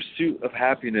 the pursuit of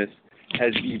happiness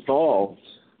has evolved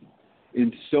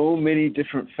in so many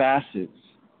different facets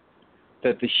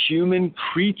that the human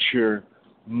creature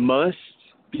must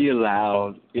be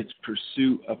allowed its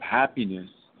pursuit of happiness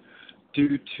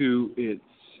due to its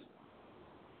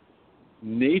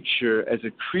nature as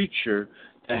a creature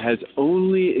that has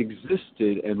only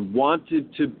existed and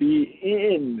wanted to be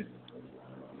in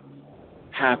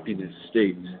happiness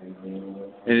state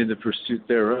and in the pursuit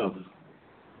thereof.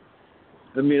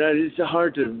 I mean, it's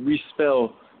hard to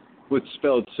respell what's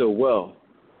spelled so well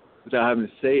without having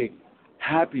to say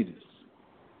happiness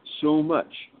so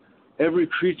much. Every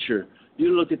creature,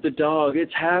 you look at the dog,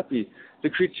 it's happy. The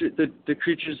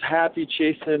creature's happy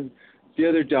chasing the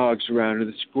other dogs around, or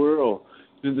the squirrel.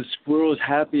 You know, the squirrel is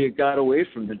happy it got away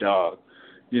from the dog.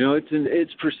 You know, it's in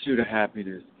its pursuit of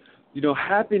happiness. You know,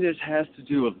 happiness has to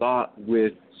do a lot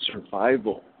with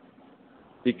survival.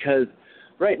 Because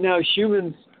right now,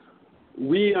 humans,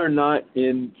 we are not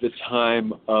in the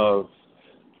time of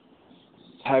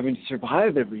having to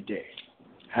survive every day,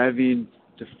 having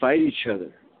to fight each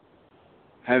other,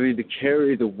 having to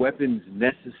carry the weapons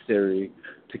necessary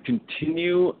to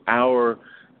continue our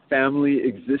family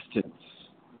existence.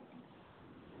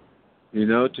 You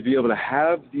know, to be able to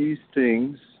have these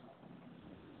things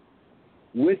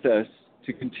with us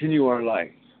to continue our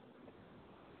life.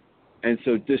 And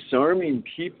so disarming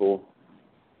people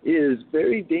is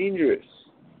very dangerous,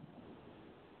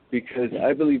 because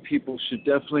I believe people should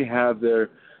definitely have their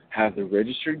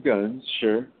registered guns,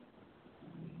 sure.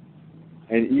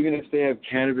 And even if they have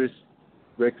cannabis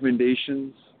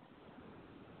recommendations,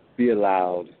 be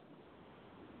allowed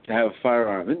to have a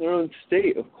firearm in their own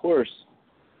state, of course.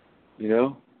 You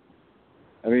know,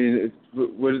 I mean,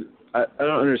 I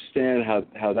don't understand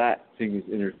how that thing is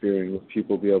interfering with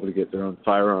people be able to get their own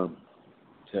firearm,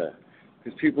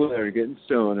 because people that are getting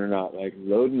stoned are not like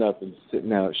loading up and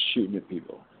sitting out shooting at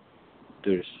people.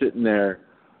 They're sitting there.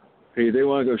 Hey, they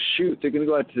want to go shoot. They're going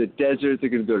to go out to the desert. They're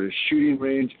going to go to a shooting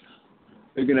range.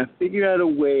 They're going to figure out a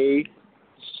way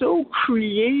so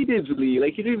creatively,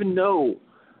 like you don't even know,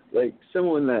 like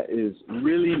someone that is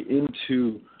really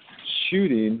into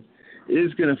shooting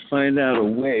is going to find out a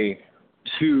way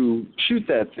to shoot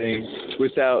that thing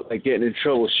without like getting in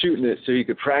trouble shooting it, so you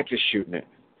could practice shooting it.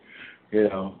 You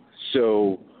know,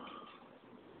 so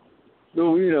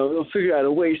they'll figure out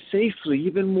a way safely,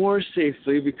 even more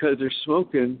safely, because they're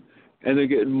smoking and they're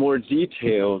getting more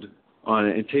detailed on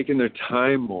it and taking their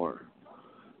time more.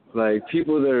 Like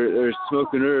people that are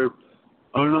smoking herb,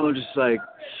 I don't know, just like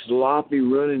sloppy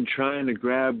running, trying to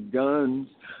grab guns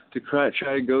to try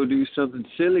to go do something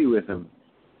silly with them.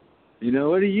 You know,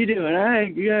 what are you doing?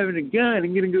 You're having a gun.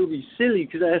 I'm going to go be silly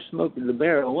because I smoked the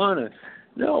marijuana.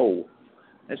 No,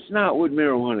 that's not what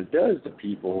marijuana does to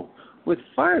people with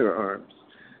firearms.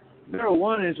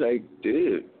 Marijuana is like,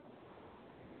 dude,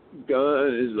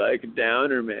 gun is like a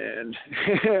downer, man.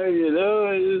 You know,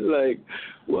 it's like,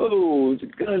 whoa, the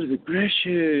gun is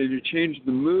aggression. You change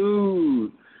the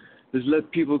mood. Just let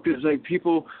people, because like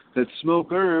people that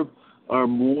smoke herb are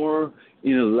more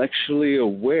intellectually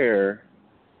aware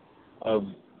of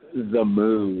the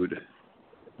mood,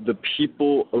 the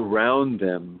people around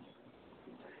them,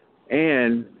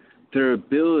 and their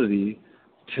ability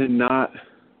to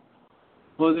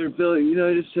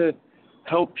just to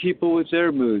help people with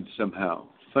their moods somehow.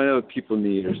 Find out what people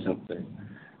need or something.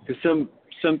 Because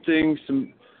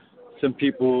some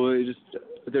people,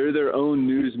 they're their own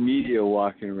news media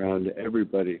walking around to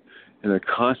everybody, and they're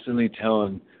constantly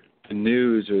telling the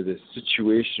news or the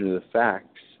situation or the facts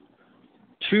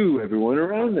to everyone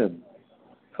around them,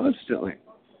 constantly.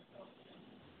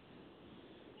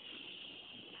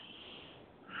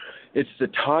 It's the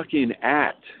talking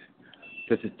at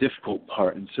that's a difficult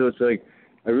part, and so it's like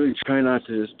I really try not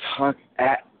to just talk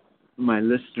at my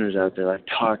listeners out there. I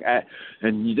talk at,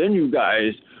 and then you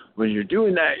guys, when you're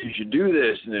doing that, you should do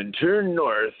this, and then turn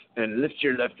north and lift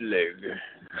your left leg.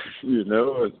 You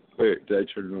know? Wait, did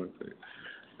I turn north?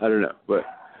 I don't know, but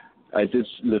I did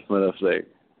lift my left leg.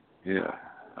 Yeah.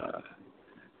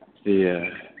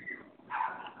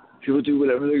 People do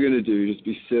whatever they're going to do. Just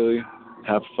be silly,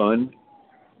 have fun.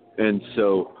 And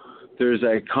so there's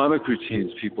like comic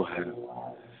routines people have.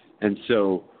 And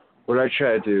so what I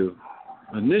try to do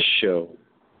on this show,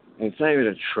 and it's not even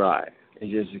a try,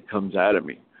 it comes out of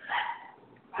me.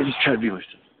 I just try to be myself.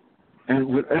 And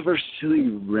whatever silly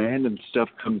random stuff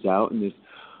comes out in this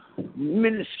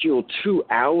minuscule 2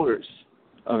 hours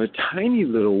of a tiny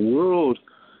little world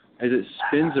as it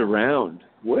spins around.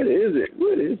 What is it?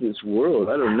 What is this world?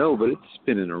 I don't know, but it's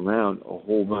spinning around a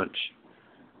whole bunch.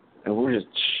 And we're just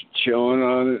chilling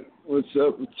on it. What's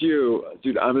up with you?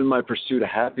 Dude, I'm in my pursuit of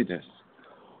happiness.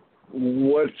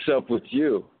 What's up with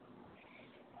you?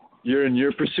 You're in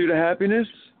your pursuit of happiness?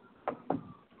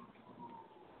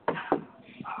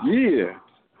 Yeah.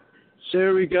 So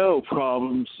there we go.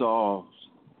 Problem solved.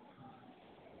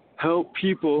 Help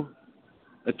people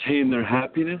attain their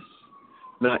happiness,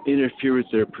 not interfere with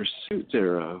their pursuit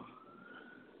thereof.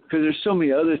 Because there's so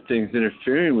many other things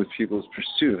interfering with people's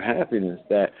pursuit of happiness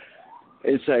that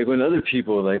it's like when other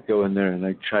people like go in there and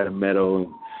like try to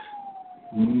meddle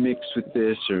and mix with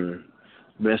this or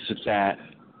mess with that.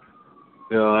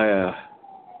 You know,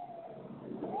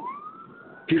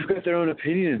 people got their own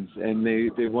opinions and they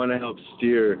want to help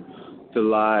steer the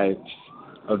lives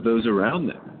of those around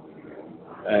them.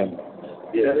 And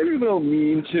yeah, they don't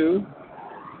mean to.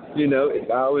 You know,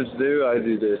 if I was do, I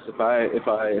do this. If I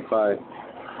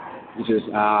just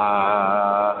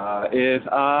if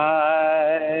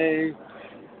I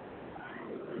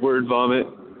word vomit.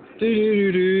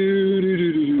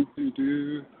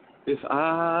 If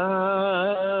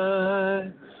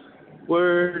I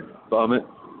word vomit.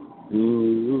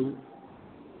 Ooh.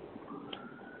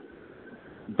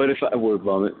 But if I word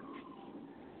vomit.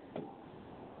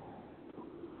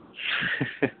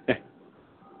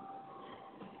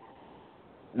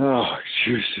 Oh,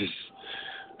 Jesus.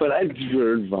 But I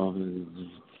word vomit.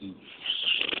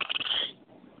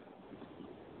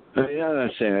 I mean, I'm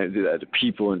not saying I do that to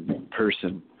people in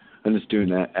person. I'm just doing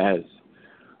that as,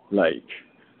 like,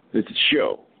 it's a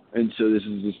show. And so this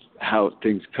is just how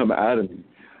things come out of me.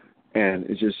 And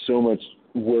it's just so much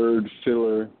word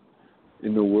filler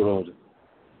in the world.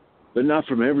 But not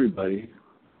from everybody.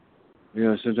 You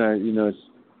know, sometimes, you know,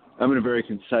 I'm in a very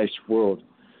concise world.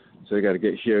 So I got to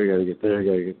get here, I got to get there, I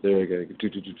got to get there, I got to get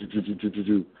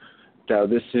do. Dial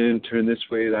this in, turn this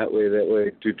way, that way, that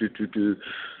way, do.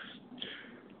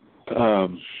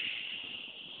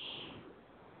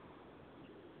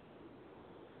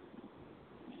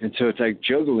 And so it's like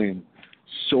juggling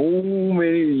so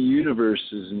many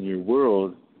universes in your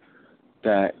world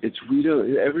that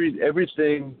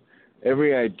everything,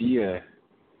 every idea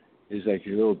is like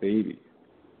your little baby.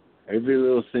 Every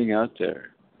little thing out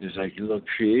there is like your little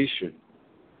creation.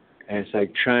 And it's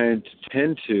like trying to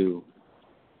tend to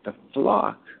the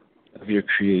flock of your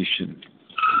creation.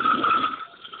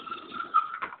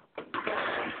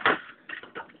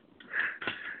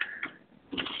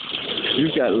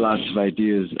 You've got lots of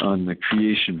ideas on the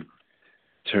creation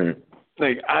term.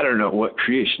 Like, I don't know what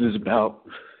creation is about,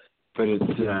 but it's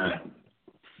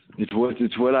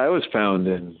what I was found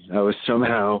in. I was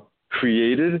somehow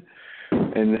created,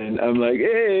 and then I'm like,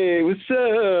 hey, what's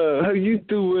up? How you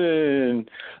doing?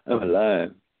 I'm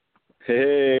alive.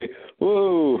 Hey,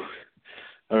 whoa.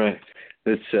 All right,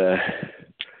 let's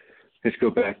go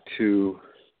back to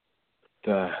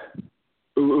the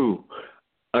ooh.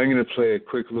 I'm going to play a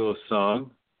quick little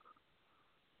song,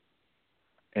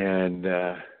 and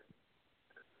here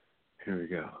we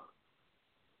go.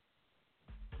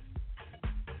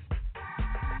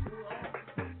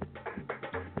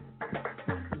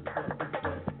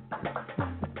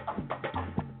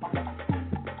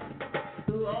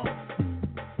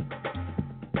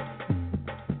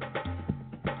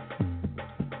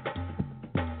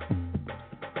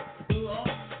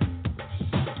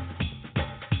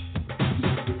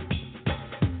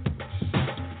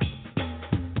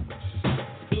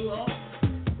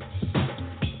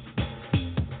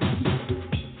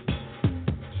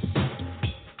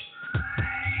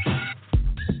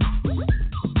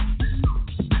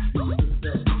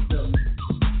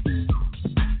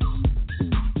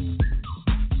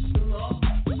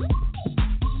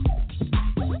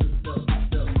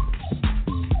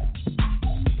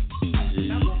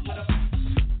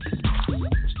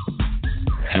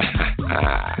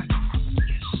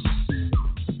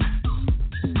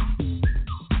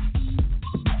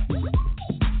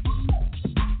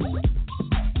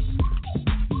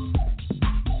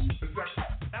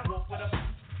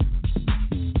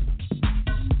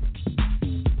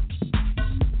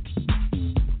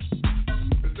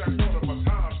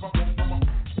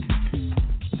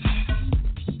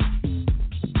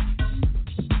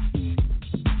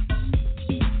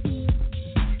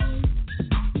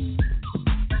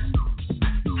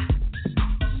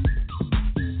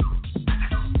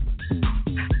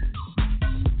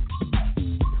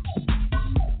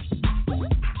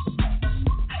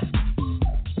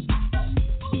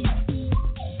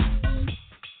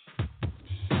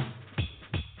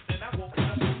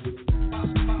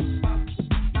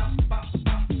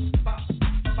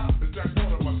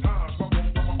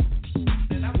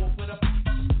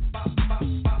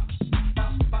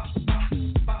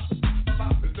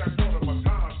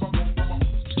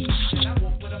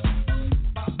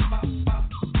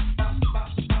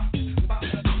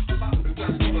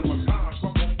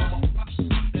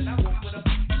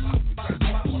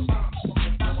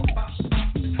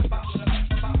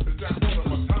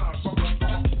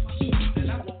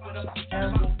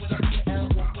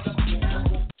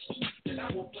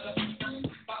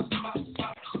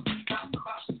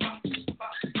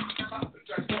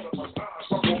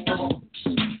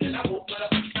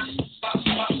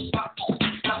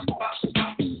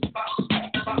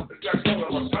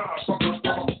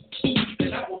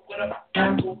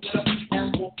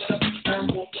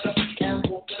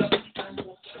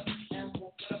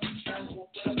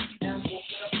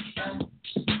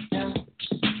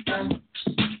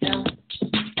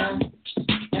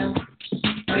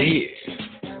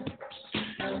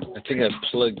 think I've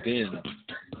plugged in,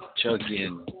 chug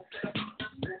in,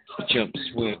 jump,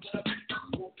 swim.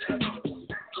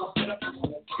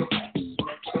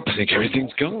 I think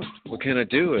everything's going. What can I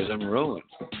do as I'm rowing?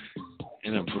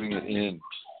 And I'm bringing in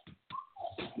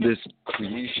this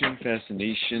creation,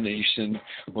 fascination, nation.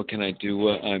 What can I do?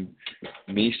 I'm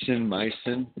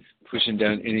Mason, pushing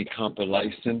down any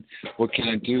compilation. What can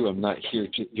I do? I'm not here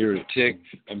to irritate.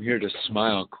 I'm here to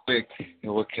smile quick.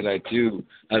 And what can I do?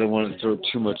 I don't want to throw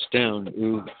too much down.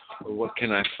 Ooh, or what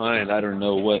can I find? I don't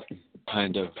know what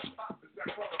kind of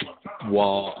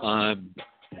wall I'm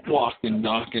walking,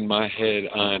 knocking my head.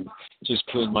 I'm just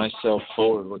putting myself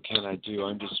forward. What can I do?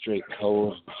 I'm just straight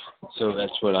cold. So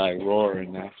that's what I roar,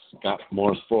 and I've got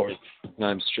more forward. And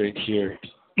I'm straight here.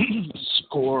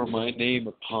 Score my name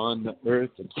upon the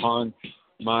earth, upon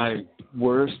my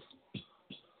worth,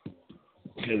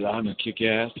 because I'm a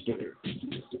kick-ass bird.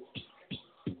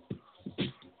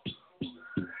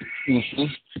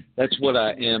 That's what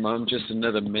I am. I'm just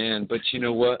another man. But you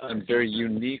know what? I'm very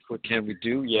unique. What can we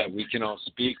do? Yeah, we can all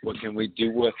speak. What can we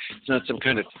do? What? It's not some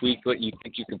kind of tweak what you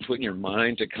think you can put in your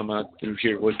mind to come out through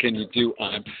here. What can you do?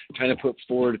 I'm trying to put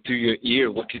forward through your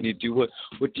ear. What can you do? What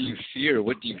do you fear?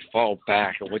 What do you fall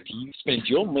back? Or what do you spend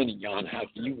your money on? How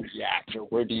do you react? Or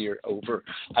where do you over?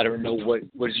 I don't know. What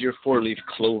is your four-leaf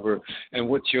clover? And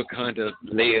what's your kind of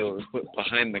layer put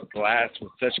behind the glass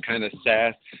with such kind of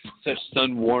sass, such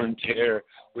sun-worn terror,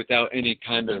 without any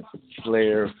kind of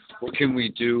flair? What can we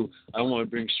do? I want to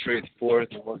bring straight forth.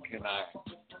 What can I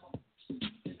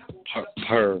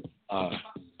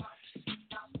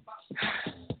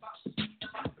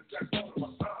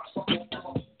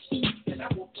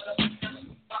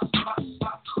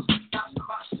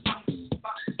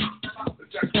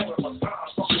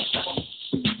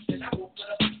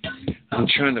I'm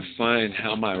trying to find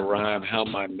how my rhyme, how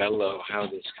my mellow, how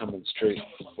this coming straight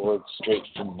forward, straight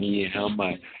from me, how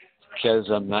my, because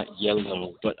I'm not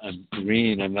yellow, but I'm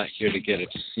green. I'm not here to get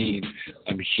obscene.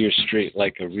 I'm here straight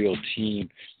like a real team,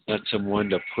 not someone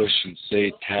to push and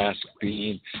say task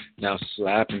being, now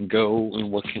slap and go,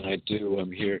 and what can I do?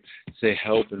 I'm here to say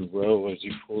help and row as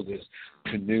you pull this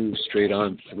canoe straight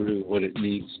on through what it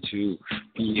needs to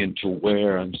be and to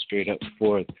where I'm straight up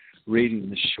forth. Raiding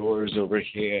the shores over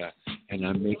here, and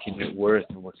I'm making it worth.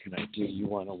 And what can I do? You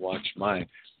want to watch my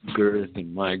girth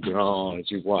and my growl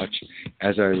as you watch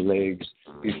as our legs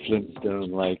be Flintstone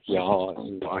like y'all as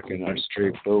we walk in our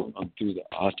straight boat on through the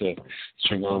otter,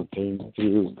 string on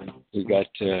through. We got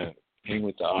to hang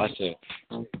with the otter,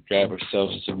 grab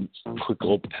ourselves some quick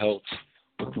old pelts.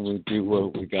 What can we do? Well,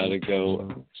 we got to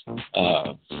go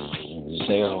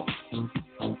sail.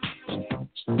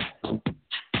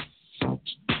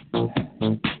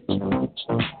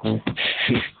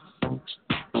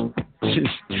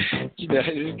 You know, I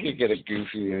just can't get a goofy.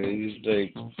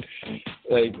 It's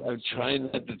like I'm trying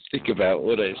not to think about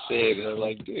what I say, and I'm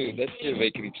like, dude, that didn't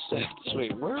make any sense.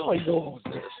 Wait, where do I go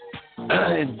with this?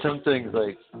 And some things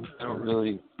like I don't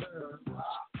really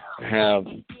have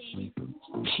best.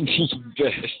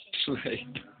 Like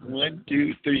 1,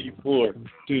 2, 3, 4,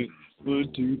 dude.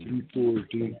 1, 2, 3, 4,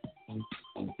 dude.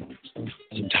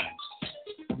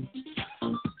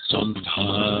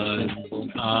 Sometimes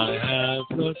I have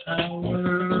the power,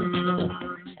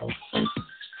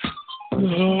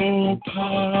 the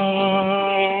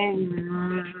power.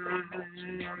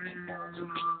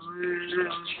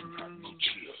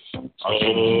 Oh,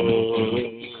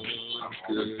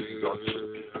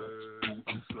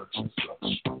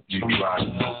 you try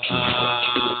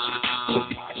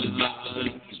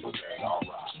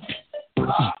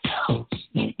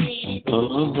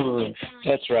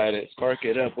That's right. It's spark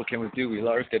it up. What can we do? We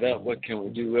lark it up. What can we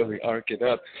do? Well, we arc it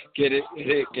up. Get it,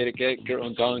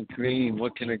 girl, gone green.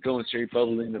 What can it go and straight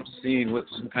bubbling obscene with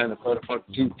some kind of fuck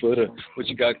 2-footer? What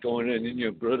you got going in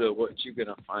your brother? What you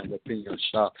gonna find up in your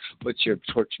shop? What's your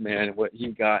torch man? What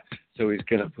he got? So he's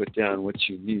gonna put down what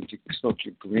you need to smoke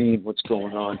your green. What's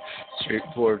going on?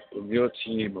 Straightforward from your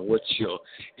team, or what's your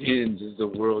ends? Is the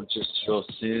world just your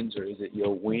sins, or is it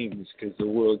your wings? Because the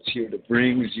world's here to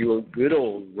bring you a good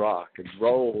old rock and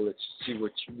roll. Let's see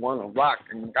what you want to rock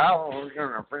and go.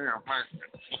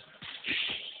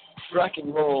 Rock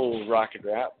and roll, rock and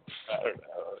rap. I don't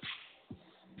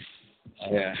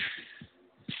know. Yeah.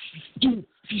 Dude,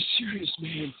 be serious,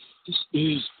 man. This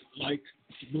is like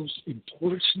the most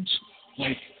important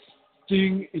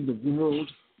thing in the world,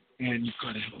 and you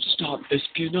gotta stop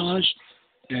espionage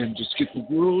and just get the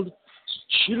world to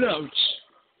chill out.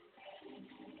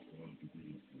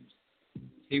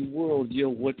 Hey world, yo,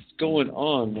 what's going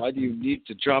on? Why do you need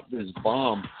to drop this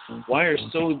bomb? Why are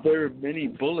so very many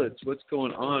bullets? What's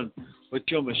going on? But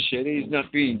your machete is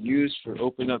not being used for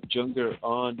open up jungle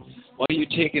on. Why are you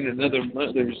taking another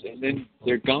mother's and then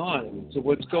they're gone? So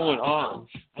what's going on?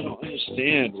 I don't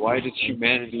understand. Why does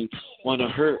humanity want to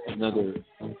hurt another?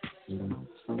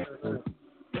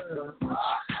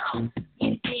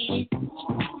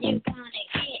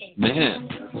 Man.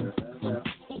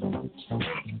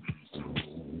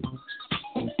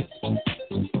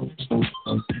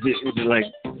 Is it like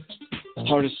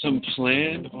part of some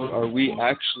plan, or are we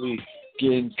actually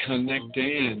getting connected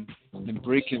in and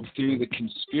breaking through the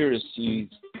conspiracies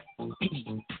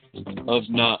of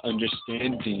not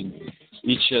understanding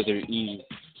each other?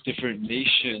 Different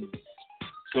nations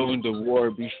going to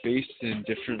war, be facing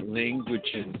different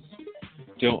languages,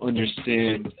 don't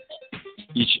understand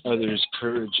each other's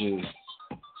courages.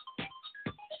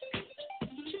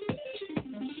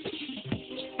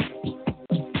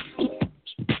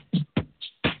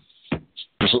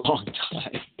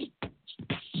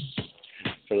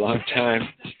 For a long time,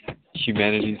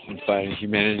 humanity's been fighting.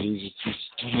 Humanity just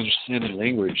don't understand the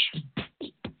language.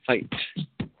 Fight.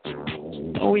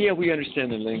 Oh yeah, we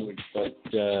understand the language, but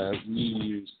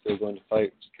we still going to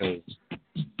fight because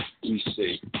we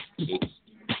say it's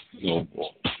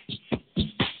noble.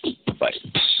 Fight.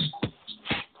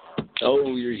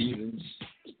 Oh, you're heathens.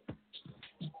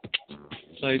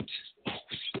 Fight.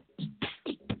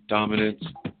 Dominance.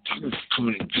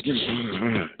 Coming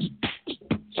in.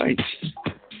 Fight.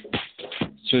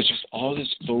 So it's just all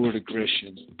this forward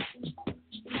aggression.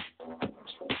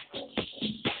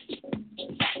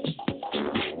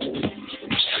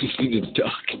 The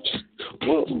duck.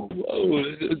 Whoa.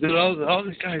 Did all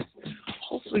these guys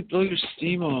hopefully blow your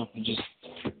steam off and just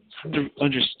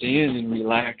understand and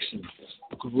relax and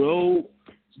grow.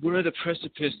 We're at the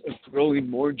precipice of growing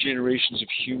more generations of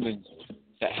humans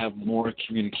that have more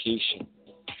communication.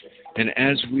 And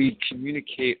as we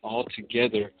communicate all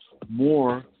together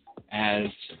more as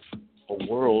a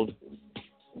world,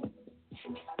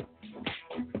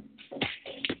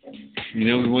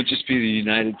 we won't just be the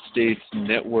United States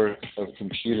network of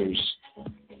computers.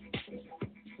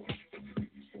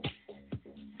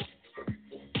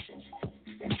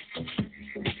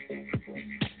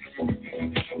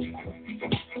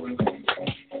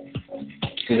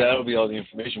 Because that'll be all the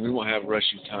information. We won't have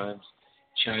Russian times,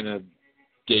 China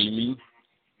daily,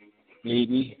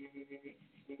 maybe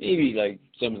like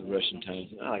some of the Russian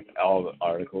times, not like all the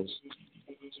articles.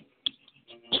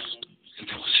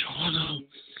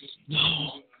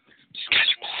 No, these guys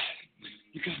are bad.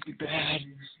 You gotta be bad.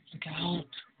 Look out.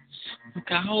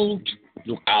 Look out.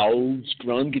 Look out.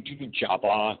 Run, get to the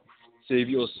chopper. Save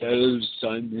yourselves,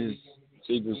 son.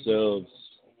 Save yourselves.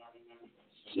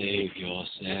 Save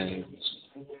yourselves.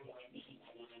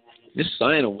 Just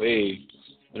sign away.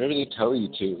 Whatever they tell you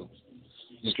to.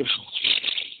 Just go.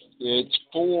 It's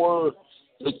for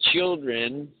the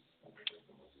children.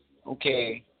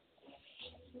 Okay.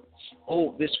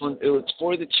 Oh, this one, it's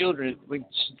for the children. Like,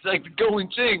 it's like the going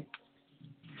thing.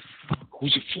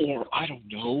 Who's it for? I don't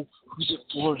know. Who's it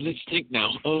for? Let's think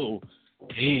now. Oh,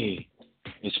 hey,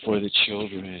 it's for the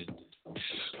children.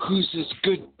 Who's this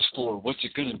good for? What's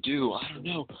it going to do? I don't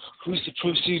know. Who's the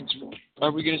proceeds,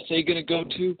 are we going to say, going to go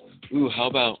to? Ooh, how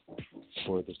about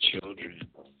for the children?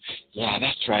 Yeah,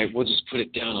 that's right. We'll just put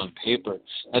it down on paper.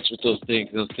 That's what they'll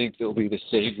think. They'll think they'll be the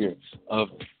savior of,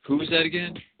 who is that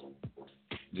again?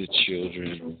 The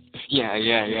children. Yeah.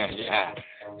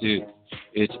 Dude,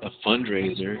 it's a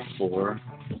fundraiser for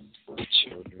the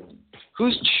children.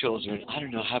 Whose children? I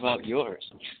don't know. How about yours?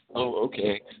 Oh,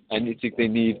 okay. I think they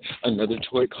need another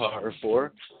toy car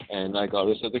for, and like all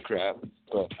this other crap.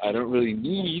 But I don't really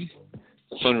need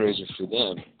a fundraiser for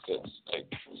them because,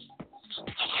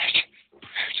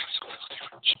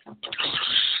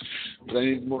 I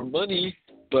need more money.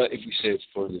 But if we say it's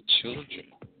for the children,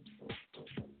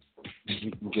 then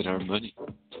we can get our money.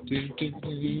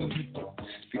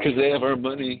 Because they have our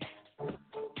money.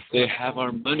 They have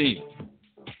our money.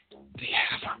 They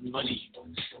have our money.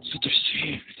 That's what they're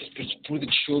saying. It's for the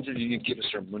children, you need to give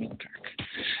us our money back.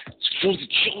 It's for the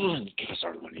children, give us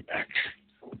our money back.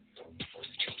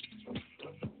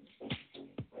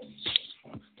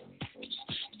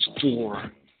 It's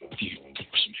for the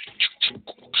enforcement.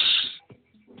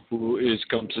 Who is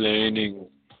complaining?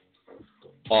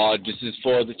 Oh, this is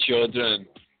for the children.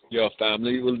 Your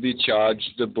family will be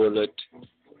charged the bullet.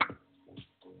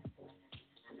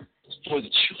 It's for the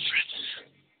children.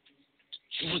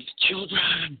 For the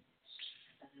children.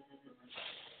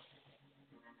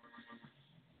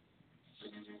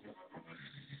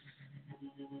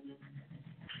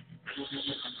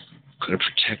 Gotta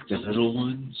protect the little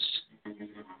ones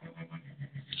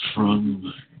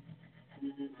from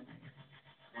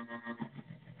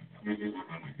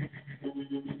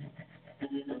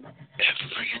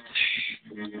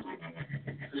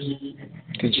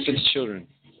Because for the children,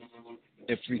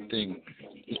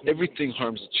 everything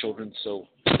harms the children. So,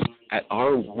 at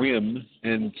our whim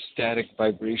and static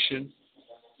vibration,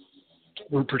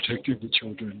 we're protecting the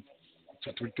children.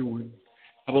 That's what we're doing.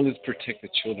 How about let's protect the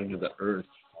children of the earth?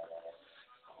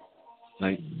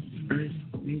 Like earth,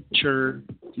 nature,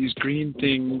 these green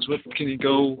things. What can you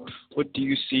go? What do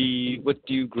you see? What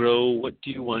do you grow? What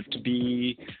do you want to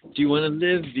be? Do you want to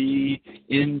live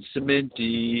in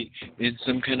cementy, in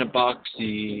some kind of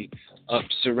boxy, up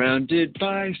surrounded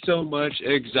by so much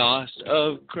exhaust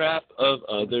of crap of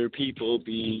other people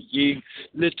being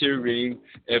littering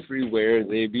everywhere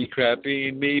they be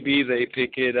crapping? Maybe they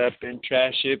pick it up and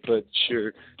trash it, but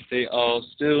sure, they all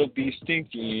still be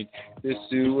stinking. The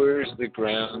sewers, the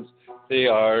grounds, they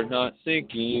are not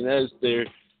sinking as their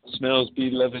smells be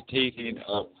levitating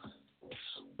up.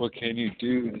 What can you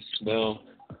do to smell?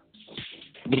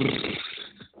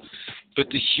 But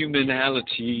the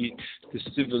humanality, the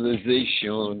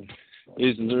civilization,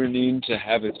 is learning to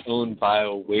have its own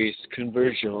bio-waste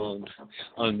conversion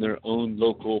on their own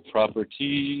local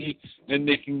property, and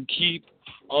they can keep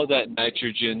all that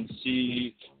nitrogen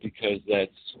C because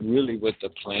that's really what the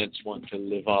plants want to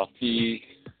live off the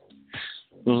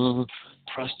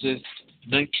processed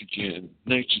nitrogen,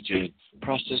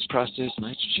 processed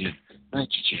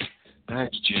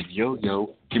nitrogen,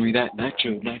 yo, give me that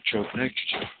nitrogen,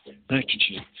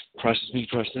 process me,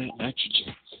 process that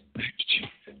nitrogen,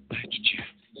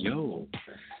 yo.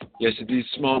 Yes, these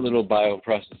small little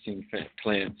bioprocessing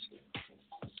plants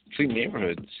clean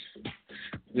neighborhoods.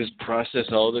 Just process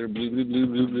all their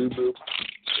blue.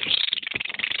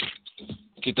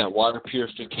 Get that water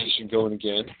purification going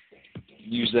again.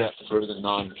 Use that for the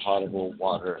non-potable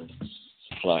water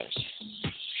supplies.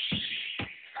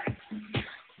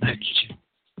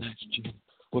 Nitrogen.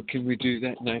 What can we do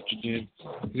that nitrogen?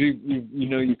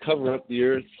 You cover up the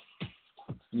earth.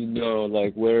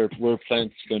 Like where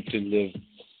plants going to live.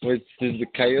 Does the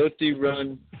coyote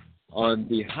run on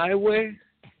the highway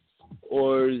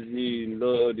or the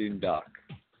loading dock?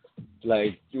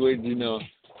 Like,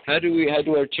 how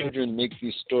do our children make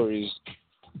these stories?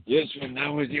 Yes, when I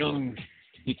was young,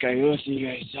 the coyote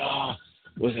I saw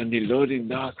was on the loading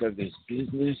dock of this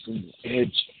business on the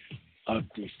edge of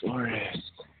the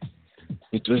forest.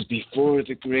 It was before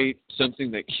the great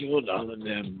something that killed all of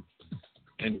them,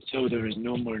 and so there was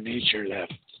no more nature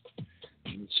left.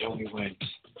 And so we went.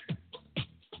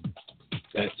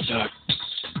 That sucks.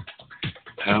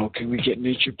 How can we get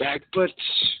nature back? But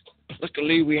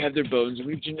luckily we have their bones, and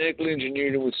we've genetically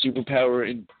engineered them with superpower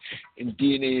and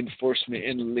DNA enforcement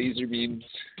and laser beams.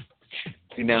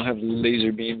 They now have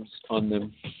laser beams on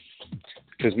them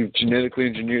because we've genetically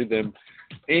engineered them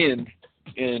and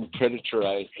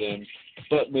predatorized them,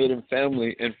 but made them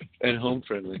family and home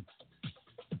friendly.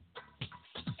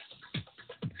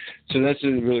 So that's a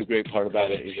really great part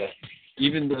about it, is that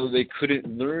even though they couldn't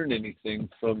learn anything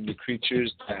from the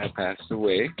creatures that have passed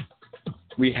away,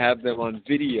 we have them on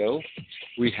video,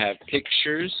 we have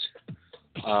pictures,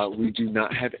 we do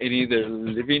not have any of their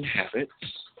living habits,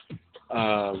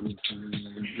 we do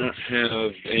not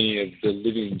have any of the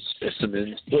living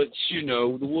specimens, but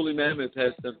the woolly mammoth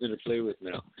has something to play with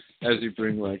now as we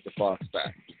bring the fox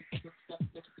back.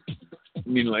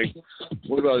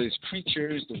 What about these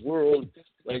creatures, the world?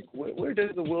 Where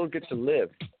does the world get to live?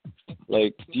 Do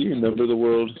you remember the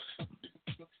world?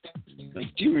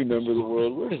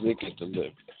 Where does it get to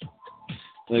live?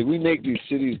 We make these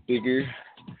cities bigger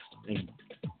and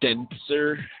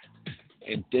denser.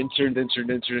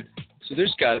 So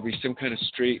there's got to be some kind of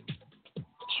straight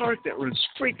park that runs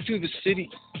straight through the city.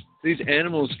 These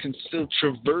animals can still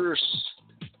traverse.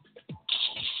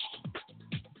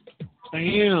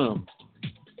 Bam.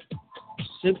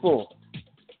 Simple.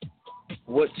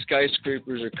 What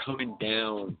skyscrapers are coming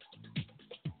down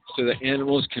so the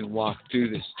animals can walk through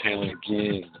this town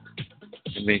again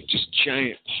and make just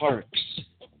giant parks?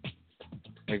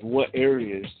 What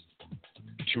areas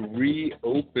to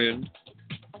reopen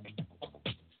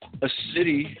a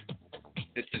city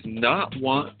that does not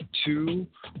want to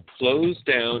close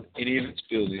down any of its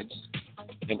buildings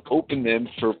and open them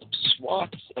for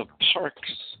swaths of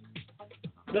parks.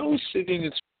 No city in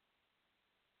its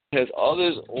has all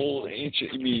this old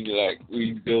ancient,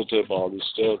 we built up all this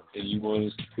stuff and you want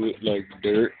us to put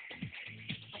dirt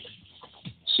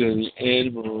so the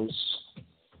animals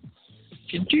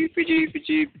can doop,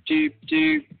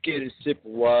 get a sip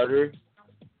of water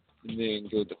and then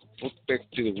go the fuck back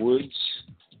to the woods.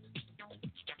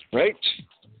 Right?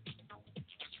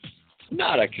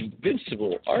 Not a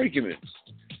convincible argument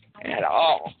at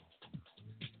all.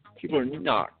 People are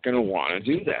not going to want to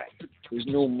do that. There's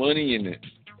no money in it.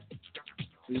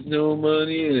 There's no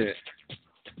money in it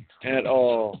at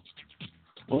all.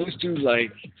 Let's do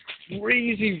like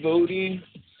crazy voting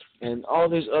and all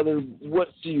this other, what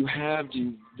do you have,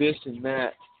 do this and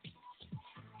that.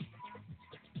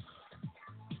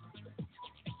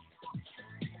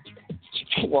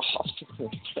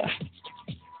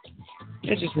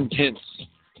 That's just intense.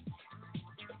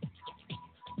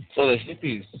 So the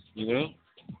hippies, you know?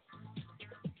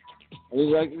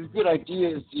 There's like good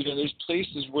ideas, you know, there's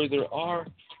places where there are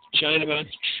giant amounts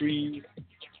of trees.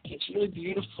 It's really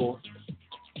beautiful.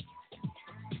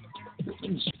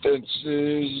 There's fences,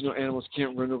 you know, animals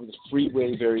can't run over the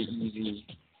freeway very easy,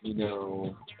 you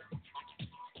know.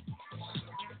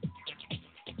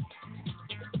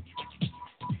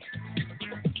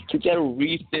 We gotta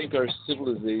rethink our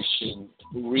civilization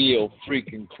real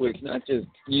freaking quick. Not just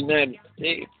the United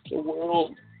States, the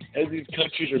world. As these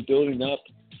countries are building up,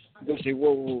 we gotta say,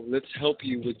 whoa, let's help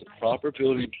you with the proper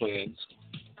building plans.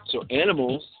 So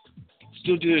animals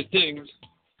still do their things,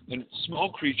 and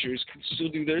small creatures can still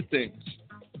do their things.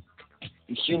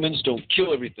 And humans don't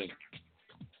kill everything.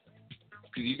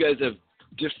 Because you guys have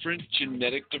different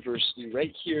genetic diversity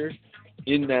right here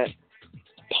in that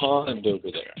pond over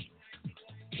there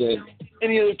than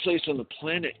any other place on the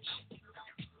planet.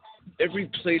 Every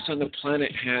place on the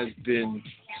planet has been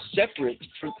separate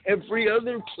from every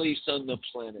other place on the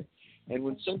planet. And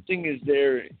when something is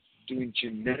there doing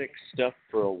genetic stuff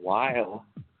for a while,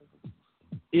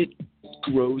 it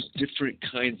grows different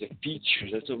kinds of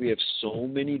features. That's why we have so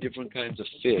many different kinds of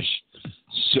fish.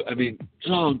 So, I mean, a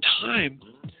long time,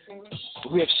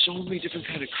 but we have so many different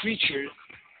kind of creatures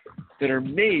that are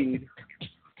made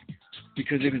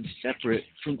because they've been separate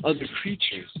from other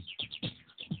creatures.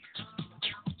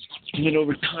 And then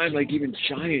over time, like even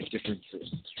giant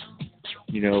differences,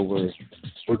 you know,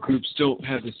 where groups don't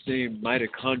have the same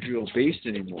mitochondrial base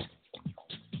anymore.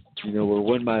 You know, where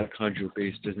one mitochondrial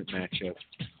base doesn't match up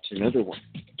to another one.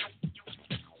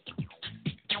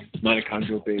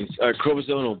 Mitochondrial base,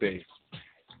 chromosomal base.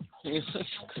 I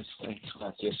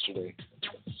class yesterday,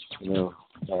 you know,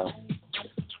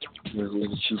 it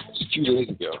was a few days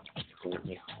ago,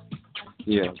 apparently.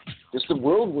 Yeah. Just the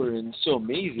world we're in is so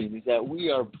amazing is that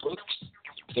we are books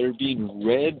that are being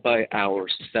read by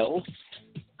ourselves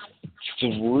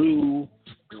through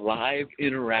live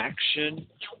interaction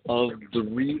of the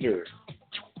reader.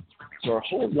 So our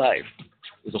whole life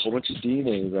is a whole bunch of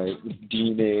DNA, right?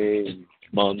 DNA and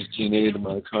mom's DNA, the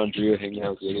mitochondria hanging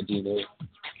out with the other DNA,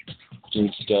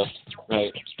 doing stuff,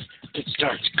 right? It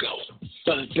starts go,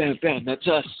 bam, bam, bam. That's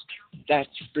us. That's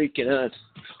freaking us.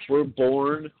 We're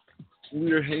born.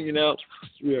 We're hanging out.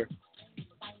 We're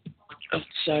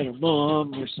outside of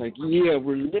mom. We're just like, yeah,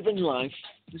 we're living life.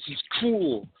 This is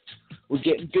cool. We're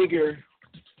getting bigger.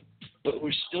 But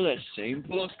we're still that same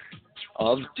book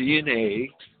of DNA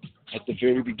at the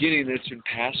very beginning that's been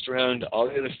passed around to all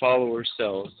the other follower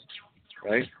cells,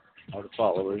 right? All the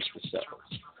followers with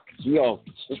cells. We all,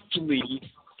 hopefully,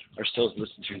 our cells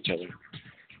listen to each other.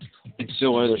 And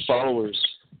so our other followers,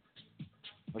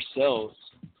 our cells,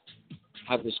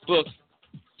 have this book,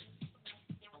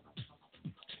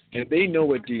 and they know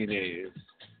what DNA is.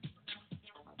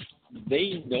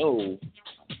 They know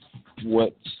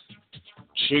what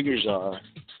triggers are.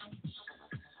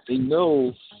 They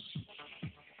know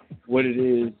what it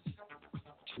is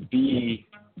to be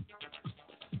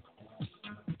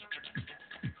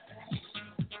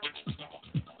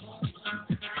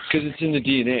because it's in the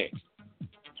DNA.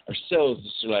 Our cells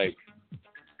just are like,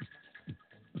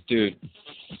 dude,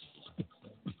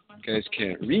 you guys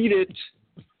can't read it.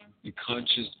 You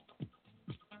conscious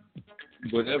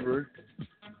whatever.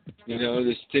 You know,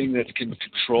 this thing that's in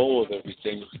control of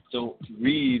everything. Don't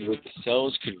read what the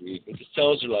cells can read. But the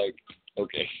cells are like,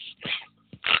 okay,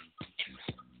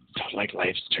 don't like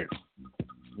life's turn.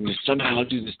 We somehow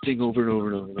do this thing over and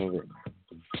over and over and over.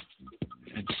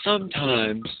 And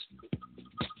sometimes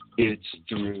it's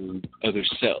through other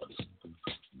cells.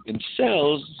 And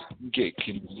cells get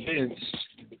convinced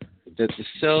that the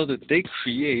cell that they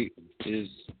create is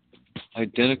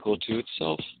identical to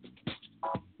itself.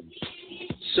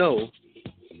 So,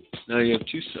 now you have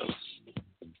two cells.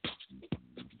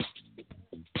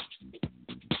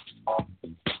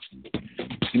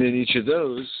 And then each of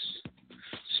those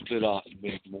split off and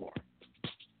make more.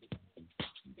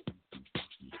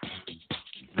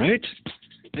 Right?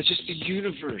 That's just the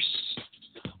universe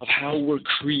of how we're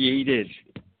created.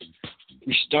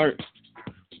 We start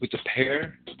with a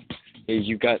pair. Hey,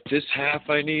 you got this half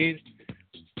I need,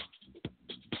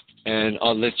 and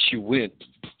I'll let you win.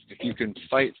 If you can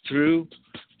fight through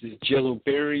this yellow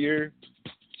barrier,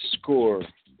 score.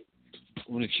 I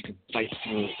wonder if you can fight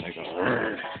through it like a...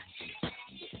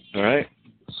 All right?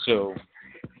 So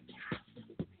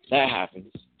that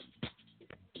happens.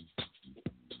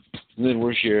 And then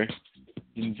we're here.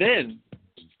 And then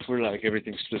we're like,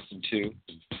 everything splits in two.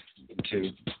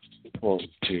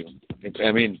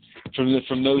 I mean,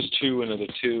 from those two, another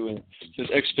two, and so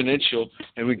it's exponential,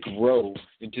 and we grow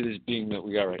into this being that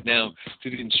we are right now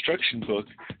through the instruction book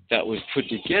that was put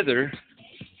together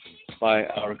by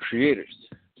our creators,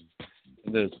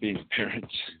 and those being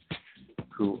parents,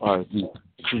 who are the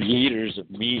creators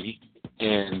of me,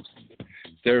 and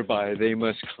thereby they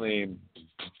must claim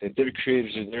that their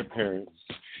creators are their parents,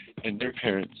 and their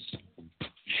parents,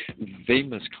 they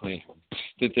must claim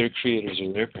that their creators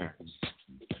are their parents.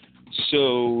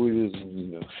 So, you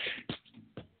know,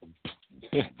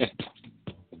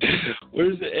 where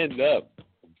does it end up?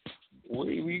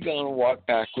 We gonna walk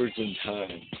backwards in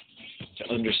time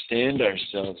to understand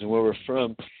ourselves and where we're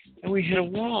from, and we hit a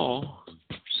wall.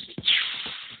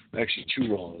 Actually, two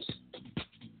walls.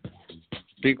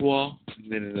 Big wall,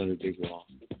 and then another big wall.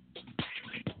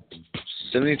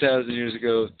 70,000 years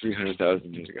ago,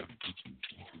 300,000 years ago.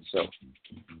 So,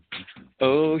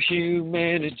 oh,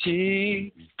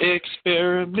 humanity,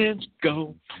 experiment,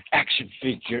 go. Action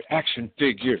figure,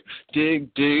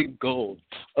 dig gold.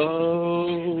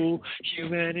 Oh,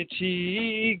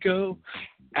 humanity, go.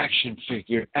 Action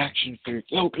figure.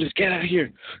 Oh, let's get out of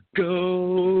here.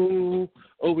 Go.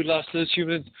 Oh, we lost those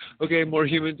humans. Okay, more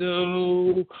humans.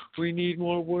 Oh, we need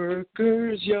more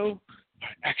workers, yo. All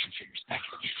right, action figures.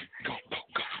 Go.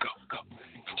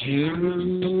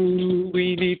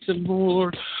 We need some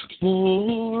more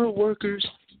workers.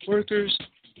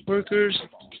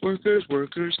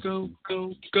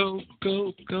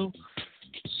 Go.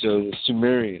 So the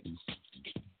Sumerians,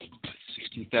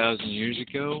 60,000 years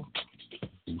ago,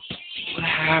 what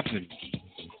happened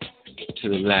to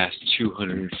the last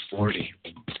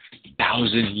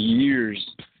 240,000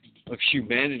 years of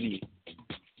humanity?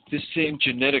 This same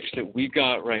genetics that we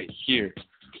got right here,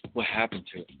 what happened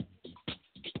to it?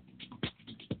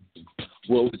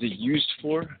 What was it used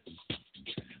for?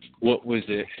 What was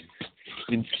it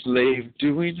enslaved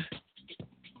doing?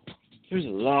 There's a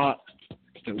lot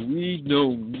that we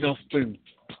know nothing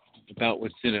about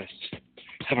what's in us.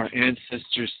 Have our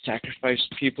ancestors sacrificed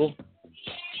people?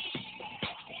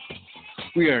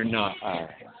 We are not our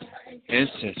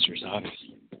ancestors,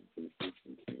 obviously.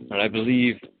 But I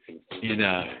believe in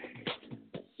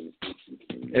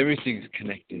everything's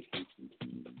connected.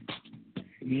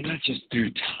 Not just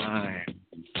through time.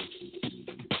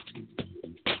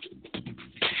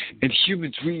 And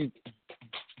humans, we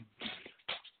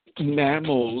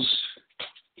mammal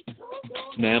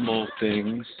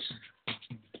things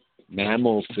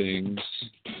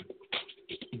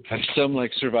have some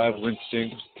like survival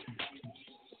instincts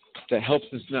that helps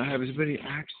us not have as many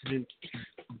accidents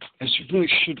as really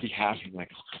should be happening, like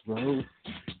on the road.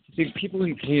 I think people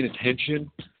ain't paying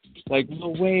attention. Like, no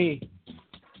way.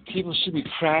 People should be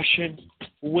crashing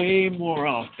way more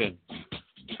often.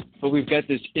 But we've got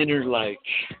this inner, like,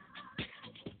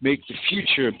 make the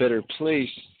future a better place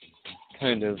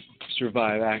kind of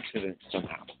survive accidents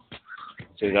somehow.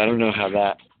 So I don't know how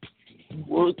that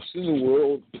works in the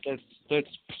world, but that's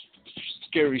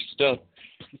scary stuff.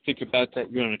 You think about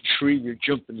that, you're on a tree, you're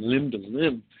jumping limb to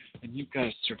limb, and you've got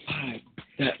to survive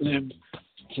that limb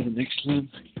to the next limb,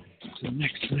 to the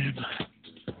next limb.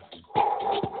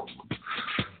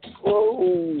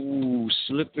 Whoa,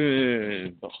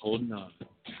 slipping, but holding on.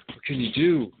 What can you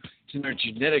do? It's in our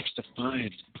genetics to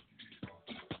find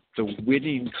the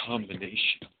winning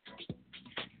combination.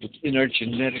 It's in our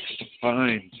genetics to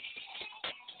find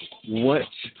what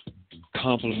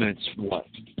complements what.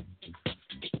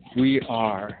 We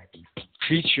are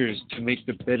creatures to make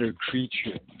the better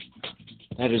creature.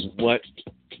 That is what,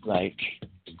 like,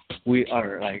 we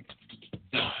are, like,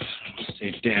 I don't want to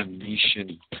say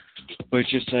damnation, but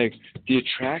just like the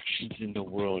attractions in the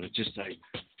world. It's just like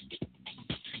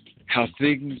how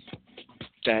things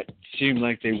that seem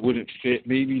like they wouldn't fit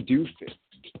maybe do fit.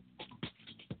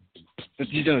 But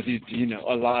you know,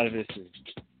 a lot of this is,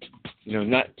 you know,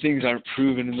 not things aren't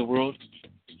proven in the world.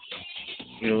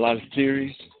 You know, a lot of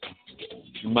theories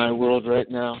in my world right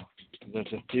now.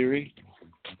 That's a theory.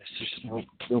 There's just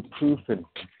no proof in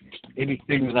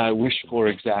anything that I wish for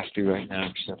exactly right now,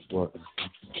 except for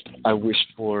I wish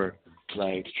for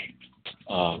like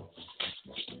a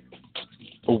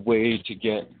way to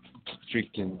get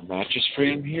freaking mattress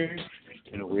frame here,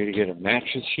 and a way to get a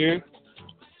mattress here.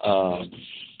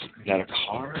 Got a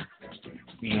car,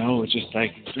 you know, it's just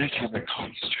like let's have a car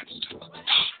stretched to the top.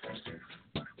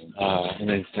 And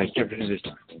then it's like get rid of this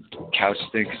couch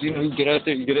thing. Because, you know, you get out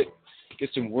there, you get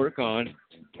some work on.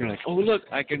 You're like, oh, look,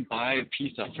 I can buy a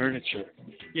piece of furniture.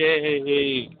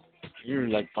 Yay. You're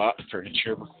like bought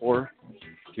furniture before.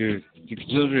 Dude, it's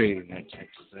exhilarating.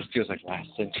 That feels like last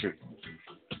century.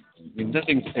 I mean,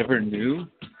 nothing's ever new,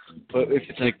 but if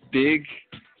it's like big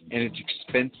and it's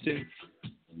expensive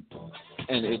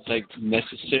and it's like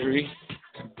necessary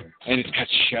and it's got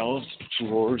shelves,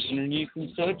 drawers underneath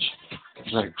and such,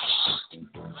 it's like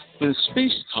the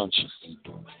space conscious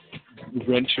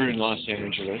renter in Los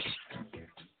Angeles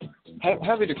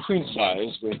having a queen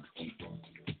size with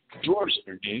drawers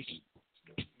underneath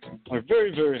are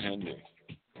very, very handy.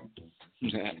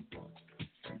 Yeah.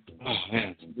 Oh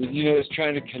man, you know, it's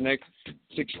trying to connect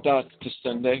 6 dots to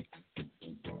Sunday,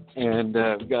 and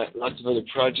we've got lots of other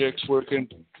projects working.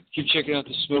 Keep checking out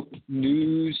the Smoke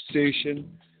News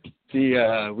station. We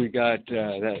got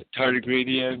that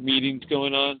Tardigrade meetings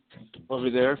going on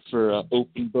over there for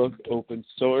open book, open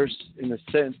source in a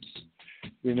sense.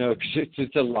 You know, 'cause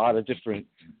it's a lot of different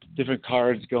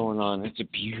cards going on. It's a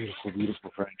beautiful, beautiful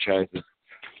franchise.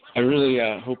 I really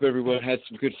hope everyone had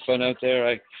some good fun out there.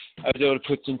 I was able to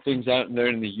put some things out in there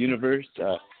in the universe,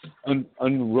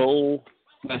 unroll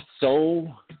my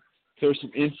soul, throw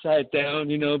some insight down,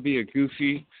 you know, be a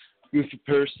goofy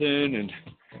person, and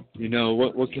you know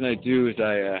what can I do is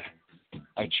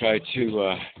I try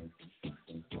to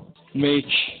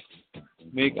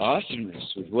make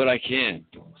awesomeness with what I can.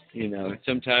 You know,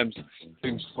 sometimes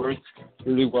things work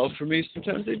really well for me,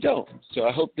 sometimes they don't. So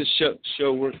I hope this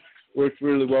show worked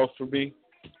really well for me,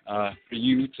 for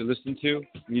you to listen to,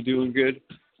 me doing good.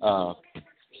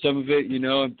 Some of it, you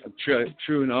know, I'm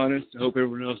true and honest. I hope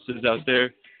everyone else is out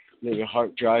there. Let your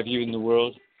heart drive you in the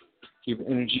world. Keep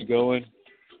energy going.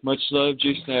 Much love,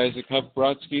 Jason Isaac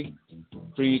Brodsky,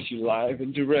 bringing to you live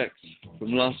and direct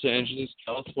from Los Angeles,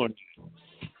 California,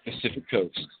 Pacific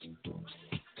Coast.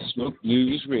 Smoke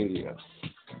News Radio.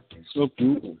 Smoke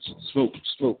rules. Smoke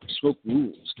rules. Smoke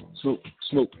rules.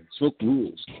 Smoke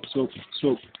rules.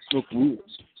 Smoke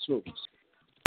rules.